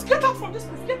out! Get out from this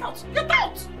place. Get out! Get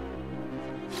out!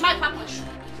 My papa.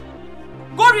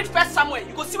 Go read 1 Samuel.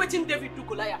 You go see what David do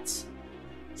Goliath.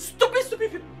 Stupid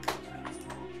people.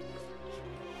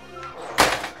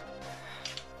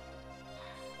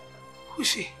 Who is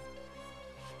she?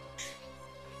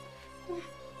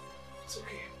 It's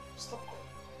okay. Stop calling.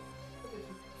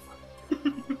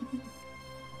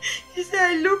 You say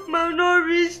I look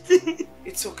malnourished.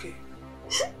 It's okay.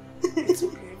 It's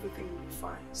okay. Everything will be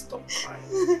fine. Stop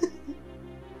crying.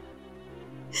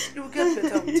 You will get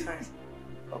better with time.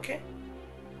 Okay?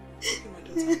 Okay, my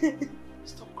daughter.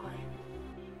 Stop crying.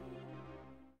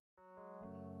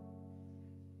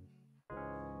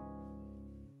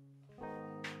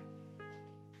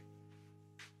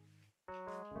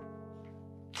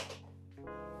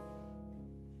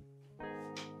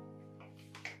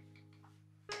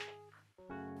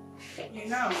 You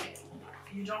know,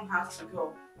 you don't have to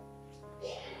go.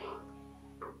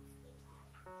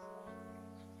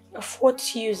 Of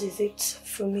what use is it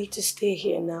for me to stay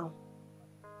here now?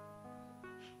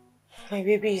 My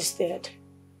baby is dead.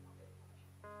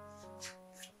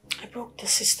 I broke the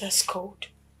sister's code.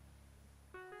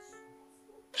 I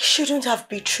shouldn't have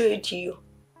betrayed you.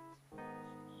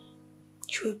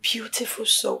 You're a beautiful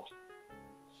soul.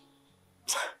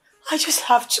 I just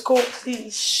have to go,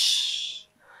 please. Shh.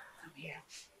 I'm here.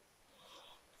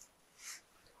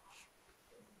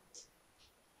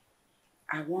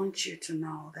 I want you to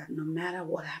know that no matter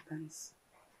what happens,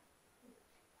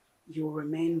 you'll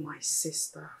remain my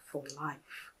sister for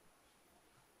life.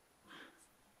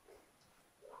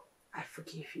 I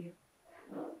forgive you.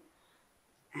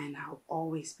 And I'll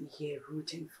always be here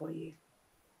rooting for you.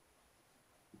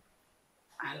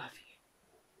 I love you.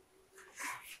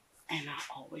 And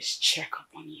I'll always check up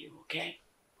on you, okay?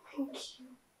 Thank you.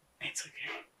 It's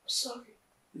okay. I'm sorry.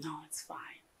 No, it's fine.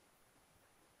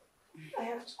 I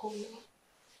have to go now.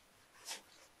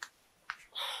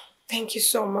 Thank you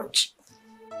so much.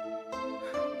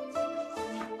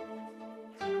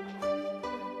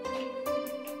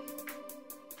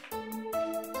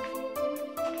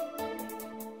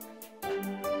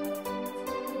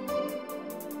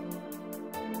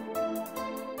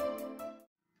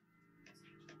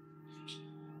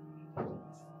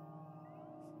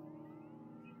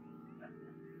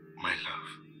 My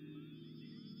love,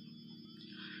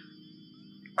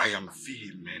 I am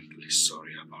vehemently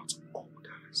sorry about all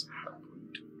that has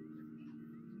happened.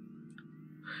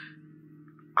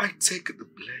 I take the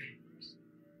blame.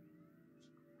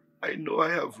 I know I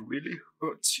have really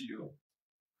hurt you.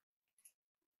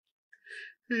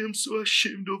 I am so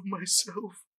ashamed of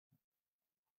myself.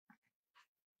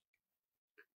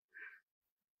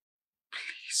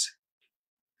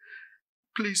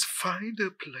 Please find a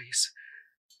place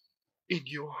in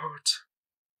your heart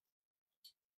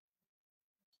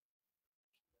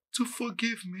to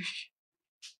forgive me.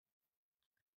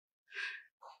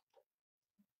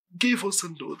 Give us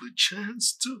another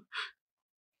chance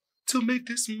to make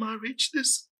this marriage,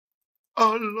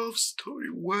 our love story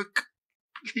work.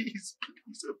 Please,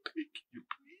 please, I beg you,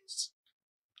 please.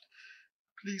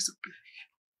 Please, I beg.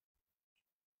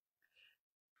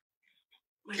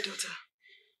 My daughter,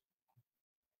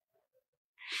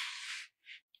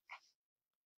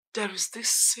 there is this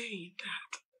saying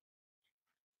that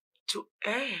to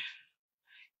err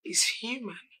is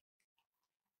human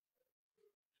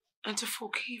and to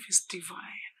forgive is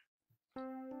divine.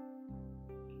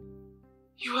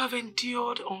 You have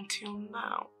endured until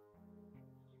now.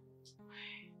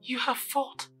 You have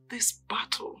fought this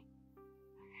battle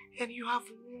and you have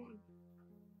won.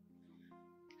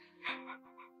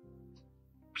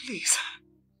 Please,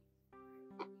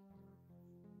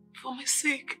 for my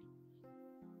sake,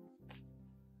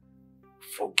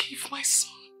 forgive my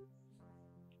son.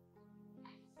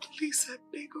 Please, I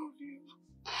beg of you.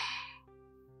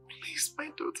 Please, my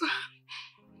daughter.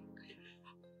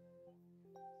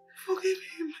 Forgive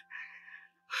him.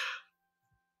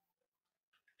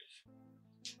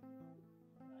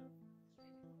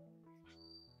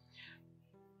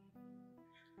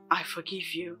 I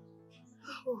forgive you.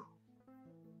 Oh.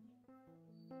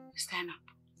 Stand up.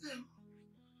 No.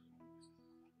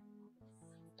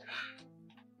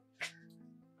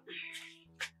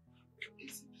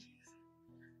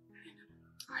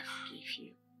 I forgive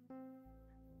you.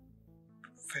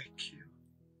 Thank you.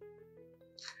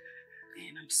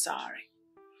 And I'm sorry.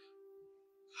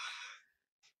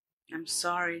 I'm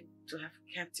sorry to have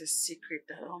kept a secret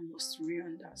that almost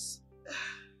ruined us.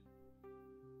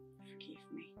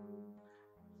 Forgive me.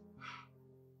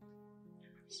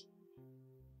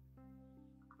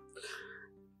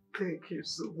 Thank you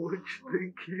so much.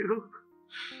 Thank you.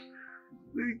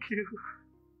 Thank you.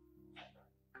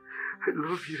 I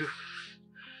love you.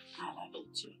 I love you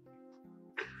too.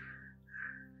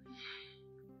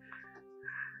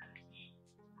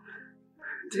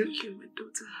 Thank you, my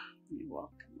daughter. You're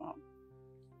welcome, Mom.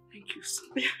 Thank you so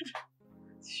Thank much. you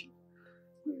so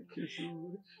much. Thank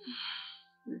you.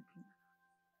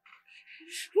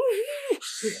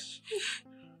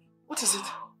 What is it?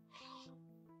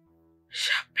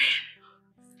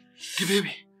 The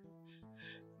baby.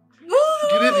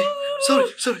 The baby.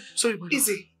 Sorry, madam.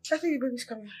 Easy. I think the baby's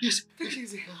coming. Yes. Take it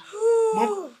easy.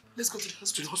 Mom, let's go to the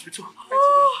hospital. To the hospital.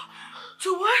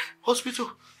 To what?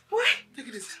 Hospital. Why? Take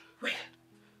it easy. Wait.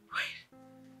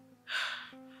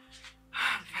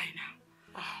 I'm fine now.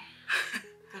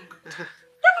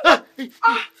 Thank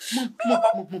God.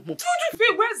 Mom.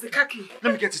 Where's the car key?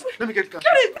 Let me get it. Get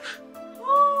it.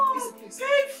 Easy, please.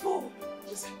 Painful.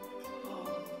 Listen.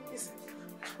 Easy.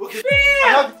 Okay. I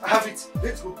have it.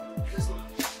 Let's go.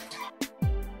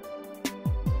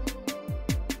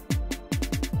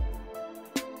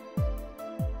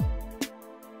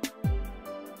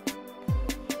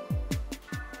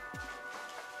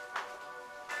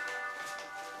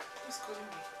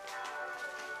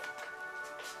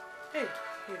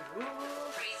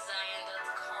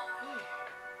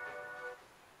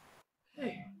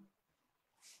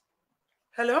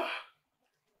 Hello?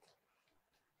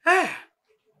 Hey,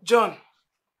 John.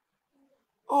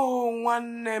 Oh,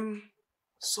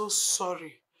 so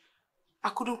sorry. I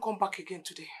couldn't come back again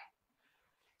today.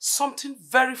 something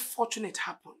very fortunate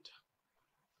happened.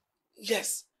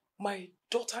 Yes, my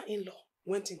daughter-in-law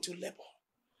went into labor.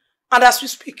 And as we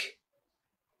speak,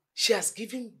 she has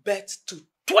given birth to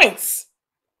twins.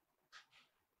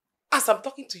 As I'm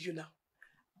talking to you now,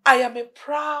 I am a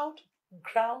proud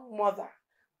grandmother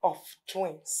of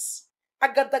twins.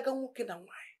 Agadaga nwoke na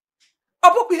nwanyị.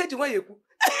 Abokwu ihe ji nwa yekwu.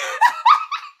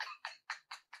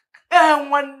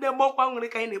 Nwanne m ọkwa nwere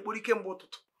ka anyị na-ekpori ike mgbe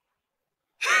ụtụtụ.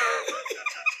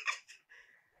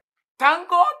 Thank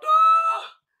God.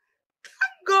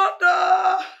 Thank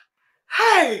God.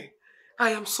 Hey, I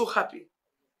am so happy.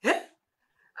 Yeah?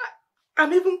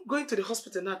 I'm even going to the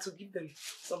hospital now to give them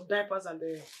some diapers and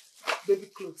baby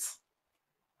clothes.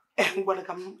 Let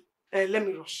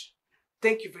me rush.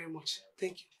 Thank you very much.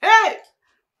 Thank you. Hey!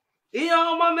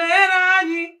 Iyoma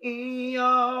merani,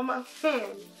 iyoma.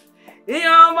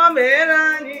 Iyoma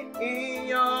merani,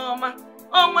 iyoma.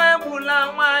 Onwe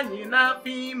bula nwanyi na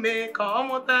pime ka ọ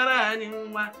mụtara anyị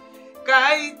nwa.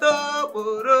 Ka ito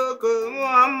poroko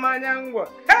nwa mmanya ngwa.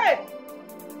 Hey!